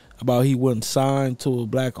about he wasn't signed to a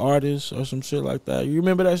black artist or some shit like that. You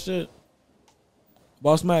remember that shit?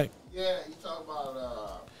 Boss Mac? Yeah, you talk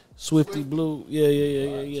about Swifty Blue. Yeah.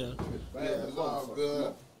 Yeah, it's all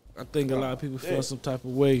good. I think a lot of people feel some type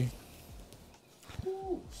of way.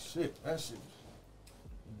 Ooh, shit, that shit.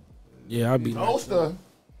 Yeah, I be Nosta.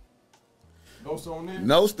 Nosta on there?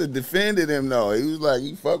 Nosta defended him though. He was like,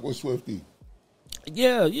 he fuck with Swifty.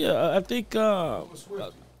 Yeah. I think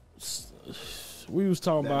we was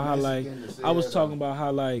talking about how like I was talking about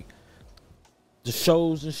how like the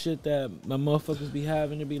shows and shit that my motherfuckers be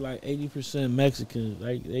having, to be like 80% Mexicans.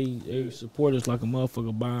 Like they support us like a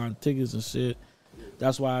motherfucker buying tickets and shit.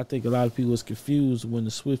 That's why I think a lot of people was confused when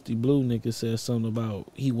the Swifty Blue nigga said something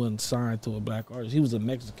about he wasn't signed to a black artist. He was a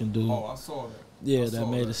Mexican dude. Oh, I saw that. Yeah, that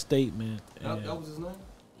made a statement. That was his name?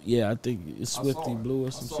 Yeah, I think it's Swifty Blue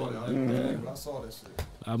or some shit like that. I saw that shit.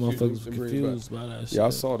 Our motherfuckers were confused by that shit. Yeah, I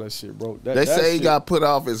saw that shit, bro. They say he got put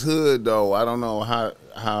off his hood though. I don't know how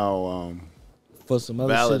for some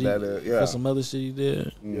other valid shit. that is. Yeah. For some other shit he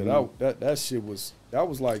did. Yeah, that shit was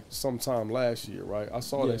like sometime last year, right? I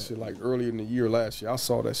saw that shit like earlier in the year last year. I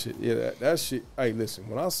saw that shit. Yeah, that shit. Hey, listen,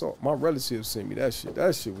 when I saw my relatives sent me that shit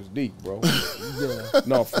was deep, bro. Yeah.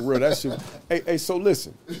 No, for real, that shit. Hey, so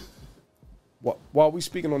listen. While we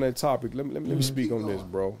speaking on that topic, let me speak on this,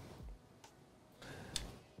 bro.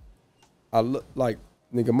 I look like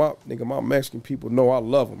nigga, my Mexican people know I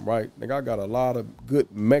love them, right? Nigga, I got a lot of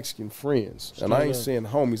good Mexican friends, and I ain't saying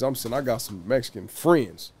homies. I'm saying I got some Mexican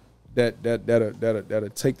friends that'll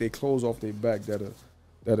take their clothes off their back. That'll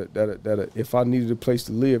if I needed a place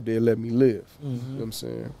to live, they'll let me live. You know what I'm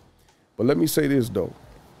saying? But let me say this though.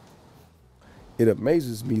 It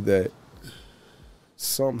amazes me that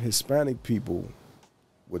some Hispanic people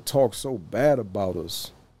would talk so bad about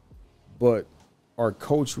us, but our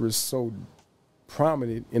culture is so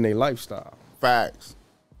prominent in their lifestyle. Facts.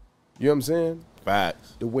 You know what I'm saying?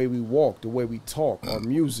 Facts. The way we walk, the way we talk, our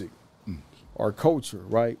music, our culture,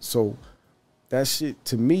 right? So that shit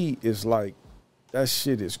to me is like, that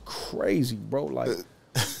shit is crazy, bro. Like,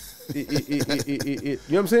 you know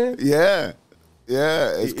what I'm saying? Yeah.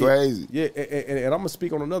 Yeah, it's crazy. And I'm gonna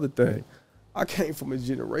speak on another thing. I came from a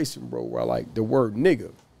generation, bro, where I like the word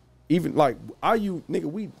nigga. Even like I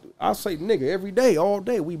say nigga every day, all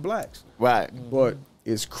day. We blacks, right? But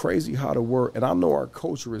it's crazy how the word, and I know our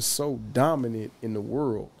culture is so dominant in the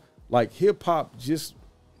world. Like hip hop, just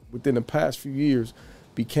within the past few years,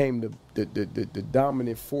 became the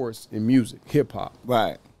dominant force in music. Hip hop,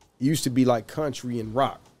 right? It used to be like country and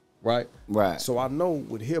rock, right? Right. So I know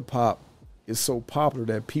with hip hop, it's so popular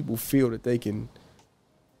that people feel that they can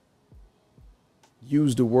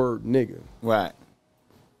use the word nigga, right?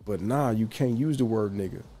 But nah, you can't use the word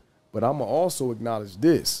nigga. But I'm going to also acknowledge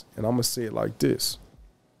this, and I'm going to say it like this.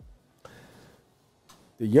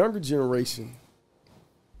 The younger generation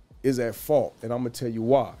is at fault, and I'm going to tell you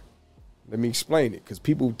why. Let me explain it, because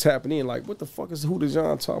people tapping in like, what the fuck is HOODA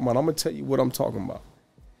John talking about? I'm going to tell you what I'm talking about.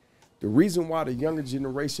 The reason why the younger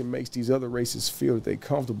generation makes these other races feel that they're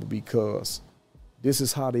comfortable because this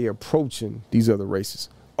is how they're approaching these other races.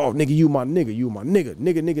 Oh, nigga, you my nigga, nigga.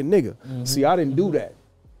 Mm-hmm. See, I didn't do that.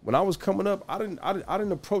 When I was coming up, I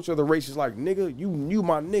didn't approach other races like nigga, you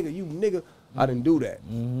my nigga, you nigga. Mm-hmm. I didn't do that.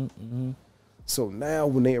 Mm-hmm. So now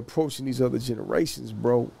when they approaching these other generations,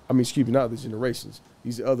 bro, I mean, excuse me, not other generations,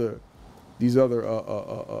 these other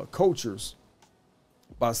cultures,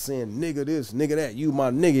 by saying nigga this, nigga that, you my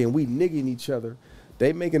nigga, and we nigging each other,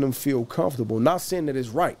 they making them feel comfortable. Not saying that it's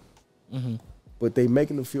right, but they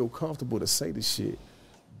making them feel comfortable to say the shit.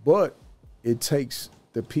 But it takes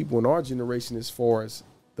the people in our generation, as far as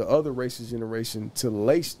the other races generation, to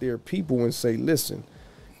lace their people and say, listen,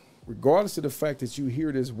 regardless of the fact that you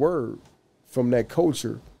hear this word from that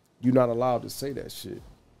culture, you're not allowed to say that shit.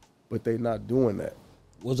 But they not doing that.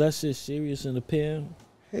 Was that shit serious in the pen?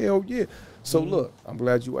 Hell yeah. So look, I'm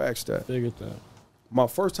glad you asked that. Figured that. My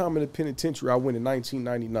first time in the penitentiary, I went in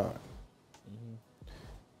 1999.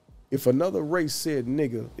 If another race said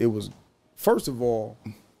nigga, it was, first of all,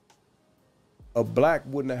 a black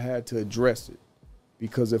wouldn't have had to address it,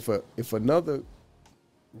 because if another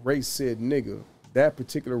race said nigga, that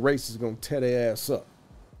particular race is gonna tear their ass up.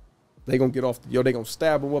 They gonna get off they gonna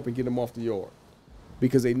stab them up and get them off the yard,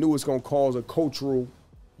 because they knew it's gonna cause a cultural.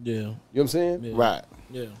 Yeah. You know what I'm saying? Yeah. Right.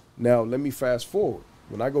 Yeah. Now let me fast forward.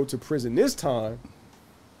 When I go to prison this time,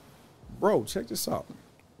 bro, check this out.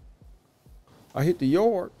 I hit the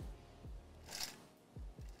yard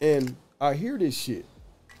and I hear this shit.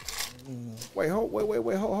 Wait,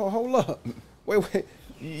 hold up. Wait.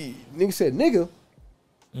 Nigga said nigga.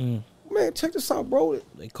 Man, check this out, bro.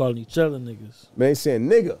 They calling each other niggas. Man saying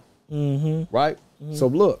nigga. Mm-hmm. Right? Mm-hmm. So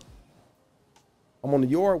look, I'm on the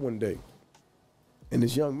yard one day, and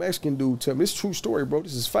this young Mexican dude tell me, this is true story, bro.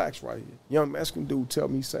 This is facts right here. Young Mexican dude tell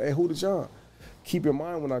me, he say, hey, HOODA John. Keep in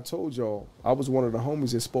mind when I told y'all, I was one of the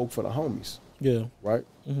homies that spoke for the homies. Yeah. Right?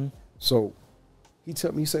 Mm-hmm. So he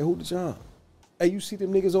tell me, he say, HOODA John, hey, you see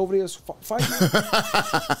them niggas over there fighting?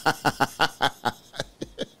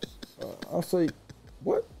 I'll say,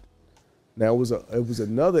 what? Now it was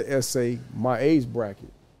another essay, my age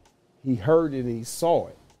bracket. He heard it and he saw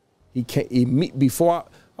it. He can't before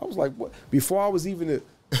I was like, what? Before I was even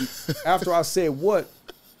after I said what,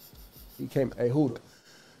 he came, hey HOODA,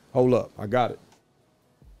 hold up, I got it.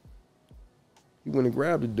 He went and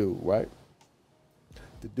grabbed the dude, right?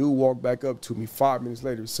 The dude walked back up to me 5 minutes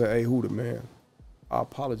later and said, hey HOODA, man, I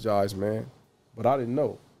apologize, man, but I didn't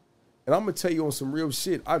know. And I'm gonna tell you on some real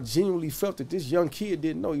shit, I genuinely felt that this young kid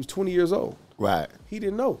didn't know. He was 20 years old. Right. He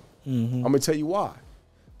didn't know. Mm-hmm. I'm gonna tell you why.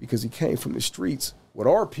 Because he came from the streets with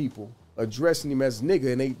our people addressing him as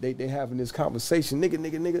nigga, and they having this conversation,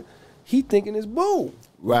 nigga. He thinking it's boo.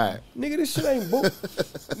 Right. Nigga, this shit ain't boo.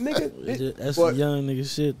 Nigga. That's some young nigga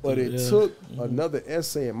shit. But it took another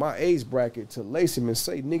essay in my age bracket to lace him and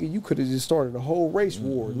say, nigga, you could have just started a whole race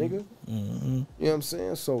war, nigga. Mm-hmm. You know what I'm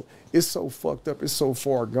saying? So it's so fucked up. It's so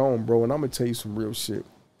far gone, bro. And I'm going to tell you some real shit.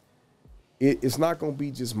 It's not going to be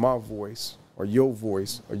just my voice or your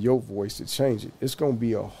voice to change it. It's going to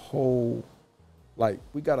be a whole, like,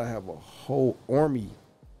 we got to have a whole army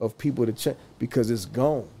of people to change because it's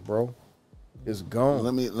gone, bro. It's gone.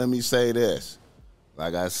 Let me say this.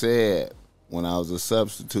 Like I said, when I was a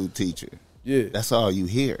substitute teacher, yeah, that's all you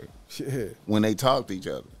hear. Yeah. When they talk to each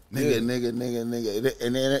other. Nigga.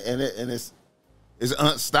 And it's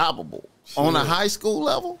unstoppable. Yeah. On a high school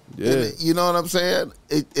level, yeah. You know what I'm saying?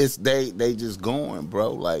 It's they just going,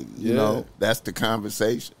 bro. Like, you know, that's the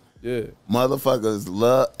conversation. Yeah. Motherfuckers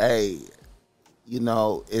love, hey, you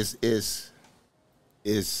know, it's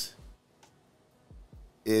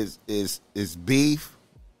beef,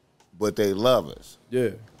 but they love us.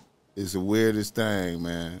 Yeah. It's the weirdest thing,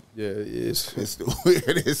 man. Yeah, it is. It's the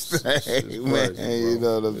weirdest thing, it's man. Crazy, you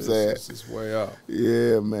know what I'm saying? It's way out.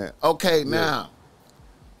 Yeah, man. Okay, now,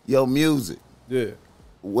 your music. Yeah.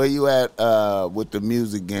 Where you at with the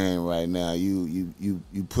music game right now? You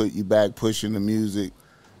back pushing the music?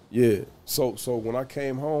 Yeah. So when I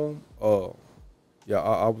came home, I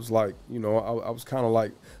was like, you know, I was kind of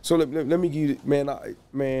like, so let me give you,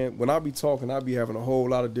 man, when I be talking, I be having a whole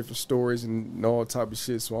lot of different stories and all type of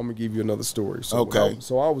shit, so I'm going to give you another story. So okay.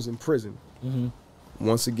 So I was in prison. Mm-hmm.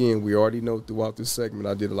 Once again, we already know throughout this segment,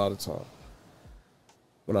 I did a lot of time.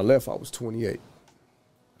 When I left, I was 28.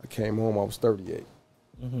 I came home, I was 38.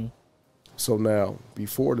 Mm-hmm. So now,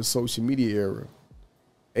 before the social media era,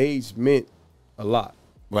 age meant a lot.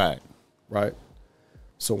 Right. Right?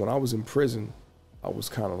 So when I was in prison, I was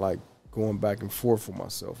kind of like going back and forth with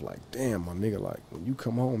myself, like, damn, my nigga, like, when you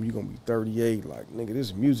come home, you gonna be 38. Like, nigga,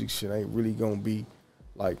 this music shit ain't really gonna be,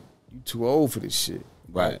 like, you too old for this shit.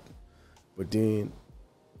 Right. But then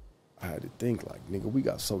I had to think, like, nigga, we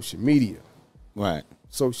got social media. Right.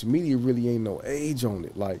 Social media really ain't no age on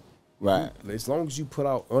it. Like, right. As long as you put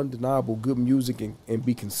out undeniable good music and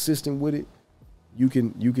be consistent with it, you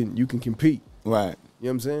can compete. Right. You know what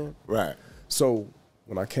I'm saying? Right. So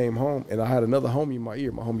when I came home, and I had another homie in my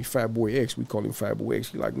ear, my homie Fat Boy X, we call him Fat Boy X.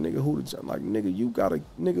 He like, nigga, I'm like, nigga, you gotta,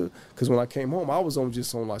 nigga, because when I came home, I was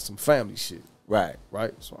just on like some family shit. Right.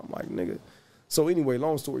 Right? So I'm like, nigga. So anyway,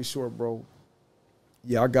 long story short, bro,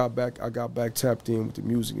 yeah, I got back tapped in with the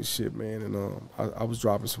music and shit, man, and I was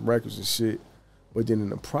dropping some records and shit. But then in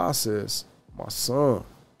the process, my son,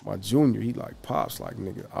 my junior, he like, Pops, like,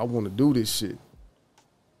 nigga, I want to do this shit.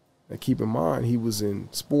 And keep in mind, he was in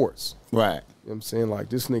sports. Right. You know what I'm saying? Like,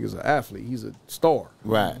 this nigga's an athlete. He's a star.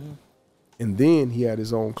 Right. Mm-hmm. And then he had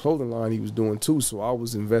his own clothing line he was doing, too. So I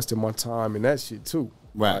was investing my time in that shit, too.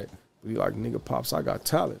 Right. But he like, nigga, Pops, I got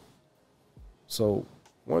talent. So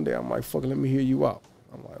one day I'm like, fuck it, let me hear you out.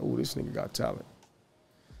 I'm like, oh, this nigga got talent.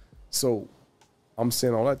 So I'm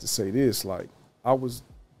saying all that to say this, like, I was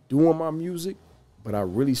doing my music, but I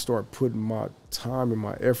really started putting my time and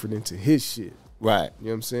my effort into his shit. Right. You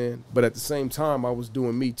know what I'm saying? But at the same time, I was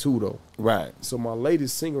doing me too, though. Right. So my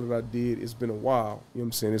latest single that I did, it's been a while. You know what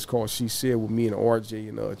I'm saying? It's called She Said with me and RJ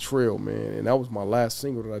and Trail, man. And that was my last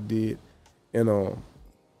single that I did. And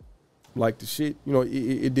like the shit, you know,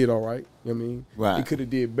 it did all right. You know what I mean? Right. It could have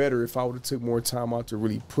did better if I would have took more time out to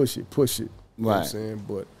really push it. You know what I'm saying?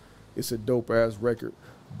 But it's a dope-ass record.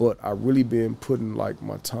 But I really been putting, like,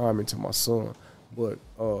 my time into my son. But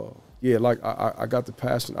yeah, like I got the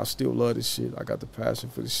passion. I still love this shit. I got the passion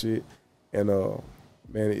for the shit, and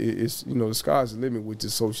man, it's you know the sky's the limit with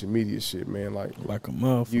this social media shit, man. Like a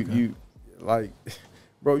motherfucker. You like,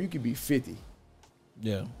 bro, you could be 50.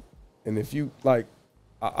 Yeah. And if you like,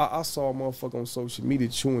 I saw a motherfucker on social media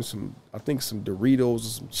chewing some Doritos or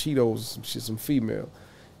some Cheetos or some shit, some female,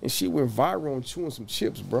 and she went viral on chewing some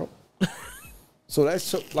chips, bro. So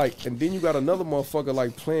that's like, and then you got another motherfucker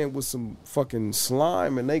like playing with some fucking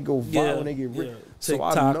slime, and they go viral and they get rich. So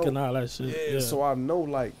TikTok I know, and all that shit. yeah. So I know,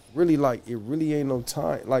 like, really, like, it really ain't no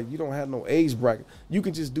time. Like, you don't have no age bracket. You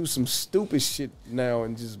can just do some stupid shit now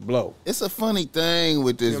and just blow. It's a funny thing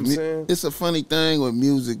with this. You know what I'm saying? It's a funny thing with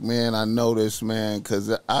music, man. I noticed, man,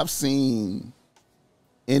 because I've seen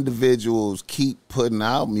individuals keep putting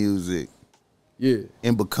out music,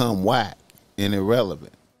 and become whack and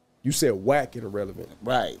irrelevant. You said whack and irrelevant.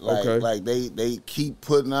 Right. Like they keep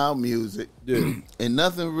putting out music. Yeah. And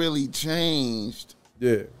nothing really changed.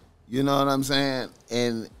 Yeah. You know what I'm saying?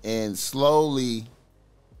 And slowly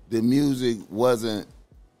the music wasn't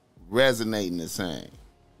resonating the same.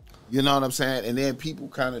 You know what I'm saying? And then people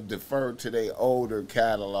kind of defer to their older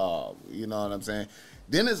catalog. You know what I'm saying?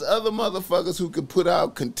 Then there's other motherfuckers who could put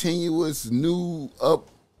out continuous new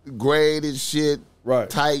upgraded shit,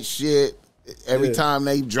 tight shit. Every time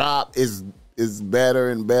they drop is better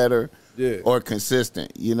and better, or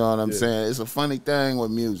consistent. You know what I'm saying? It's a funny thing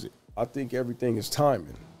with music. I think everything is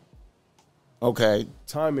timing. Okay.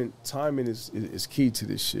 Timing is key to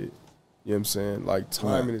this shit. You know what I'm saying? Like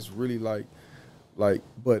timing is really like,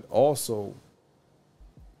 but also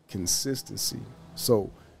consistency.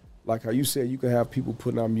 So, like how you said, you can have people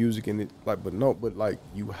putting out music and it like, but like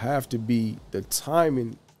you have to be, the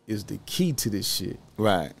timing is the key to this shit.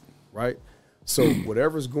 Right. Right. So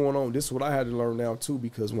whatever's going on, this is what I had to learn now too,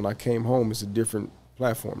 because when I came home, it's a different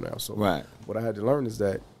platform now. So what I had to learn is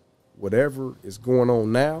that whatever is going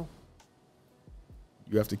on now,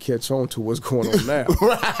 you have to catch on to what's going on now.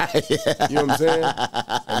 Right. You know what I'm saying?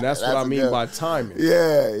 And that's what I mean by timing.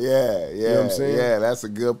 Yeah. You know what I'm saying? Yeah, that's a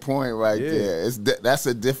good point right there. That's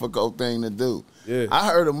a difficult thing to do. Yeah. I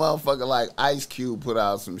heard a motherfucker like Ice Cube put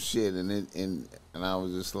out some shit, and I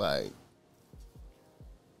was just like,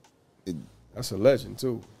 that's a legend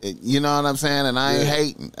too. You know what I'm saying? And I ain't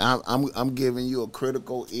hating. I'm giving you a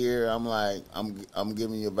critical ear. I'm like, I'm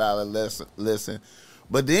giving you a valid listen.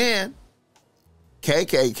 But then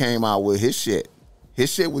KK came out with his shit.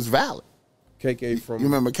 His shit was valid. KK from, you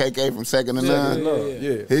remember KK from Second to None?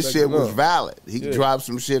 Yeah. His shit was valid. He dropped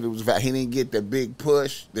some shit that was valid. He didn't get the big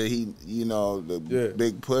push that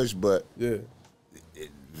big push, but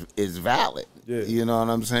it's valid. Yeah. You know what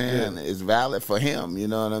I'm saying? Yeah. It's valid for him. You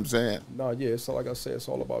know what I'm saying? No, it's all, like I said, it's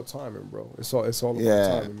all about timing, bro. It's all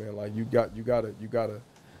about timing, man. Like you gotta,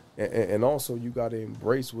 and also you gotta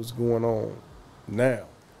embrace what's going on now.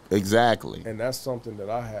 Exactly. And that's something that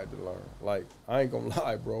I had to learn. Like, I ain't gonna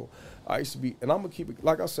lie, bro. I used to be, and I'm gonna keep it,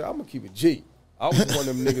 like I said, I'm gonna keep it G. I was one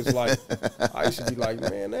of them niggas like, I used to be like,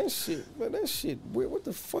 man, that shit, what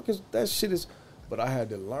the fuck is, that shit is, but I had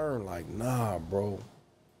to learn, like, nah, bro.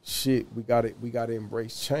 Shit, we gotta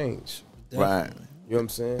embrace change. Right. You know what I'm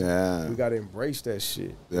saying? Yeah. We gotta embrace that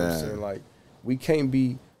shit. You know what I'm saying? Like, we can't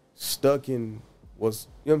be stuck in what's,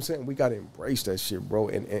 you know what I'm saying? We gotta embrace that shit, bro.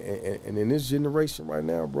 And in this generation right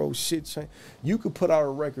now, bro, shit change. You could put out a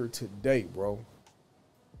record today, bro.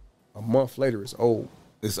 A month later, it's old.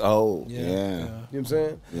 It's old. Yeah. You know what I'm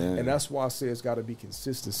saying? Yeah. And that's why I say it's gotta be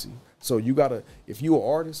consistency. So you gotta, if you're an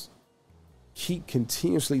artist,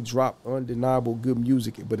 continuously drop undeniable good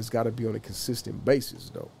music, but it's got to be on a consistent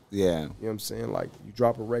basis, though. Yeah. You know what I'm saying? Like, you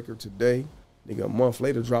drop a record today, nigga, a month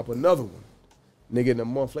later, drop another one. Nigga, and a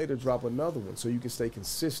month later, drop another one, so you can stay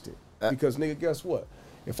consistent. Because, nigga, guess what?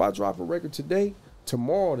 If I drop a record today,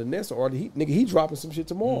 tomorrow, the next artist, he dropping some shit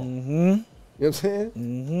tomorrow. Mm-hmm. You know what I'm saying?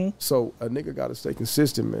 Mm-hmm. So a nigga got to stay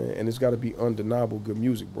consistent, man, and it's got to be undeniable good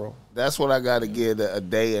music, bro. That's what I got to give a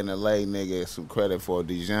day in LA nigga some credit for.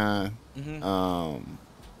 Dijon,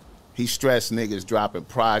 he stressed niggas dropping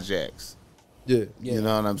projects. Yeah. You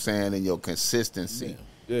know what I'm saying? And your consistency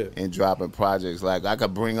in dropping projects. Like, I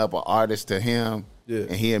could bring up an artist to him,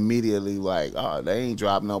 and he immediately like, oh, they ain't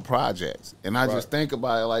dropped no projects. And I just think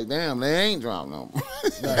about it like, damn, they ain't dropped no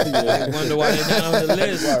projects. I wonder why they not on the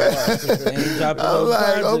list. They ain't dropping I'm no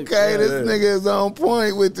like, projects. okay, this nigga is on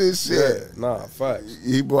point with this shit. Yeah. Nah, facts.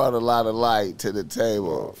 He brought a lot of light to the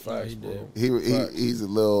table. Oh, facts, bro. He's a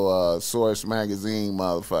little Source magazine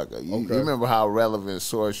motherfucker. You remember how relevant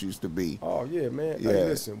Source used to be? Oh yeah, man. Yeah. Hey,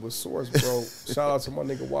 listen, with Source, bro. Shout out to my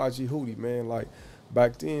nigga YG HOODA, man. Like,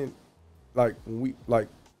 back then, like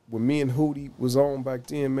when me and HOODA was on back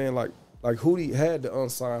then, man. Like, like Hootie had the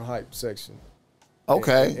unsigned hype section.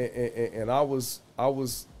 Okay. And I was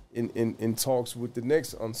in talks with the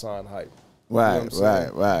next unsigned hype. Right, You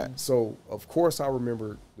know right. So of course I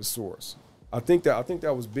remember the source. I think that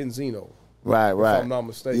was Benzino. Right. If I'm not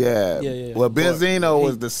mistaken. Yeah. Well, Benzino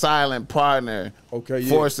was the silent partner,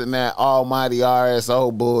 forcing that almighty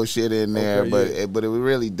RSO bullshit in there. But it was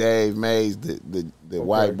really Dave Mays, the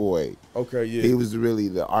white boy. Okay, yeah. He was really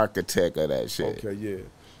the architect of that shit. Okay, yeah.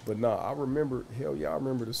 But nah, I remember. Hell yeah, I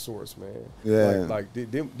remember the source, man. Yeah. Like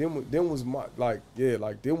them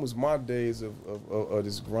was my days of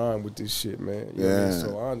this grind with this shit, man. You know what I mean?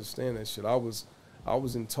 So I understand that shit. I was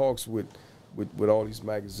in talks with all these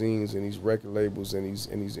magazines and these record labels and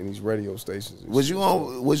these radio stations. Was you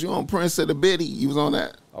on Prince of the Biddy? You was on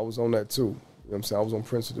that? I was on that too. You know what I'm saying? I was on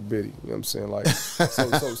Prince of the Biddy. You know what I'm saying? Like, so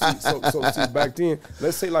see, back then,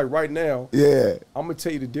 let's say like right now, yeah, I'm gonna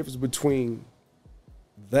tell you the difference between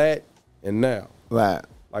that and now. Right.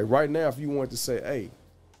 Like right now, if you wanted to say, hey,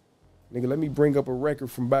 nigga, let me bring up a record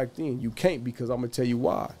from back then, you can't, because I'm gonna tell you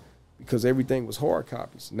why. Because everything was hard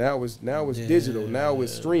copies. Now it's digital. Now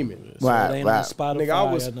it's streaming. So right. It ain't on Spotify.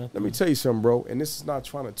 Nigga, let me tell you something, bro. And this is not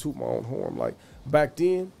trying to toot my own horn. Like back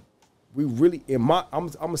then, we really I'm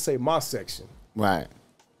gonna say my section. Right.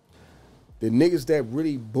 The niggas that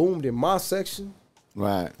really boomed in my section,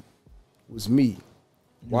 right, was me,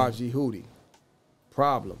 YG Hoodie,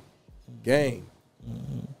 Problem, Game. You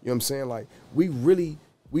know what I'm saying? Like we really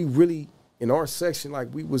in our section,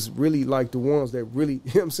 like we was really like the ones that really, you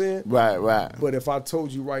know what I'm saying? Right. But if I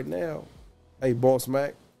told you right now, hey, Boss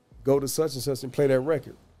Mac, go to such and such and play that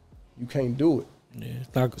record, you can't do it.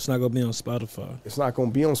 Yeah, it's not gonna be on Spotify. It's not gonna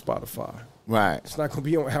be on Spotify. Right. It's not gonna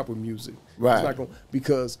be on Apple Music. Right. It's not gonna,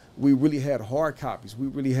 because we really had hard copies. We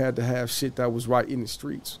really had to have shit that was right in the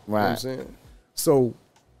streets. Right. You know what I'm saying? So,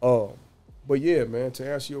 but yeah, man,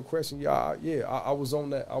 to answer your question, I was on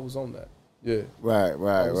that. Yeah. Right.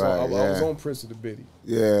 I was on Prince of the Biddy.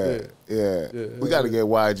 Yeah. We got to get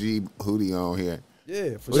YG Hoodie on here.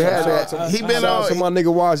 Yeah, for sure. He been on to my nigga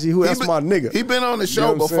YG. That's my nigga. He been on the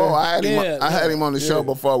show before. I had him on the show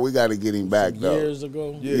before. We got to get him back though. Years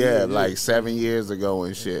ago. Yeah, like 7 years ago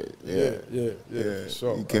and shit. Yeah. For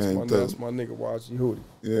sure. That's my nigga YG Hoodie.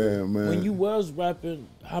 Yeah, man. When you was rapping,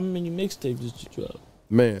 how many mixtapes did you drop?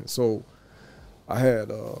 Man, so I had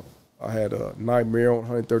Nightmare on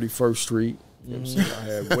 131st Street. You know what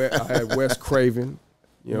I'm saying? I had West Craven.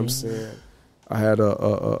 You know what I'm saying? I had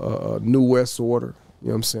a New West Order. You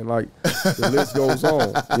know what I'm saying? Like, the list goes on.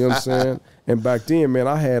 You know what I'm saying? And back then, man,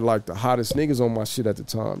 I had like the hottest niggas on my shit at the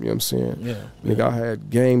time. You know what I'm saying? Yeah. Nigga, I had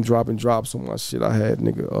Game dropping drops on my shit. I had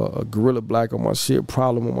nigga Gorilla Black on my shit,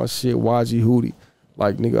 Problem on my shit, YG Hoodie.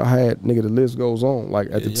 Like, nigga, I had, the list goes on. Like,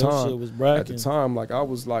 at the time, like, I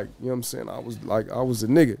was like, you know what I'm saying? I was a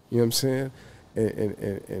nigga, you know what I'm saying?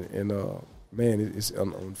 And man, it's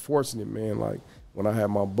unfortunate, man. Like, when I had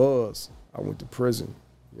my buzz, I went to prison,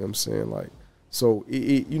 you know what I'm saying? Like, so,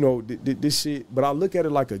 you know, this shit, but I look at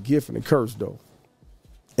it like a gift and a curse, though.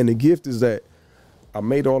 And the gift is that I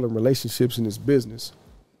made all the relationships in this business,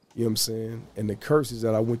 you know what I'm saying? And the curse is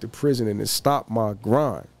that I went to prison and it stopped my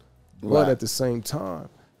grind. But at the same time,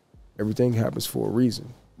 everything happens for a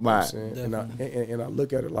reason. Right. You know what I'm saying? And I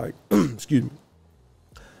look at it like, excuse me,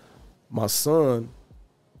 my son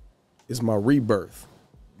is my rebirth.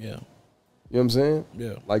 Yeah. You know what I'm saying?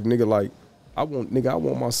 Yeah. Like, I want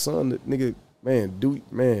my son to,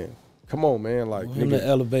 man, come on, man. Like, him to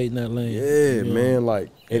elevate in that lane. Yeah, man. Like,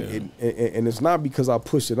 and it's not because I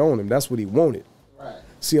push it on him. That's what he wanted. Right.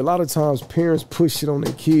 See, a lot of times parents push shit on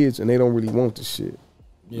their kids and they don't really want the shit.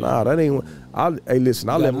 Yeah. Nah, that ain't. Hey, listen,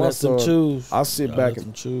 I let my son choose. I sit back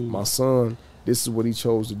and choose. My son, this is what he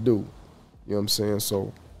chose to do. You know what I'm saying?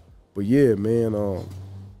 So, but yeah, man,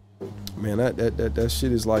 man, that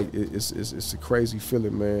shit is like it's a crazy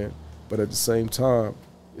feeling, man. But at the same time,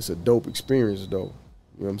 it's a dope experience, though.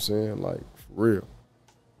 You know what I'm saying? Like, for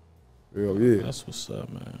real, yeah. That's what's up,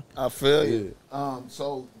 man. I feel you.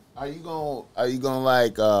 So are you gonna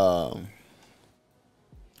like?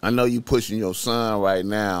 I know you pushing your son right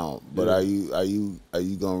now, but are you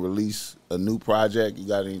gonna release a new project? You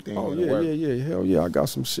got anything? Yeah. Hell yeah, I got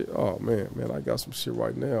some shit. Oh man, I got some shit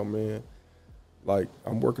right now, man. Like,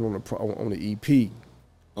 I'm working on the EP.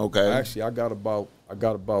 Okay. Actually, I got about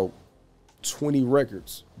 20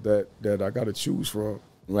 records that I got to choose from.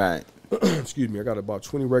 Right. Excuse me. I got about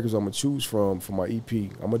 20 records I'm gonna choose from for my EP.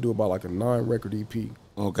 I'm gonna do about like a 9-record EP.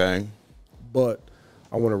 Okay. But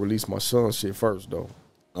I want to release my son's shit first, though.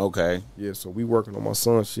 Okay. Yeah, so we working on my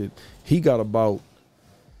son's shit. He got about,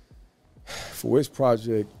 for his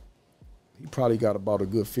project, he probably got about a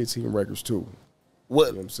good 15 records too. What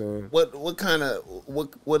You know what I'm saying? What kind of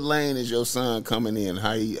what lane is your son coming in?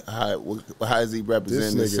 How is he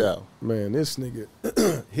representing This nigga, himself? man, this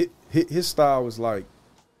nigga, his style is like,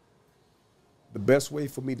 the best way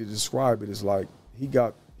for me to describe it is like he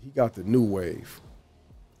got the new wave.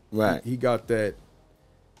 Right. He got that.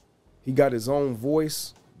 He got his own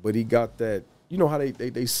voice, but he got that. You know how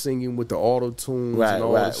they singing with the auto tunes and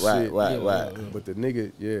all that shit. Right. But the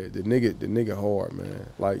nigga hard, man.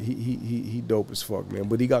 Like he dope as fuck, man.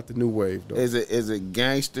 But he got the new wave though. Is it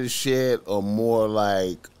gangster shit or more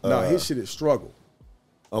like? Nah, his shit is struggle.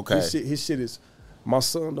 Okay. His shit is. My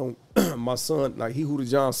son don't. My son like he HOODA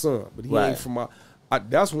John's son, but he ain't from my.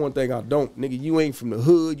 That's one thing I don't, nigga. You ain't from the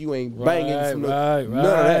hood. You ain't banging from the none of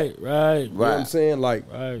that. Right. You know what I'm saying? Like,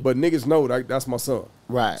 but niggas know that's my son.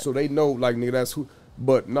 Right. So they know, like, nigga, that's who.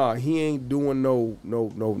 But nah, he ain't doing no,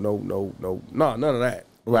 none of that.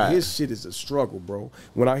 Right. His shit is a struggle, bro.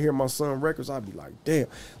 When I hear my son records, I be like, damn.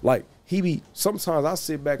 Like, sometimes I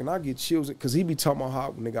sit back and I get chills because he be talking about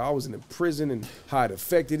how, nigga, I was in the prison and how it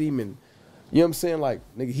affected him and, you know what I'm saying? Like,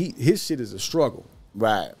 nigga, his shit is a struggle.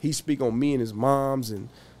 Right. He speak on me and his moms and,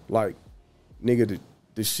 like, nigga,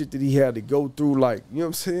 the shit that he had to go through, like, you know what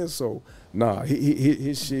I'm saying? So, nah,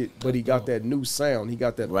 his shit, but he got that new sound. He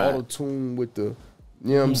got that auto-tune with the,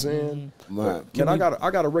 you know what I'm saying? Right. Man, I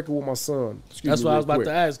got a record with my son. That's what I was about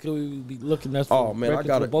to ask. Can we be looking at? Oh man, I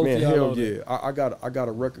got it. Man, hell yeah. I got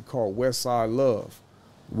a record called West Side Love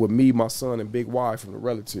with me, my son, and Big Y from the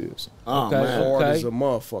Relatives. Oh okay, man, hard as a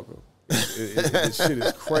motherfucker. This shit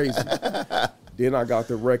is crazy. Then I got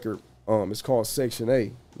the record. It's called Section A. You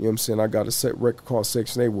know what I'm saying? I got a record called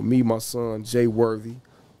Section A with me, my son, Jay Worthy,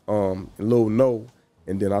 and Lil No,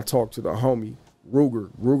 and then I talked to the homie Ruger.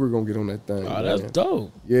 Ruger gonna get on that thing. Oh, that's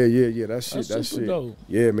dope. Yeah. That shit. Dope.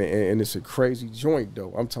 Yeah, man, and it's a crazy joint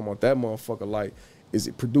though. I'm talking about that motherfucker. Like, is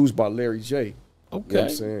it produced by Larry J? Okay. You know what I'm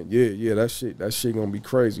saying? Yeah. That shit gonna be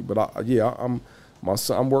crazy. But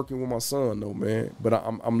I'm working with my son though, man. But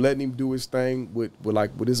I'm letting him do his thing with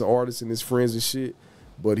his artists and his friends and shit.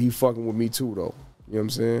 But he fucking with me too though. You know what I'm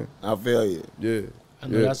saying? I feel you. Yeah. I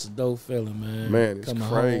know that's a dope feeling, man. Man, it's coming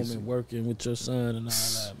crazy. home and working with your son and all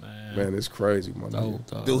that, man. Man, it's crazy, my nigga.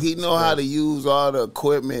 Dope. Do he know how to use all the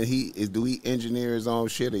equipment? Do he engineer his own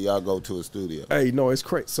shit, or y'all go to a studio? Hey, no, it's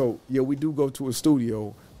crazy. So yeah, we do go to a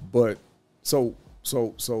studio, but so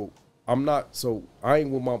I'm not. So I ain't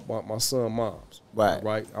with my son mom's.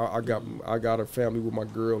 Right. I got a family with my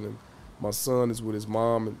girl, and my son is with his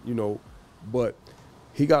mom, and you know, but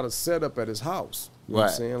he got a setup at his house. You know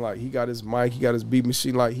what I'm saying? Like, he got his mic, he got his beat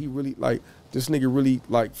machine. Like, he really, like, this nigga really,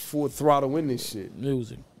 like, full throttle in this shit.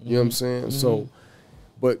 Music. You know what I'm saying? Mm-hmm. So,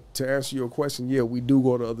 but to answer your question, yeah, we do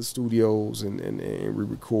go to other studios and we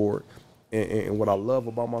record. And what I love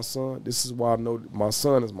about my son, this is why I know my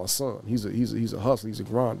son is my son. He's a hustler. He's a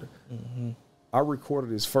grinder. Mm-hmm. I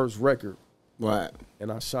recorded his first record. Right.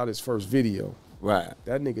 And I shot his first video. Right.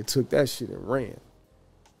 That nigga took that shit and ran.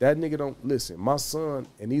 That nigga don't listen. My son,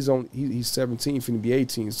 and he's 17, finna be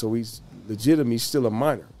 18, so he's legitimate. He's still a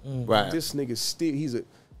minor. Right. This nigga still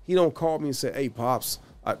he don't call me and say, "Hey, pops,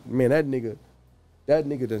 man, that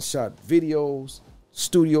nigga done shot videos,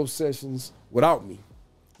 studio sessions without me."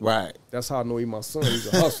 Right. That's how I know he my son.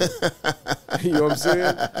 He's a hustler. You know what I'm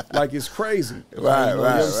saying? Like, it's crazy. Right. You know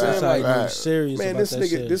what I'm saying? Like, Like, serious. man, about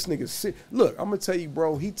this nigga. Look, I'm gonna tell you,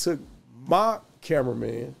 bro. He took my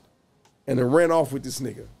cameraman and then ran off with this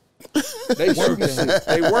nigga. They shooting shit.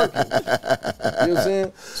 They working. You know what I'm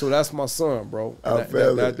saying? So that's my son, bro.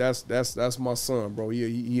 That's my son, bro.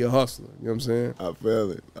 He a hustler. You know what I'm saying? I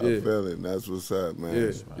feel it. I feel it. That's what's up,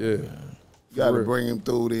 man. Yeah. You got to bring him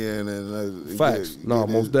through then. And facts. No,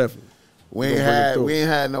 most definitely. We ain't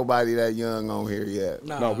had nobody that young on here yet.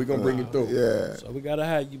 No, we gonna bring him through. Yeah. So we gotta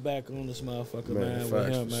have you back on this motherfucker, man. With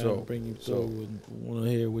him, man. Sure. Bring him through and want to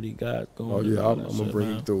hear what he got going. Oh yeah, I'm gonna shit, bring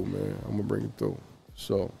him through, man. I'm gonna bring him through.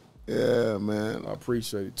 So. Yeah, man. I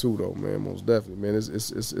appreciate it too, though, man. Most definitely, man.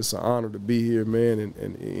 It's an honor to be here, man.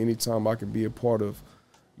 And anytime I can be a part of,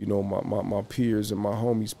 you know, my peers and my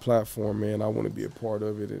homies' platform, man, I want to be a part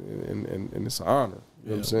of it, and it's an honor. You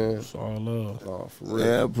know what I'm saying? It's all love. Oh, for real.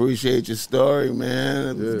 Yeah, appreciate your story,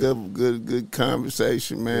 man. It was good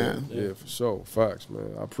conversation, man. Yeah, for sure. Facts,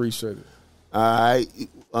 man. I appreciate it. All right.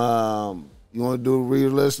 You want to do a reader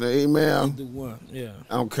listener email? Do one, yeah.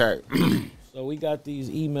 Okay. So we got these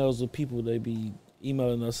emails of people, they be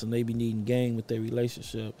emailing us and they be needing game with their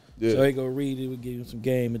relationship. Yeah. So they go read it, we give them some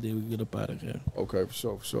game, and then we get up out of here. Okay,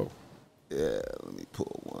 for sure. Yeah, let me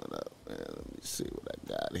pull one up, man. Let me see what I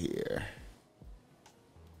got here.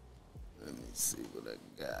 Let me see what I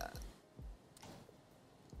got.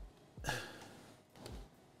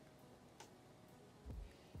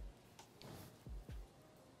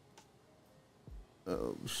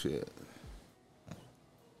 shit.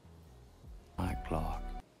 My clock.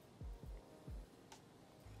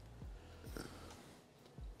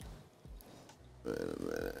 Wait a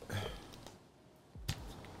minute.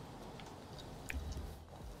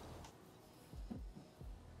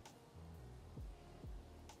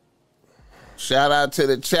 Shout out to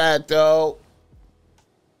the chat, though.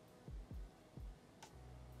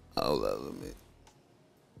 Hold up a minute.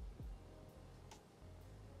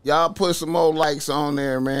 Y'all put some more likes on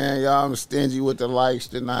there, man. Y'all, I'm stingy with the likes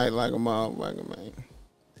tonight like a motherfucker, man.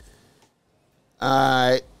 All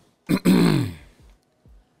right.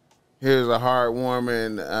 Here's a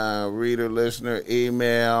heartwarming reader-listener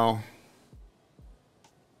email.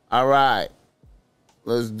 All right.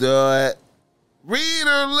 Let's do it.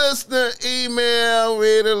 Reader-listener email. All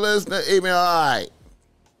right.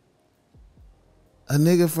 A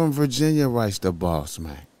nigga from Virginia writes to Boss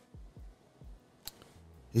Mac.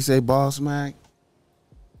 He say, Boss Mac,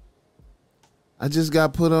 I just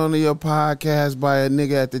got put onto your podcast by a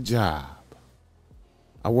nigga at the job.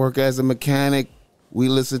 I work as a mechanic. We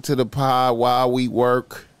listen to the pod while we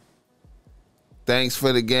work. Thanks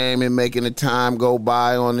for the game and making the time go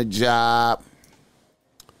by on the job.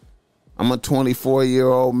 I'm a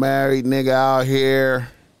 24-year-old married nigga out here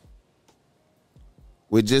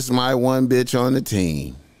with just my one bitch on the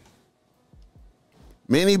team.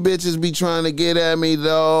 Many bitches be trying to get at me,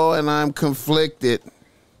 though, and I'm conflicted.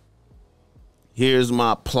 Here's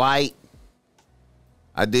my plight.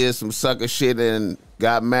 I did some sucker shit and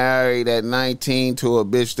got married at 19 to a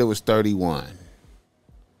bitch that was 31.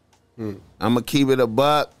 I'm going to keep it a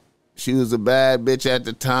buck. She was a bad bitch at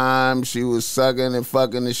the time. She was sucking and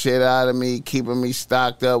fucking the shit out of me, keeping me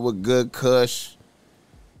stocked up with good kush,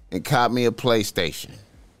 and caught me a PlayStation.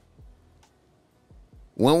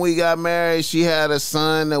 When we got married, she had a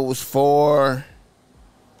son that was 4,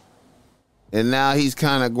 and now he's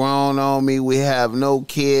kind of grown on me. We have no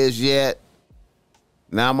kids yet.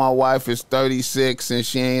 Now my wife is 36, and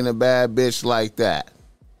she ain't a bad bitch like that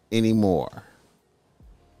anymore.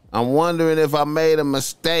 I'm wondering if I made a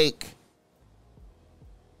mistake.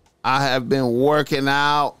 I have been working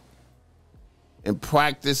out and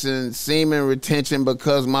practicing semen retention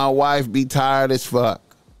because my wife be tired as fuck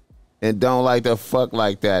and don't like to fuck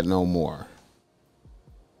like that no more.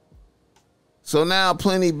 So now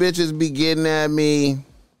plenty bitches be getting at me.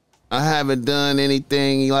 I haven't done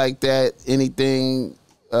anything like that, anything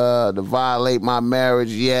to violate my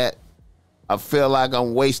marriage yet. I feel like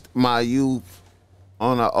I'm wasting my youth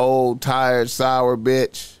on an old, tired, sour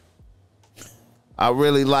bitch. I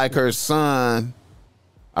really like her son.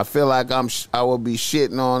 I feel like I would be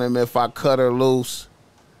shitting on him if I cut her loose.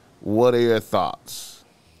 What are your thoughts?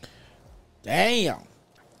 Damn.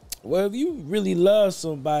 Well, if you really love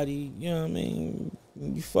somebody, you know what I mean,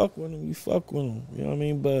 you fuck with them, you know what I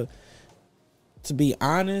mean? But to be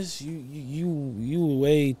honest, you were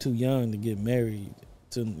way too young to get married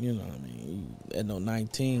to, you know what I mean? At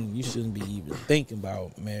 19, you shouldn't be even thinking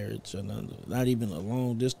about marriage or nothing. Not even a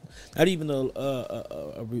long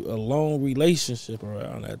a long relationship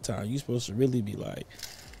around that time. You're supposed to really be like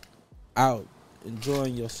out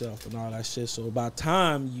enjoying yourself and all that shit. So by the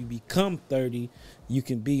time you become 30, you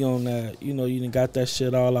can be on that, you know, you done got that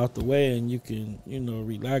shit all out the way and you can, you know,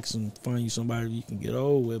 relax and find you somebody you can get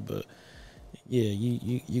old with. But yeah,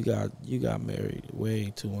 you got married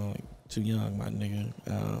way too young, my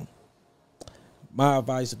nigga. My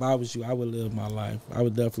advice, if I was you, I would live my life. I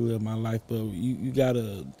would definitely live my life, but you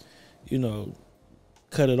gotta, you know,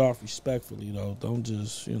 cut it off respectfully, though. Don't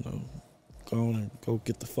just, you know, go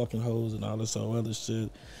get the fucking hoes and all this other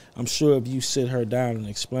shit. I'm sure if you sit her down and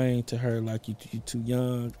explain to her like you too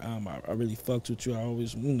young, I really fucked with you. I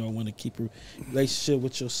always, you know, want to keep a relationship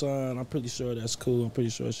with your son. I'm pretty sure that's cool. I'm pretty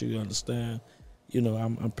sure she understand. You know,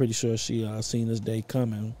 I'm pretty sure she seen this day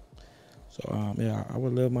coming. So yeah, I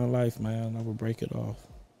would live my life, man. I would break it off.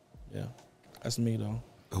 Yeah, that's me though.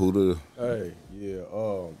 HOODA. Hey, yeah.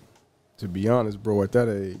 To be honest, bro, at that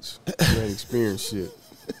age, you ain't experienced shit.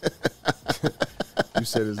 You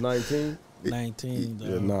said it's 19? 19, though.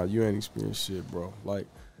 Yeah, nah, you ain't experienced shit, bro. Like,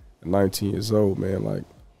 at 19 years old, man, like,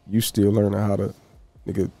 you still learning how to,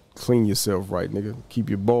 nigga, clean yourself right, nigga. Keep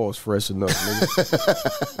your balls fresh enough,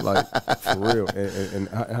 nigga. Like, for real. And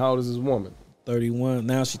how old is this woman? 31.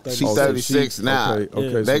 Now she's 36. She's 36 now.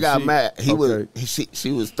 Okay, they so got married.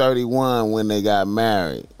 She was 31 when they got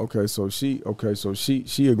married. Okay, so she a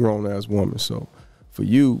grown ass woman. So for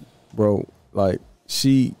you, bro, like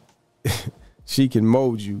she can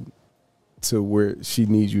mold you to where she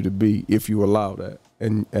needs you to be if you allow that.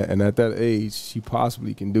 And at that age, she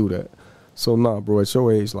possibly can do that. So nah, bro, at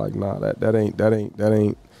your age, like nah, that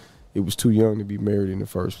ain't it was too young to be married in the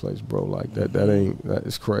first place, bro. Like that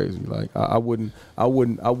is crazy. Like I wouldn't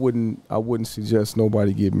suggest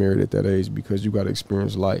nobody get married at that age because you got to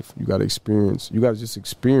experience life. You got to just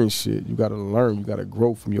experience shit. You got to learn. You got to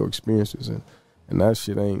grow from your experiences, and that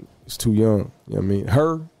shit it's too young. You know what I mean?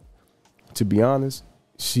 Her, to be honest,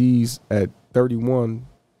 she's at 31,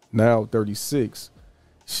 now 36.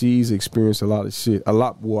 She's experienced a lot of shit.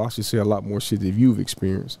 I should say a lot more shit that you've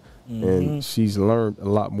experienced. And she's learned a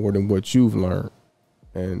lot more than what you've learned.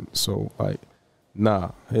 And so, like,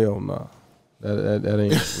 nah, hell nah. That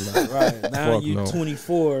ain't nah. Right. Now you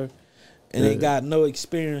 24 and ain't got no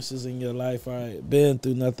experiences in your life, right? Been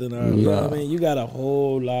through nothing. Right? You know what I mean? You got a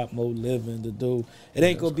whole lot more living to do. It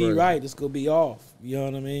ain't going to be crazy. Right. It's going to be off. You know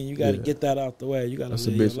what I mean? You got to get that out the way. You got to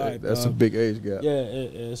live your life. That's a big age gap. Yeah,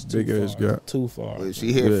 it's too far. Age gap. Too far. When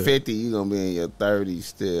she hit 50, you going to be in your 30s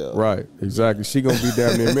still. Right, exactly. She going to be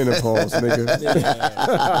down near menopause, nigga.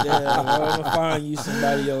 Yeah, I'm going to find you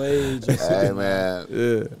somebody your age. Hey, man. Yeah.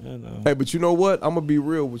 You know. Hey, but you know what? I'm going to be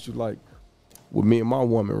real with you. Like, with me and my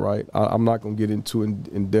woman, right? I'm not going to get into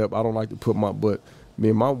in depth. I don't like to put but me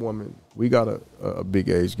and my woman, we got a big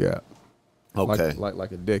age gap. Okay.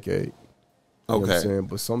 Like a decade. You know okay. What I'm saying?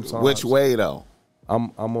 But sometimes. Which way, though?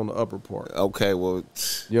 I'm on the upper part. Okay, well. You know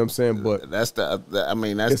what I'm saying? But that's that's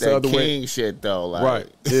that king shit, though. Like. Right,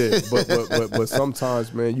 yeah. but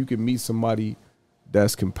sometimes, man, you can meet somebody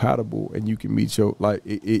that's compatible and you can meet your, like,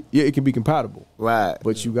 it can be compatible. Right.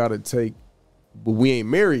 But you got to but we ain't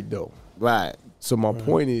married, though. Right. So my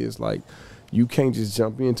point is, like, you can't just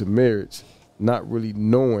jump into marriage not really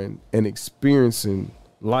knowing and experiencing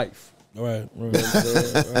life. Right.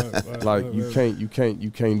 Like you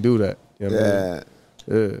can't do that. You know what I mean?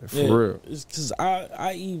 Yeah, for real. It's because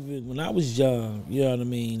I even, when I was young, you know what I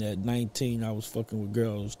mean, at 19, I was fucking with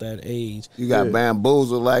girls that age. You got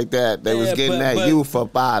bamboozled like that. They was getting that youth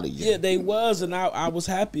up out of you. Yeah, they was, and I was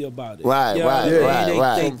happy about it. Right, you know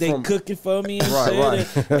right. They cooking for me and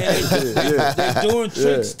shit. And they doing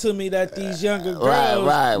tricks to me that these younger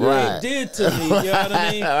girls did to me. You know what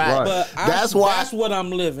I mean? Right. But that's what I'm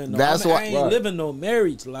living. That's why I ain't living no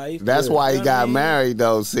marriage life. That's why he got married,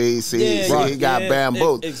 though. See, he got bamboozled.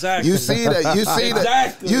 Exactly. You see that? You see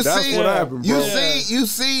exactly. that? You That's see what happened, bro. You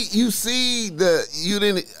see the. You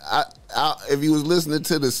didn't. If you was listening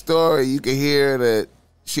to the story, you could hear that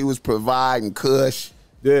she was providing Kush.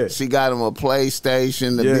 Yeah. She got him a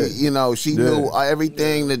PlayStation to be, you know, she knew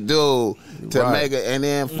everything to do to make it, and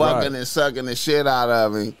then fucking and sucking the shit out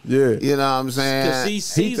of him. Yeah. You know what I'm saying? He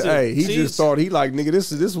just thought nigga,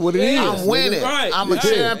 this is what it is. I'm winning. Right. I'm a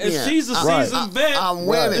champion. And she's a seasoned vet. I'm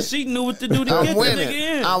winning. And she knew what to do to get the nigga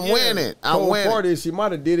in. I'm winning. I'm winning. Part is she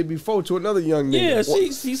might have did it before to another young nigga. Yeah,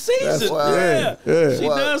 she sees it. She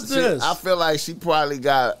does this. I feel like she probably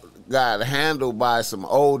got handled by some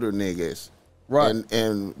older niggas. Right.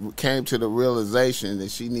 And came to the realization that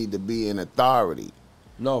she need to be in authority.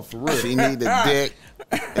 No, for real. She need a dick,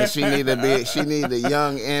 and she need a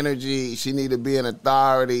young energy. She need to be in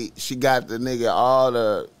authority. She got the nigga all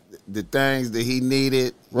the things that he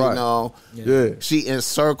needed. Right. You know. Yeah. She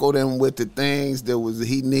encircled him with the things that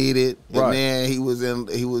he needed, and then he was in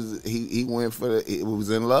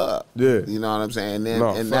love. Yeah. You know what I'm saying?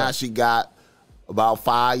 And now she got about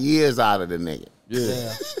 5 years out of the nigga.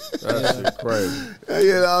 Yeah. That shit crazy.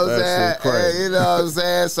 You know what I'm saying? You know what I'm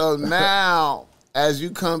saying? So now, as you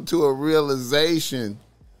come to a realization,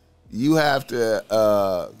 you have to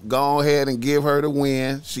go ahead and give her the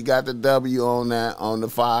win. She got the W on that, on the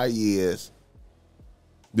 5 years.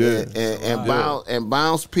 Yeah. And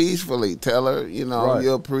bounce peacefully. Tell her, you know,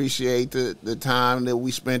 you appreciate the time that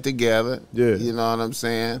we spent together. Yeah. You know what I'm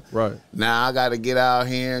saying? Right. Now I got to get out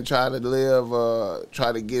here and try to live,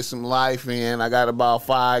 try to get some life in. I got about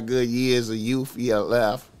 5 good years of youth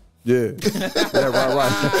left. Yeah. Right.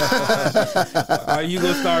 Are you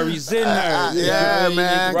gonna start resenting her? Yeah,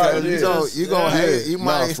 man. You gonna hate. You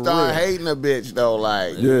might start hating a bitch though.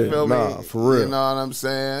 Like, you feel me? For real. You know what I'm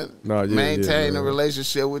saying? Maintain a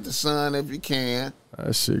relationship with the son if you can.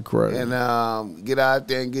 That shit crazy. And get out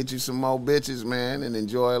there and get you some more bitches, man, and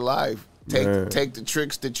enjoy life. Take the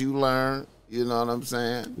tricks that you learn. You know what I'm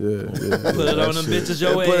saying? Yeah. Put it on them bitches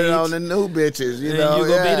your age. Put it on the new bitches, you know. You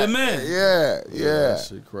gonna be the man. Yeah. That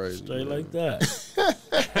shit crazy. Straight like that.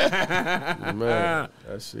 Man,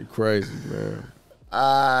 that shit crazy, man.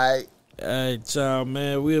 All right. All right, y'all,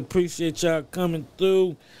 man. We appreciate y'all coming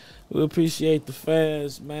through. We appreciate the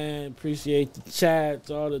fans, man. Appreciate the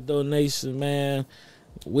chats, all the donations, man.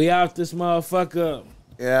 We out this motherfucker.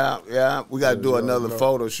 Yeah. We got to do another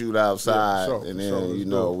photo shoot outside, and then,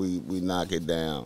 we knock it down.